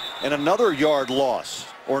call. And another yard loss,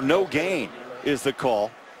 or no gain, is the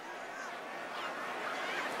call.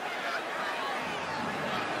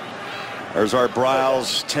 There's our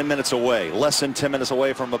Bryles 10 minutes away. Less than 10 minutes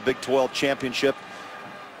away from a Big 12 championship.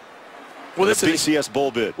 Well, this is BCS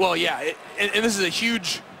bowl bid. Well, yeah, and this is a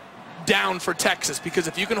huge down for Texas, because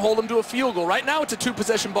if you can hold them to a field goal, right now it's a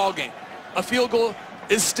 2-possession ball game. A field goal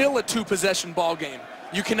is still a 2-possession ball game.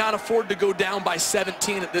 You cannot afford to go down by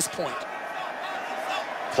 17 at this point.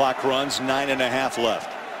 Clock runs, 9.5 left.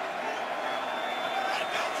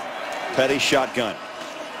 Petty shotgun.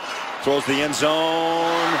 Throws the end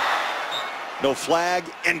zone. No flag,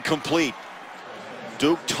 incomplete.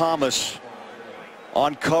 Duke Thomas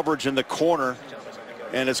on coverage in the corner,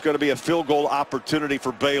 and it's going to be a field goal opportunity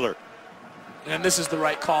for Baylor. And this is the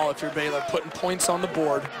right call if you're Baylor, putting points on the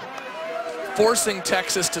board, forcing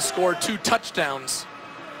Texas to score 2 touchdowns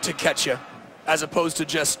to catch you, as opposed to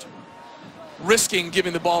just risking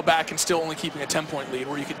giving the ball back and still only keeping a 10-point lead,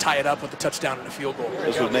 where you could tie it up with a touchdown and a field goal.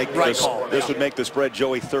 This would make this would make the spread,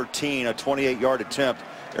 Joey, 13, a 28-yard attempt.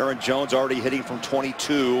 Aaron Jones already hitting from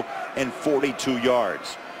 22 and 42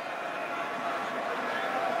 yards.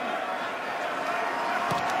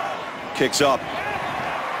 Kicks up.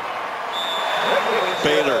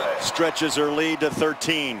 Baylor stretches her lead to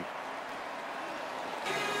 13.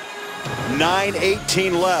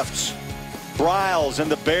 9:18 left. Briles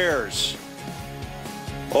and the Bears.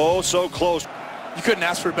 Oh, so close. You couldn't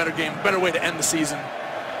ask for a better game, better way to end the season.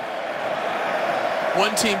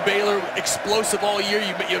 One team, Baylor, explosive all year.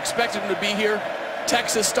 You expected them to be here.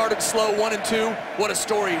 Texas started slow, 1-2. What a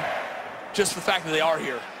story, just the fact that they are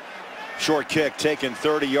here. Short kick taken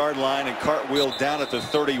 30-yard line and cartwheeled down at the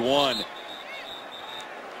 31.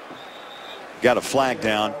 Got a flag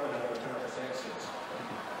down.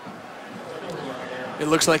 It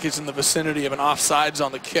looks like it's in the vicinity of an offsides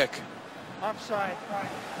on the kick. Offside.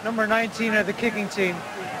 Number 19 of the kicking team.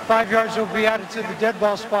 5 yards will be added to the dead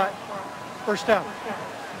ball spot. First down.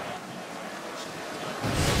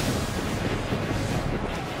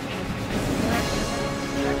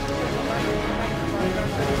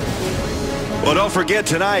 Well, don't forget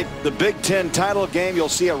tonight, the Big Ten title game. You'll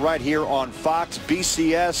see it right here on Fox.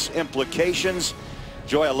 BCS implications.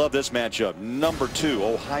 Joy, I love this matchup. Number 2,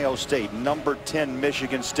 Ohio State. Number 10,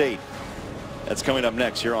 Michigan State. That's coming up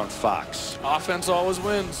next here on Fox. Offense always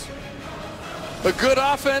wins. A good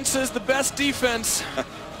offense is the best defense.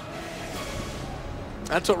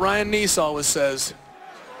 That's what Ryan Neese always says.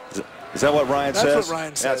 Is that what Ryan says? That's what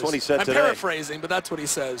Ryan says. That's what he said today. I'm paraphrasing, but that's what he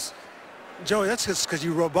says. Joey, that's just because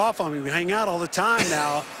you rub off on me. We hang out all the time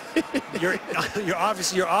now. you're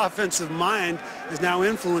obviously your offensive mind is now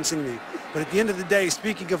influencing me. But at the end of the day,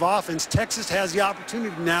 speaking of offense, Texas has the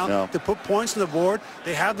opportunity now to put points on the board.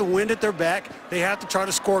 They have the wind at their back. They have to try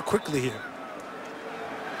to score quickly here.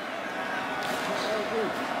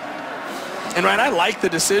 And Ryan, I like the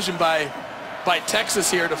decision by Texas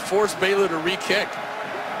here to force Baylor to re-kick.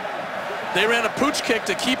 They ran a pooch kick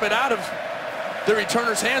to keep it out of the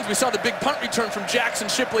returner's hands. We saw the big punt return from Jackson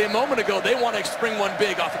Shipley a moment ago. They want to spring one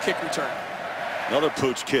big off a kick return. Another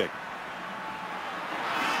pooch kick.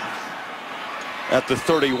 At the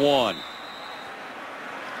 31.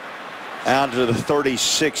 Out to the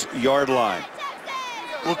 36-yard line.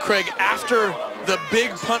 Well, Craig, after the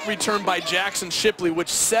big punt return by Jackson Shipley, which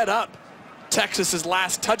set up Texas's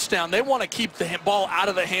last touchdown, they want to keep the ball out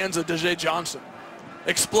of the hands of Deja Johnson.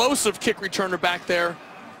 Explosive kick returner back there.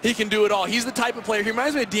 He can do it all. He's the type of player, he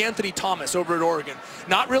reminds me of DeAnthony Thomas over at Oregon.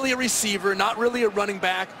 Not really a receiver, not really a running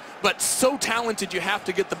back, but so talented you have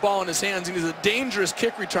to get the ball in his hands. And he's a dangerous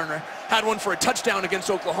kick returner. Had one for a touchdown against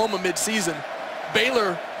Oklahoma midseason.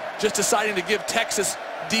 Baylor just deciding to give Texas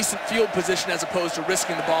decent field position as opposed to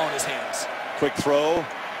risking the ball in his hands. Quick throw.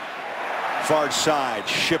 Far side,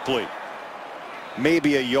 Shipley.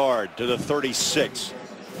 Maybe a yard to the 36.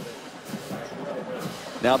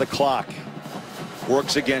 Now the clock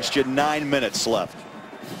works against you. 9 minutes left.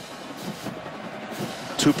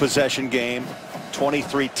 2-possession game.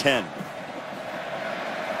 23-10.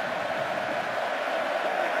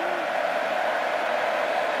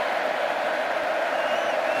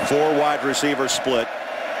 Four wide receiver split.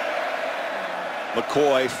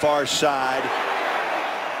 McCoy far side,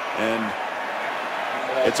 and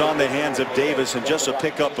it's on the hands of Davis, and just a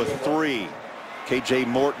pickup of 3. KJ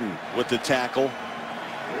Morton with the tackle.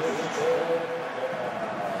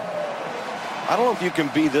 I don't know if you can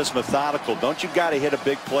be this methodical. Don't you got to hit a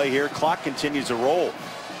big play here? Clock continues to roll.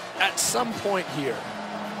 At some point here,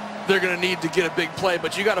 they're going to need to get a big play,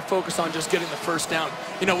 but you got to focus on just getting the first down.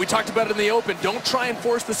 You know, we talked about it in the open. Don't try and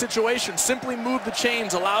force the situation. Simply move the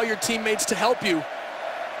chains. Allow your teammates to help you.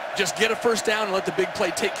 Just get a first down and let the big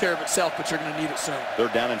play take care of itself, but you're going to need it soon.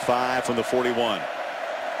 3rd down and 5 from the 41.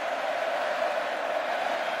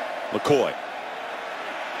 McCoy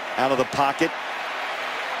out of the pocket.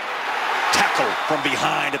 Tackle from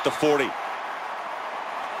behind at the 40.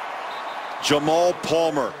 Jamal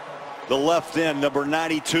Palmer, the left end, number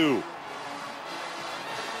 92.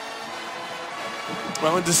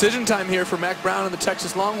 Well, in decision time here for Mac Brown and the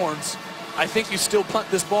Texas Longhorns, I think you still punt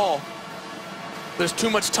this ball. There's too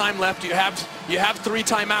much time left. You have 3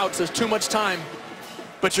 timeouts. There's too much time.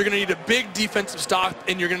 But you're going to need a big defensive stop,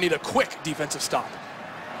 and you're going to need a quick defensive stop.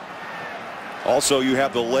 Also, you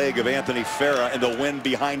have the leg of Anthony Farah and the wind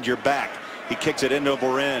behind your back. He kicks it into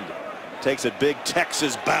a end. Takes a big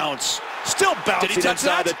Texas bounce. Still bouncing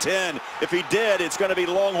inside the 10. If he did, it's going to be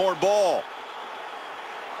Longhorn ball.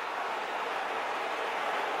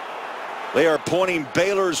 They are pointing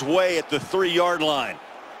Baylor's way at the 3-yard line.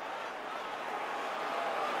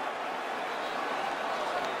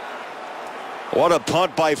 What a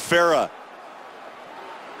punt by Farah.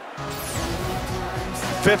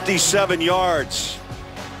 57 yards.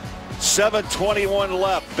 7:21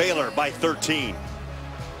 left. Baylor by 13.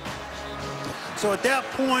 So at that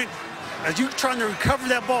point, as you're trying to recover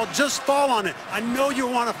that ball, just fall on it. I know you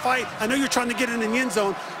want to fight. I know you're trying to get it in the end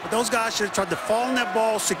zone, but those guys should have tried to fall on that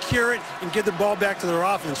ball, secure it, and give the ball back to their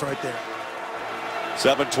offense right there.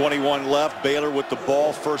 7:21 left. Baylor with the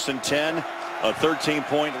ball, 1st and 10. A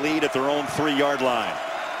 13-point lead at their own 3-yard line.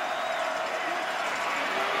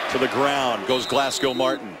 To the ground goes Glasgow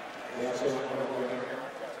Martin.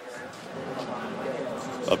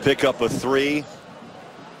 A pickup of 3.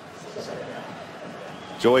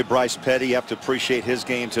 Joey Bryce Petty, you have to appreciate his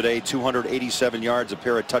game today. 287 yards, a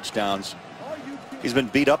pair of touchdowns. He's been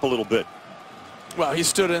beat up a little bit. Well, he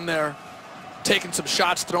stood in there, taking some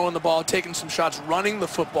shots, throwing the ball, taking some shots, running the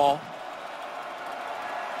football.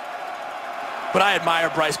 But I admire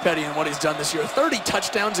Bryce Petty and what he's done this year. 30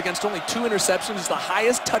 touchdowns against only 2 interceptions is the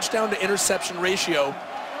highest touchdown to interception ratio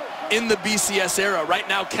in the BCS era. Right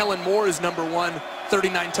now, Kellen Moore is number 1,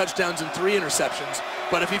 39 touchdowns and 3 interceptions.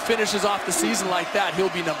 But if he finishes off the season like that, he'll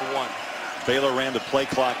be number 1. Baylor ran the play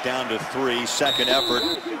clock down to 3. Second effort,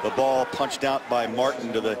 the ball punched out by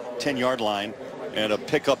Martin to the 10-yard line, and a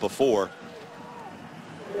pickup of 4.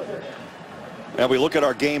 And we look at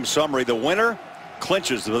our game summary. The winner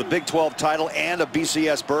clinches the Big 12 title and a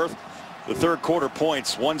BCS berth. The third quarter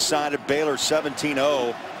points, one-sided. Baylor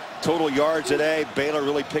 17-0. Total yards today, Baylor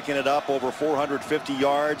really picking it up, over 450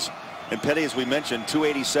 yards. And Petty, as we mentioned,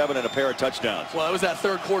 287 and a pair of touchdowns. Well, it was that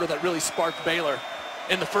third quarter that really sparked Baylor.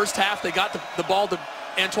 In the first half, they got the ball to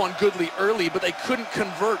Antoine Goodley early, but they couldn't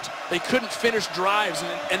convert. They couldn't finish drives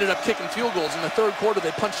and ended up kicking field goals. In the third quarter,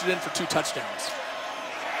 they punched it in for 2 touchdowns.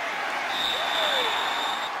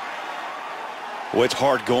 Well, it's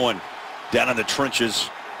hard going down in the trenches.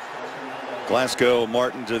 Glasgow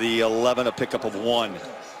Martin to the 11, a pickup of 1.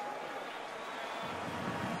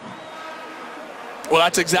 Well,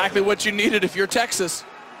 that's exactly what you needed if you're Texas.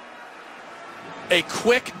 A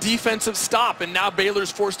quick defensive stop, and now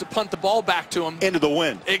Baylor's forced to punt the ball back to him. Into the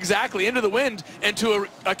wind. Exactly, into the wind, and to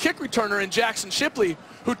a kick returner in Jackson Shipley,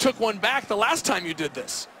 who took one back the last time you did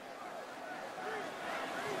this.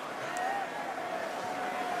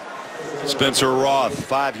 Spencer Roth,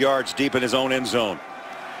 5 yards deep in his own end zone.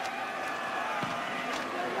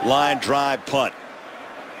 Line drive punt.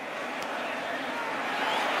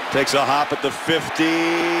 Takes a hop at the 50.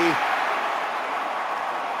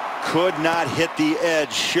 Could not hit the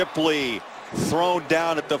edge. Shipley thrown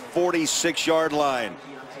down at the 46-yard line.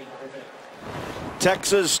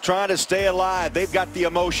 Texas trying to stay alive. They've got the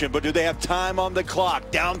emotion, but do they have time on the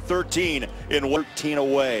clock? Down 13 in 13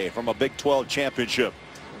 away from a Big 12 championship.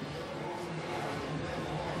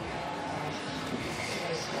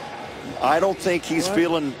 I don't think he's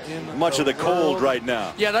feeling much of the cold right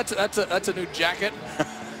now. Yeah, that's a new jacket.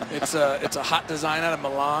 It's a hot design out of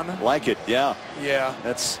Milan. Like it, yeah. Yeah.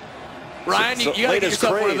 That's Ryan, you got to get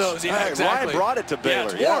yourself one of those. Yeah, exactly. Ryan brought it to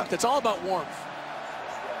Baylor. Yeah, it's warmth. It's all about warmth.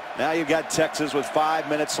 Now you've got Texas with 5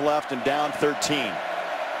 minutes left and down 13.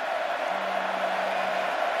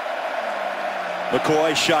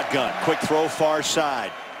 McCoy shotgun. Quick throw far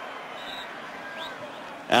side.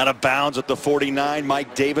 Out of bounds at the 49.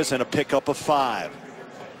 Mike Davis and a pickup of 5.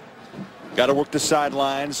 Got to work the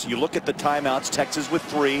sidelines. You look at the timeouts. Texas with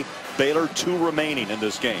 3. Baylor 2 remaining in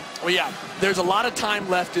this game. Well, yeah, there's a lot of time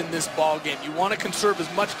left in this ball game. You want to conserve as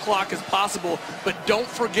much clock as possible, but don't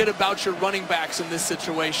forget about your running backs in this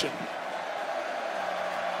situation.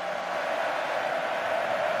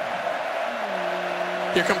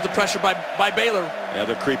 Here comes the pressure by Baylor. Yeah,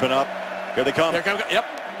 they're creeping up. Here they come. Here come. Yep.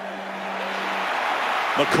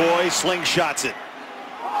 McCoy slingshots it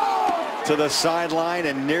to the sideline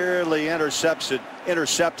and nearly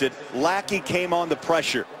intercepted. Lackey came on the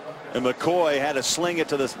pressure, and McCoy had to sling it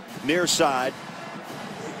to the near side.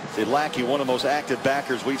 See, Lackey, one of the most active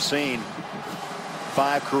backers we've seen.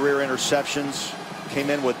 5 career interceptions. Came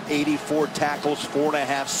in with 84 tackles,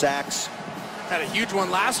 4.5 sacks. Had a huge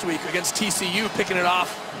one last week against TCU, picking it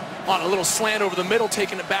off on a little slant over the middle,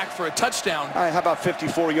 taking it back for a touchdown. All right, how about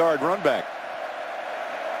 54-yard run back?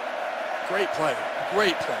 Great play.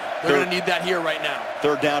 Great play. They're going to need that here right now.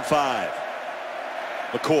 3rd down 5.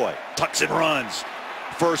 McCoy tucks and runs.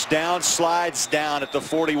 First down, slides down at the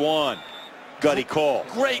 41. Gutty call.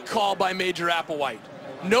 Great call by Major Applewhite.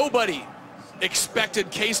 Nobody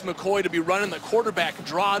expected Case McCoy to be running the quarterback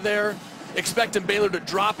draw there. Expecting Baylor to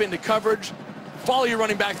drop into coverage. Follow your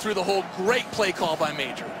running back through the hole. Great play call by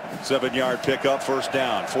Major. 7-yard pickup, first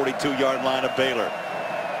down. 42-yard line of Baylor.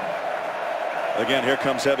 Again, here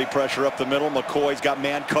comes heavy pressure up the middle. McCoy's got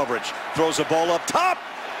man coverage. Throws the ball up top.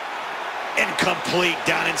 Incomplete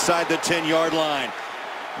down inside the 10-yard line.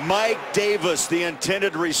 Mike Davis, the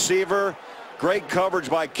intended receiver. Great coverage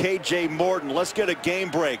by K.J. Morton. Let's get a game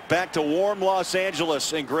break. Back to warm Los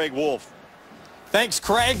Angeles and Greg Wolf. Thanks,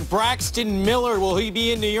 Craig. Braxton Miller, will he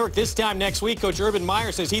be in New York this time next week? Coach Urban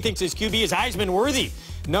Meyer says he thinks his QB is Heisman worthy.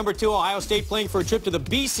 Number 2 Ohio State playing for a trip to the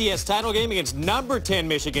BCS title game against number 10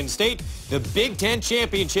 Michigan State. The Big Ten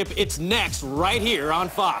Championship, it's next right here on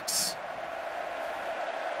Fox.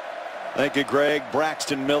 Thank you, Greg.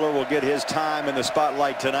 Braxton Miller will get his time in the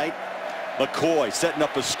spotlight tonight. McCoy setting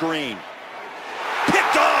up a screen.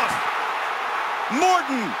 Picked off!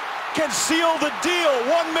 Morton can seal the deal.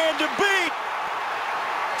 One man to beat.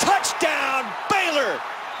 Touchdown, Baylor!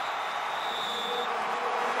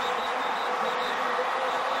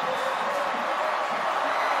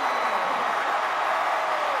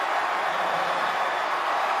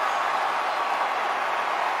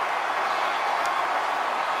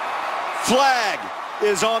 Flag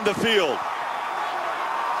is on the field.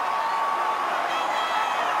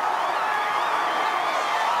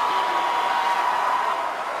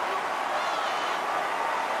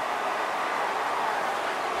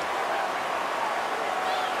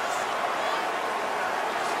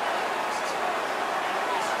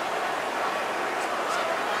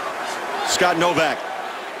 Scott Novak.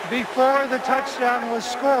 Before the touchdown was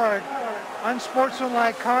scored,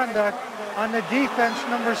 unsportsmanlike conduct on the defense,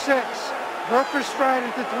 number 6. Broke her stride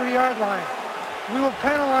at the 3-yard line. We will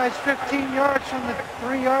penalize 15 yards from the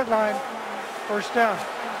 3-yard line. First down.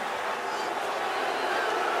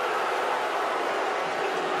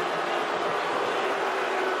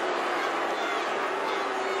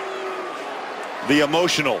 The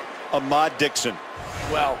emotional Ahmad Dixon.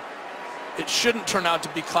 Well, it shouldn't turn out to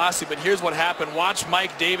be classy, but here's what happened. Watch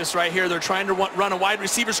Mike Davis right here. They're trying to run a wide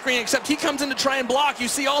receiver screen, except he comes in to try and block. You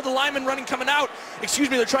see all the linemen coming out. Excuse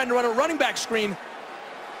me, they're trying to run a running back screen.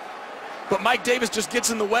 But Mike Davis just gets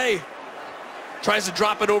in the way. Tries to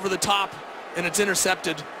drop it over the top, and it's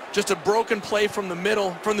intercepted. Just a broken play from the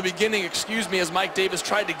middle, from the beginning, excuse me, as Mike Davis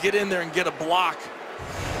tried to get in there and get a block.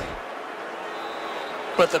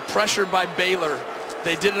 But the pressure by Baylor,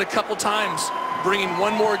 they did it a couple times, bringing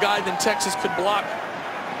one more guy than Texas could block,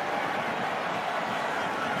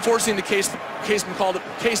 forcing the Case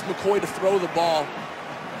McCoy to throw the ball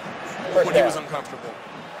when he was uncomfortable.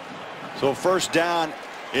 So first down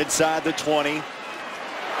inside the 20,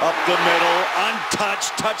 up the middle,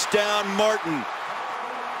 untouched, touchdown Martin,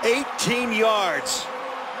 18 yards.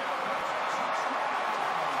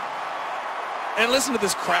 And listen to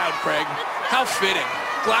this crowd, Craig. How fitting.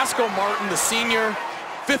 Glasgow Martin, the senior,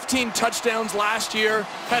 15 touchdowns last year,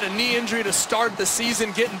 had a knee injury to start the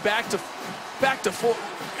season, getting back to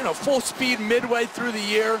full speed midway through the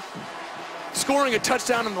year, scoring a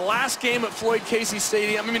touchdown in the last game at Floyd Casey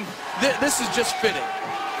Stadium. I mean, this is just fitting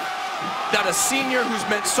that a senior who's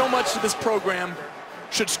meant so much to this program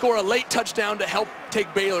should score a late touchdown to help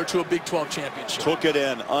take Baylor to a Big 12 championship. Took it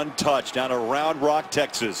in untouched down to Round Rock,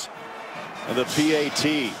 Texas. And the PAT,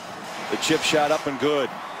 the chip shot up and good.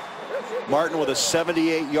 Martin with a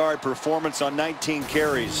 78-yard performance on 19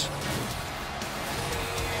 carries.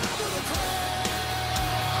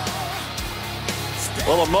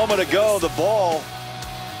 Well, a moment ago, the ball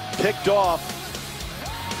picked off.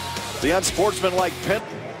 The unsportsmanlike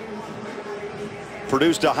penalty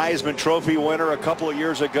produced a Heisman Trophy winner a couple of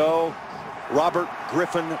years ago, Robert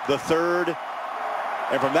Griffin III.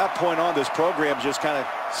 And from that point on, this program just kind of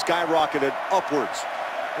skyrocketed upwards.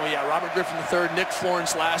 Well, yeah, Robert Griffin III, Nick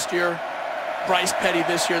Florence last year, Bryce Petty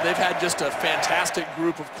this year. They've had just a fantastic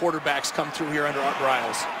group of quarterbacks come through here under Art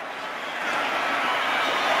Briles.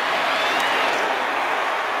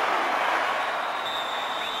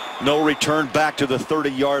 No return back to the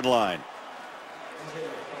 30-yard line.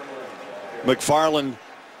 McFarland,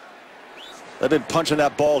 they've been punching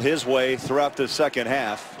that ball his way throughout the second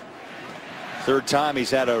half. Third time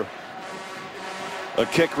he's had a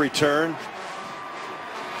kick return.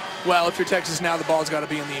 Well, if you're Texas now, the ball's got to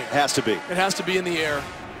be in the air. It has to be. It has to be in the air,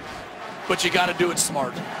 but you got to do it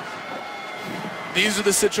smart. These are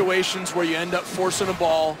the situations where you end up forcing a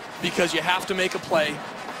ball because you have to make a play.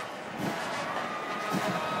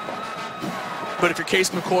 But if you're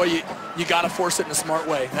Case McCoy, you got to force it in a smart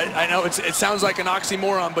way. I know it sounds like an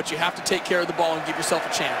oxymoron, but you have to take care of the ball and give yourself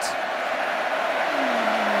a chance.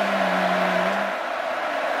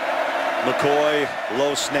 McCoy,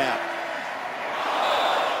 low snap.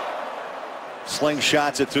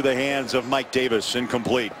 Slingshots it through the hands of Mike Davis,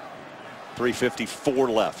 incomplete. 3:54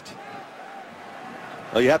 left.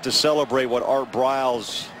 Well, you have to celebrate what Art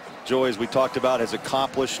Briles, Joey, as we talked about, has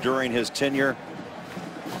accomplished during his tenure.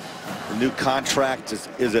 The new contract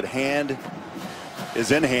is at hand,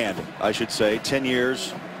 is in hand, I should say, 10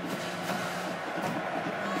 years.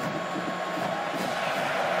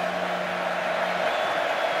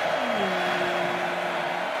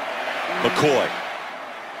 McCoy,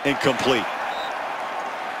 incomplete.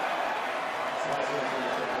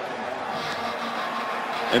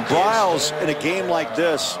 And Briles, in a game like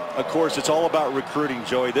this, of course, it's all about recruiting,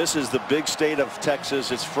 Joey. This is the big state of Texas.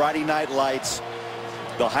 It's Friday night lights.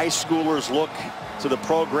 The high schoolers look to the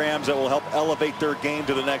programs that will help elevate their game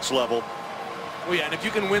to the next level. Well, yeah, and if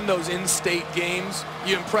you can win those in-state games,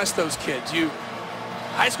 you impress those kids.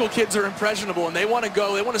 High school kids are impressionable, and they want to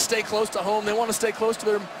go. They want to stay close to home. They want to stay close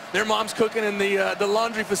to their mom's cooking in the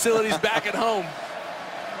laundry facilities back at home.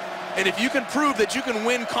 And if you can prove that you can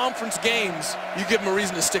win conference games, you give them a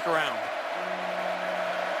reason to stick around.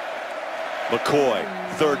 McCoy,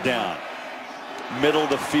 third down. Middle of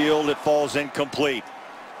the field, it falls incomplete.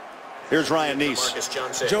 Here's Ryan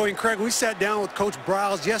Neese. Joey and Craig, we sat down with Coach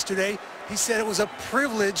Briles yesterday. He said it was a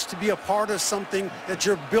privilege to be a part of something that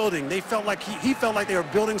you're building. They felt like he felt like they were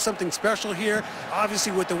building something special here.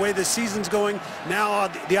 Obviously, with the way the season's going, now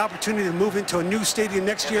the opportunity to move into a new stadium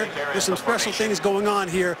next year, there's some special things going on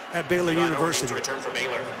here at Baylor University.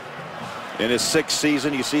 In his 6th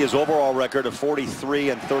season, you see his overall record of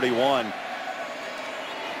 43-31.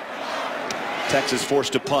 Texas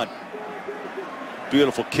forced to punt.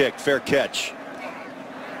 Beautiful kick, fair catch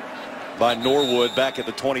by Norwood back at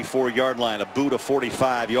the 24-yard line, a boot of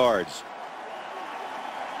 45 yards.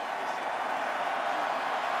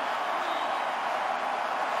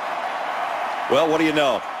 Well, what do you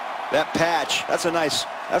know? That patch,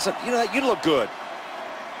 you look good.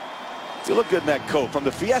 You look good in that coat from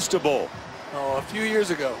the Fiesta Bowl. Oh, a few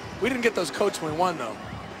years ago. We didn't get those coats when we won, though.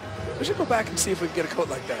 We should go back and see if we can get a coat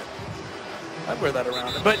like that. I'd wear that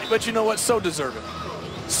around. But you know what? So deserving.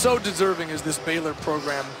 So deserving is this Baylor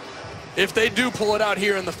program. If they do pull it out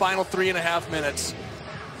here in the final 3.5 minutes,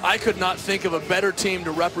 I could not think of a better team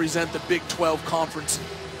to represent the Big 12 Conference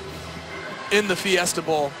in the Fiesta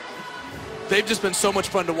Bowl. They've just been so much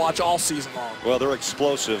fun to watch all season long. Well, they're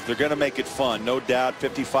explosive. They're going to make it fun, no doubt.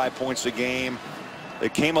 55 points a game. They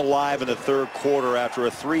came alive in the 3rd quarter after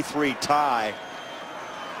a 3-3 tie.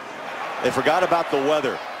 They forgot about the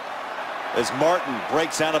weather as Martin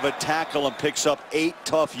breaks out of a tackle and picks up 8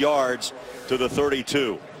 tough yards to the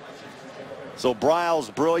 32. So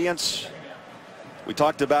Briles' brilliance. We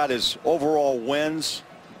talked about his overall wins,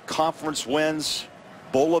 conference wins,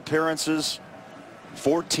 bowl appearances.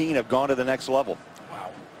 14 have gone to the next level.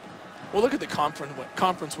 Wow. Well, look at the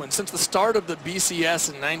conference wins. Since the start of the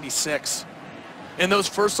BCS in '96, in those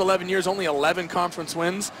first 11 years, only 11 conference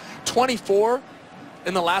wins. 24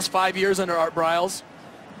 in the last 5 years under Art Briles.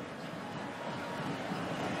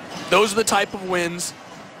 Those are the type of wins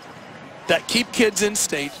that keep kids in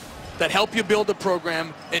state, that help you build a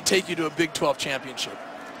program and take you to a Big 12 championship.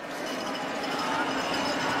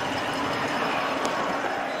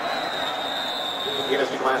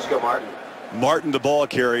 Martin, the ball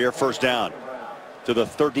carrier, first down to the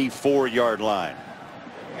 34-yard line.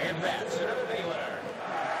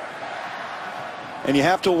 And you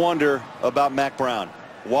have to wonder about Mack Brown.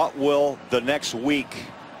 What will the next week,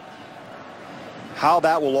 how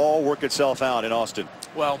that will all work itself out in Austin?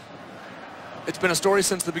 Well, it's been a story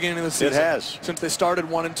since the beginning of the season. It has. Since they started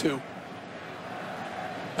 1-2.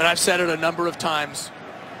 And I've said it a number of times.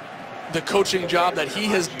 The coaching job that he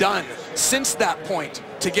has done since that point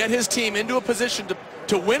to get his team into a position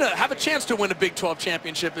to win have a chance to win a Big 12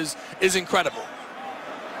 championship is incredible.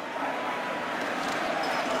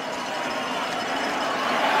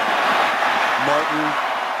 Martin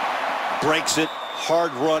breaks it,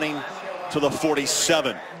 hard running to the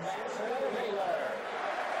 47.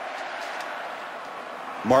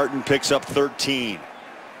 Martin picks up 13.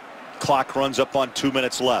 Clock runs up on 2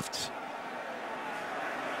 minutes left.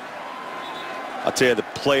 I'll tell you, the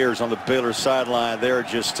players on the Baylor sideline, they're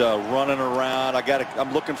just running around.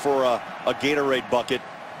 I'm looking for a Gatorade bucket.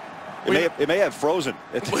 It may have frozen.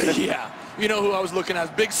 Yeah. You know who I was looking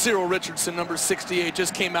at? Big Cyril Richardson, number 68,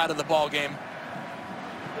 just came out of the ball game.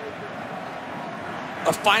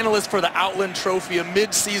 A finalist for the Outland Trophy, a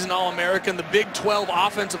mid-season All-American, the Big 12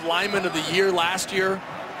 Offensive Lineman of the Year last year.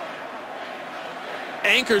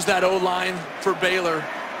 Anchors that O-line for Baylor.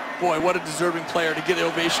 Boy, what a deserving player to get the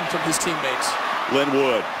ovation from his teammates.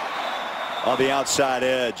 Linwood on the outside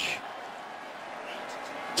edge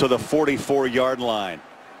to the 44-yard line.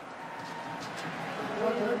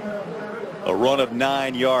 A run of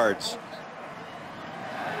 9 yards.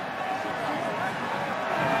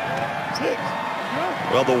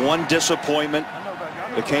 Well, the one disappointment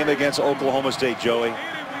that came against Oklahoma State, Joey.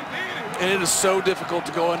 And it is so difficult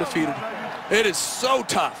to go undefeated. It is so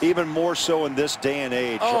tough. Even more so in this day and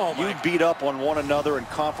age. Oh, you beat up on one another in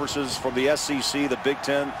conferences from the SEC, the Big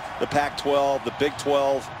 10, the Pac-12, the Big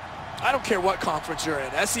 12. I don't care what conference you're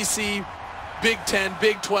in. SEC, Big 10,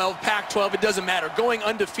 Big 12, Pac-12, it doesn't matter. Going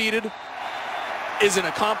undefeated is an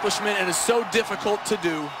accomplishment and is so difficult to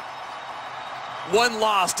do. One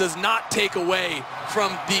loss does not take away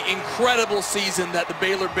from the incredible season that the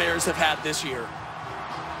Baylor Bears have had this year.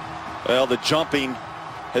 Well, the jumping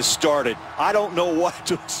has started. I don't know what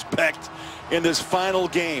to expect in this final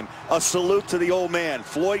game. A salute to the old man.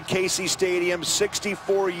 Floyd Casey Stadium,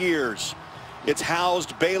 64 years. It's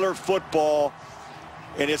housed Baylor football,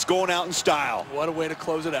 and it's going out in style. What a way to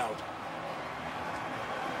close it out.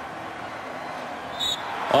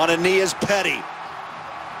 On a knee is Petty.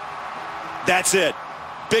 That's it.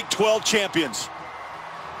 Big 12 champions.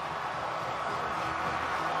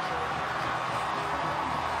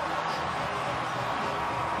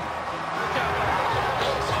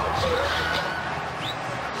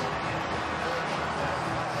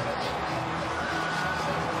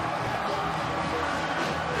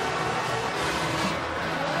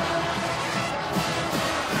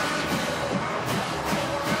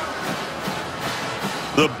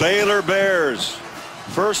 The Baylor Bears,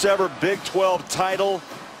 first ever Big 12 title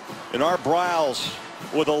in our brows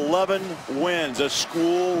with 11 wins, a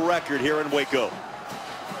school record here in Waco.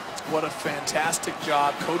 What a fantastic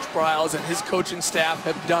job Coach Briles and his coaching staff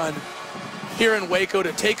have done here in Waco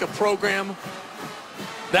to take a program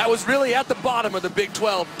that was really at the bottom of the Big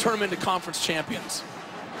 12, turn them into conference champions.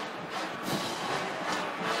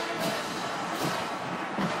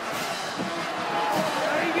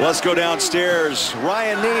 Let's go downstairs.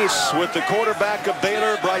 Ryan Neese with the quarterback of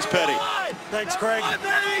Baylor, Bryce Petty. Thanks, Craig.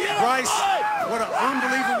 Bryce, what an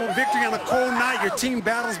unbelievable victory on a cold night. Your team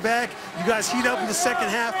battles back. You guys heat up in the second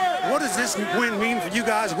half. What does this win mean for you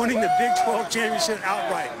guys winning the Big 12 championship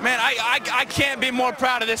outright? Man, I can't be more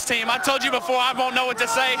proud of this team. I told you before I won't know what to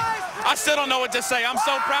say. I still don't know what to say. I'm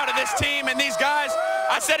so proud of this team and these guys.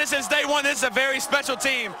 I said it since day one. This is a very special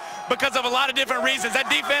team because of a lot of different reasons. That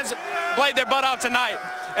defense played their butt off tonight.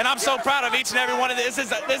 And I'm so proud of each and every one of this.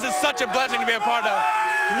 This is such a blessing to be a part of.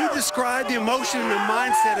 Can you describe the emotion and the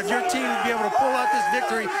mindset of your team to be able to pull out this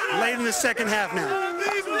victory late in the second half now?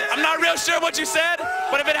 I'm not real sure what you said,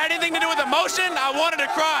 but if it had anything to do with emotion, I wanted to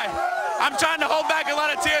cry. I'm trying to hold back a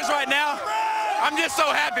lot of tears right now. I'm just so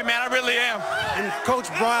happy, man. I really am. And Coach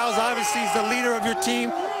Briles obviously is the leader of your team.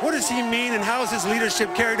 What does he mean, and how is his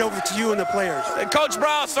leadership carried over to you and the players? Coach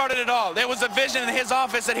Briles started it all. There was a vision in his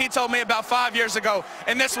office that he told me about 5 years ago,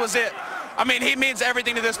 and this was it. I mean, he means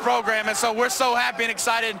everything to this program, and so we're so happy and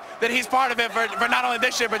excited that he's part of it for not only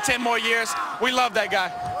this year, but 10 more years. We love that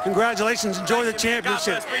guy. Congratulations. Enjoy the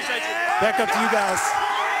championship. God bless. Appreciate you. Back up to you guys.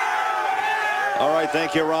 All right,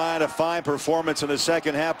 thank you, Ryan. A fine performance in the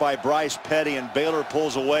second half by Bryce Petty, and Baylor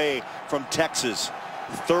pulls away from Texas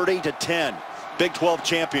 30-10. Big 12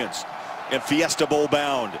 champions and Fiesta Bowl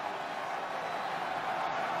bound.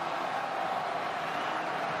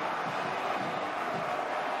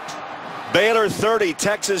 Baylor 30,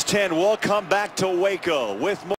 Texas 10. We'll come back to Waco with more.